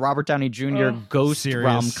weird Robert Downey Jr. ghost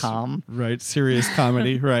rom-com. Right, serious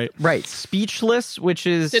comedy, right. Right, Speechless, which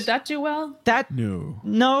is... Did that do well?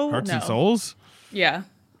 No. Hearts and Souls? Yeah.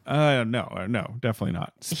 No, definitely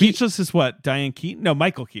not. Speechless is what? Diane Keaton? No,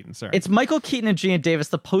 Michael Keaton, sorry. It's Michael Keaton and Gina Davis.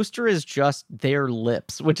 The poster is just their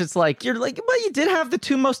lips, which is like, you're like, well, you did have the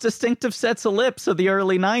two most distinctive sets of lips of the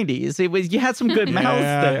early 90s. You had some good mouths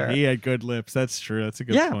there. He had good lips. That's true. That's a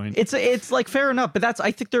good point. It's like fair enough, but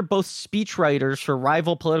I think they're both speechwriters for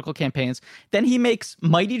rival political campaigns. Then he makes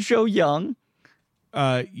Mighty Joe Young.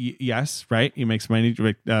 Yes, right. He makes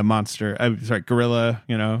monster. Gorilla.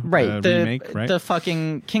 Right. Remake. Right. The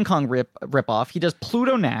fucking King Kong rip off. He does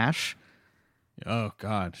Pluto Nash. Oh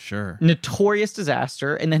God, sure. Notorious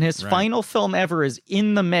Disaster, and then his final film ever is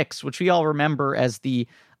In the Mix, which we all remember as the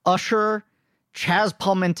Usher Chaz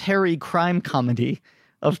Palminteri crime comedy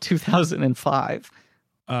of 2005.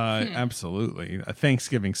 Absolutely, a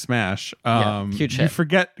Thanksgiving smash. Huge hit. You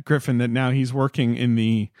forget, Griffin, that now he's working in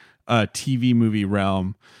the TV movie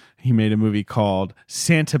realm. He made a movie called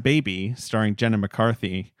Santa Baby, starring Jenna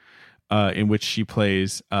McCarthy, in which she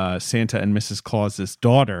plays Santa and Mrs. Claus's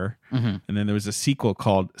daughter. Mm-hmm. And then there was a sequel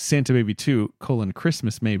called Santa Baby 2: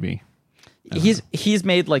 Christmas Maybe. He's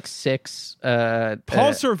made like 6. Paul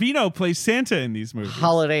Sorvino plays Santa in these movies.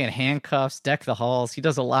 Holiday in Handcuffs, Deck the Halls. He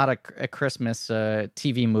does a lot of Christmas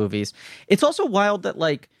TV movies. It's also wild that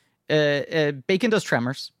like Bacon does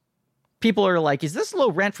Tremors. People are like, is this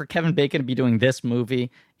low rent for Kevin Bacon to be doing this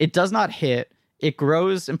movie? It does not hit. It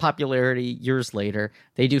grows in popularity years later.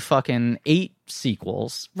 They do fucking 8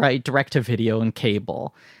 sequels, right? Direct to video and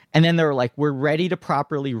cable. And then they're like, we're ready to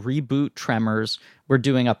properly reboot Tremors. We're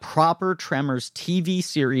doing a proper Tremors TV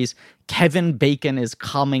series. Kevin Bacon is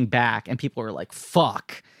coming back. And people are like,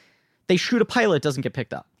 fuck. They shoot a pilot, it doesn't get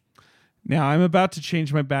picked up. Now, I'm about to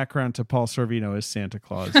change my background to Paul Sorvino as Santa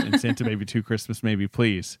Claus in Santa Baby 2 Christmas Maybe,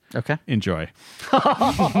 please. Okay. Enjoy.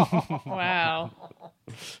 Wow.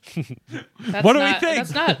 What do we think?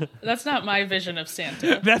 That's not my vision of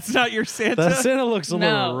Santa. That's not your Santa? That Santa looks a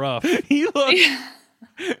little rough. He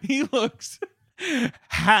looks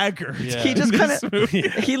haggard. Yeah. He just kind of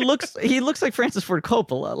he looks like Francis Ford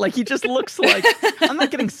Coppola. Like he just looks like I'm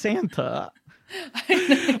not getting Santa.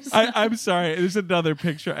 I'm sorry. There's another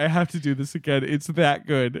picture. I have to do this again. It's that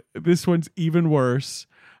good. This one's even worse.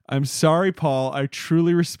 I'm sorry, Paul. I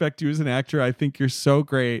truly respect you as an actor. I think you're so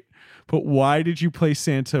great. But why did you play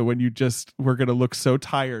Santa when you just were going to look so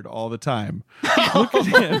tired all the time? Look at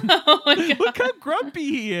him. Look how grumpy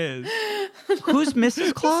he is. Who's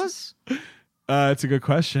Mrs. Claus? It's a good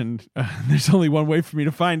question. There's only one way for me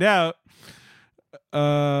to find out.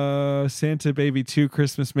 Santa Baby 2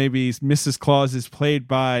 Christmas Maybe. Mrs. Claus is played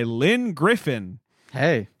by Lynn Griffin.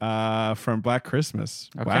 Hey. From Black Christmas.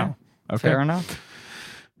 Okay. Wow. Okay. Fair enough.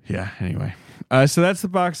 Yeah, anyway. So that's the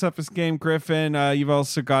box office game, Griffin. You've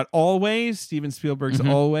also got Always, Steven Spielberg's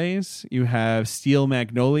Always. You have Steel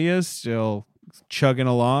Magnolias still chugging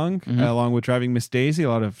along, along with Driving Miss Daisy. A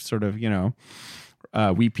lot of sort of,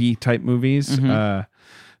 weepy type movies.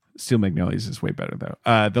 Steel Magnolias is way better,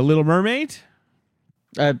 though. The Little Mermaid.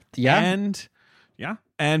 Yeah.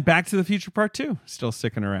 And Back to the Future Part 2 still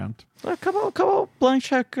sticking around. A couple blank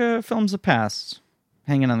check films have passed.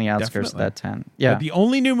 Hanging on the outskirts of that 10. Yeah. The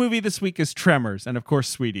only new movie this week is Tremors. And of course,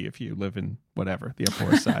 Sweetie, if you live in whatever, the Upper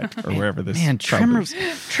West Side or wherever this is.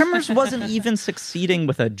 Tremors wasn't even succeeding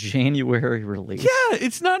with a January release. Yeah,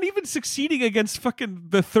 it's not even succeeding against fucking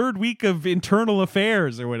the third week of Internal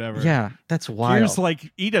Affairs or whatever. Yeah, that's wild. Here's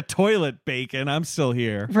like, eat a toilet, Bacon. I'm still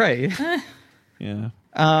here. Right. Yeah.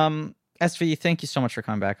 SV, thank you so much for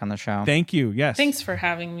coming back on the show. Thank you. Yes. Thanks for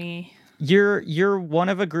having me. You're one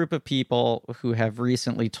of a group of people who have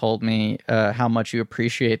recently told me how much you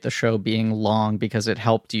appreciate the show being long because it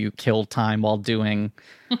helped you kill time while doing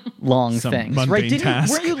long things. Right?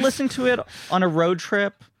 Weren't you listening to it on a road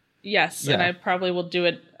trip? Yes, and I probably will do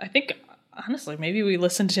it. I think, honestly, maybe we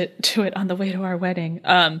listened to it on the way to our wedding.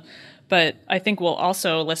 But I think we'll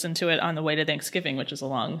also listen to it on the way to Thanksgiving, which is a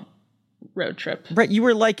long road trip. Right, you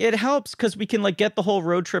were like, it helps because we can like get the whole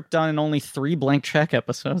road trip done in only 3 blank check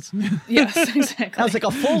episodes. Yes, exactly. I was like,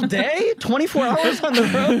 a full day, 24 hours on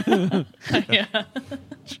the road. Yeah.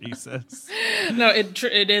 Jesus. No,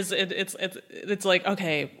 it's like,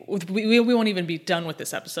 okay, we won't even be done with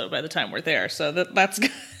this episode by the time we're there. So that's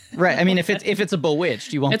good. Right. I mean, if it's a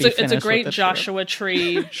Bewitched, you won't be finished. It's a great with it, Joshua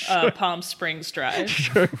Tree Palm Springs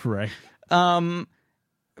drive. Right.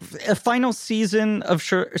 A final season of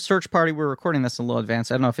Search Party. We're recording this in a little advance.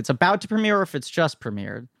 I don't know if it's about to premiere or if it's just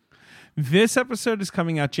premiered. This episode is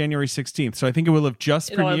coming out January 16th, so I think it will have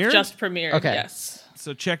just premiered. It'll have just premiered, okay. Yes.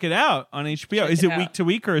 So check it out on HBO. Is it week to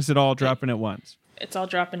week or is it all dropping at once? It's all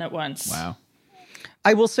dropping at once. Wow.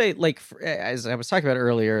 I will say, like, as I was talking about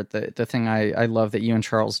earlier, the thing I love that you and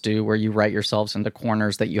Charles do where you write yourselves into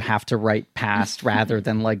corners that you have to write past rather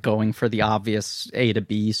than, like, going for the obvious A to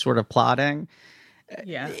B sort of plotting.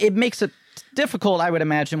 Yeah. It makes it difficult, I would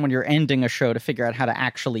imagine, when you're ending a show to figure out how to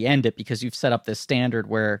actually end it because you've set up this standard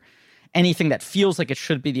where anything that feels like it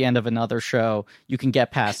should be the end of another show, you can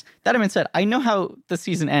get past. That being said, I know how the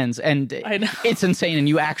season ends, and it's insane, and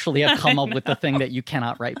you actually have come up with the thing that you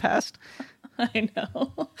cannot write past. I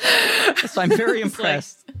know. So I'm very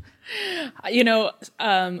impressed. Like, oh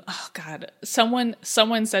God, someone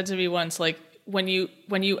said to me once, like, when you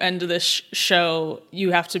end this show,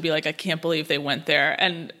 you have to be like, I can't believe they went there,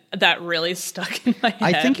 and that really stuck in my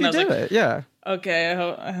head. I think you do it. Yeah. Okay,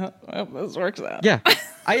 I hope this works out. Yeah,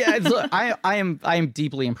 I am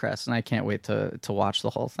deeply impressed, and I can't wait to watch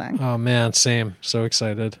the whole thing. Oh man, same. So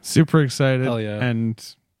excited. Super excited. Hell yeah.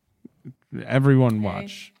 And everyone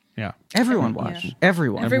watch. Yeah. Everyone watch. Yeah.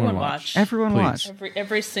 Everyone watch. Everyone Please. watch.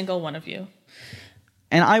 Every single one of you.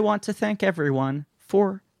 And I want to thank everyone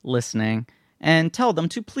for listening and tell them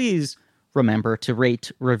to please remember to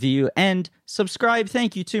rate, review, and subscribe.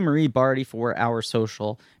 Thank you to Marie Barty for our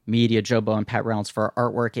social media, Joe Bo and Pat Reynolds for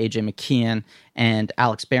our artwork, AJ McKeon and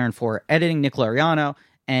Alex Barron for editing, Nick Lariano,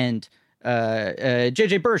 and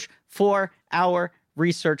JJ Birch for our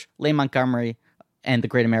research, Leigh Montgomery and The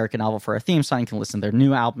Great American Novel for our theme song. You can listen to their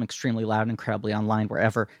new album, Extremely Loud and Incredibly Online,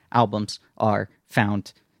 wherever albums are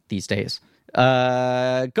found these days.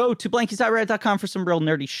 Go to blankies.reddit.com for some real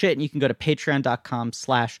nerdy shit, and you can go to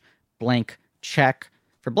patreon.com/blankcheck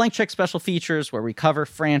for Blank Check special features where we cover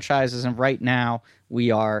franchises, and right now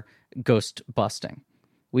we are ghost busting.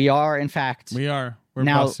 We are, in fact... We're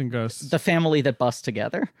now busting ghosts. The family that busts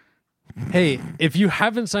together. Hey, if you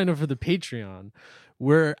haven't signed up for the Patreon,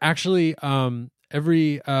 we're actually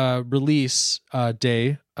every release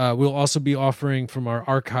day, we'll also be offering from our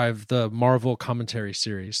archive the Marvel commentary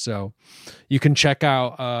series. So you can check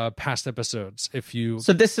out past episodes if you...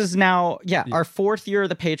 So this is now, our 4th year of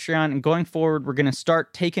the Patreon, and going forward, we're going to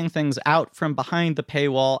start taking things out from behind the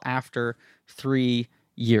paywall after 3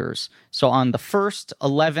 years. So on the 1st,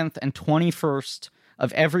 11th, and 21st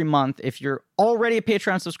of every month, if you're already a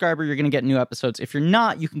Patreon subscriber, you're going to get new episodes. If you're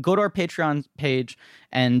not, you can go to our Patreon page,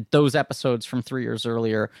 and those episodes from 3 years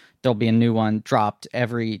earlier, there'll be a new one dropped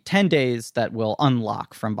every 10 days that will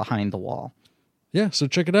unlock from behind the wall. Yeah, so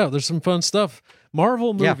check it out. There's some fun stuff.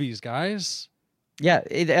 Marvel movies, guys.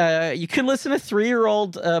 Yeah, you can listen to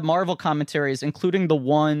 3-year-old Marvel commentaries, including the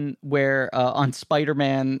one where on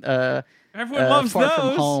Spider-Man... Everyone loves Far those.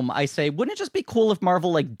 From Home, I say, wouldn't it just be cool if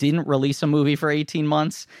Marvel didn't release a movie for 18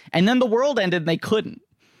 months and then the world ended and they couldn't?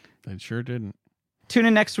 They sure didn't. Tune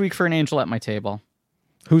in next week for An Angel at My Table.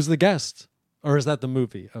 Who's the guest? Or is that the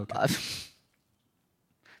movie? Okay.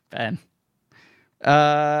 Ben.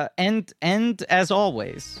 And as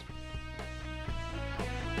always,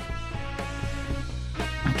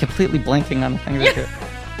 I'm completely blanking on the thing that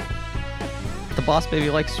the boss baby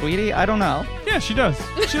likes Sweetie? I don't know. Yeah, she does.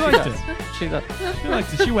 She liked it. She does. She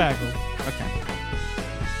liked it. She waggled. Okay.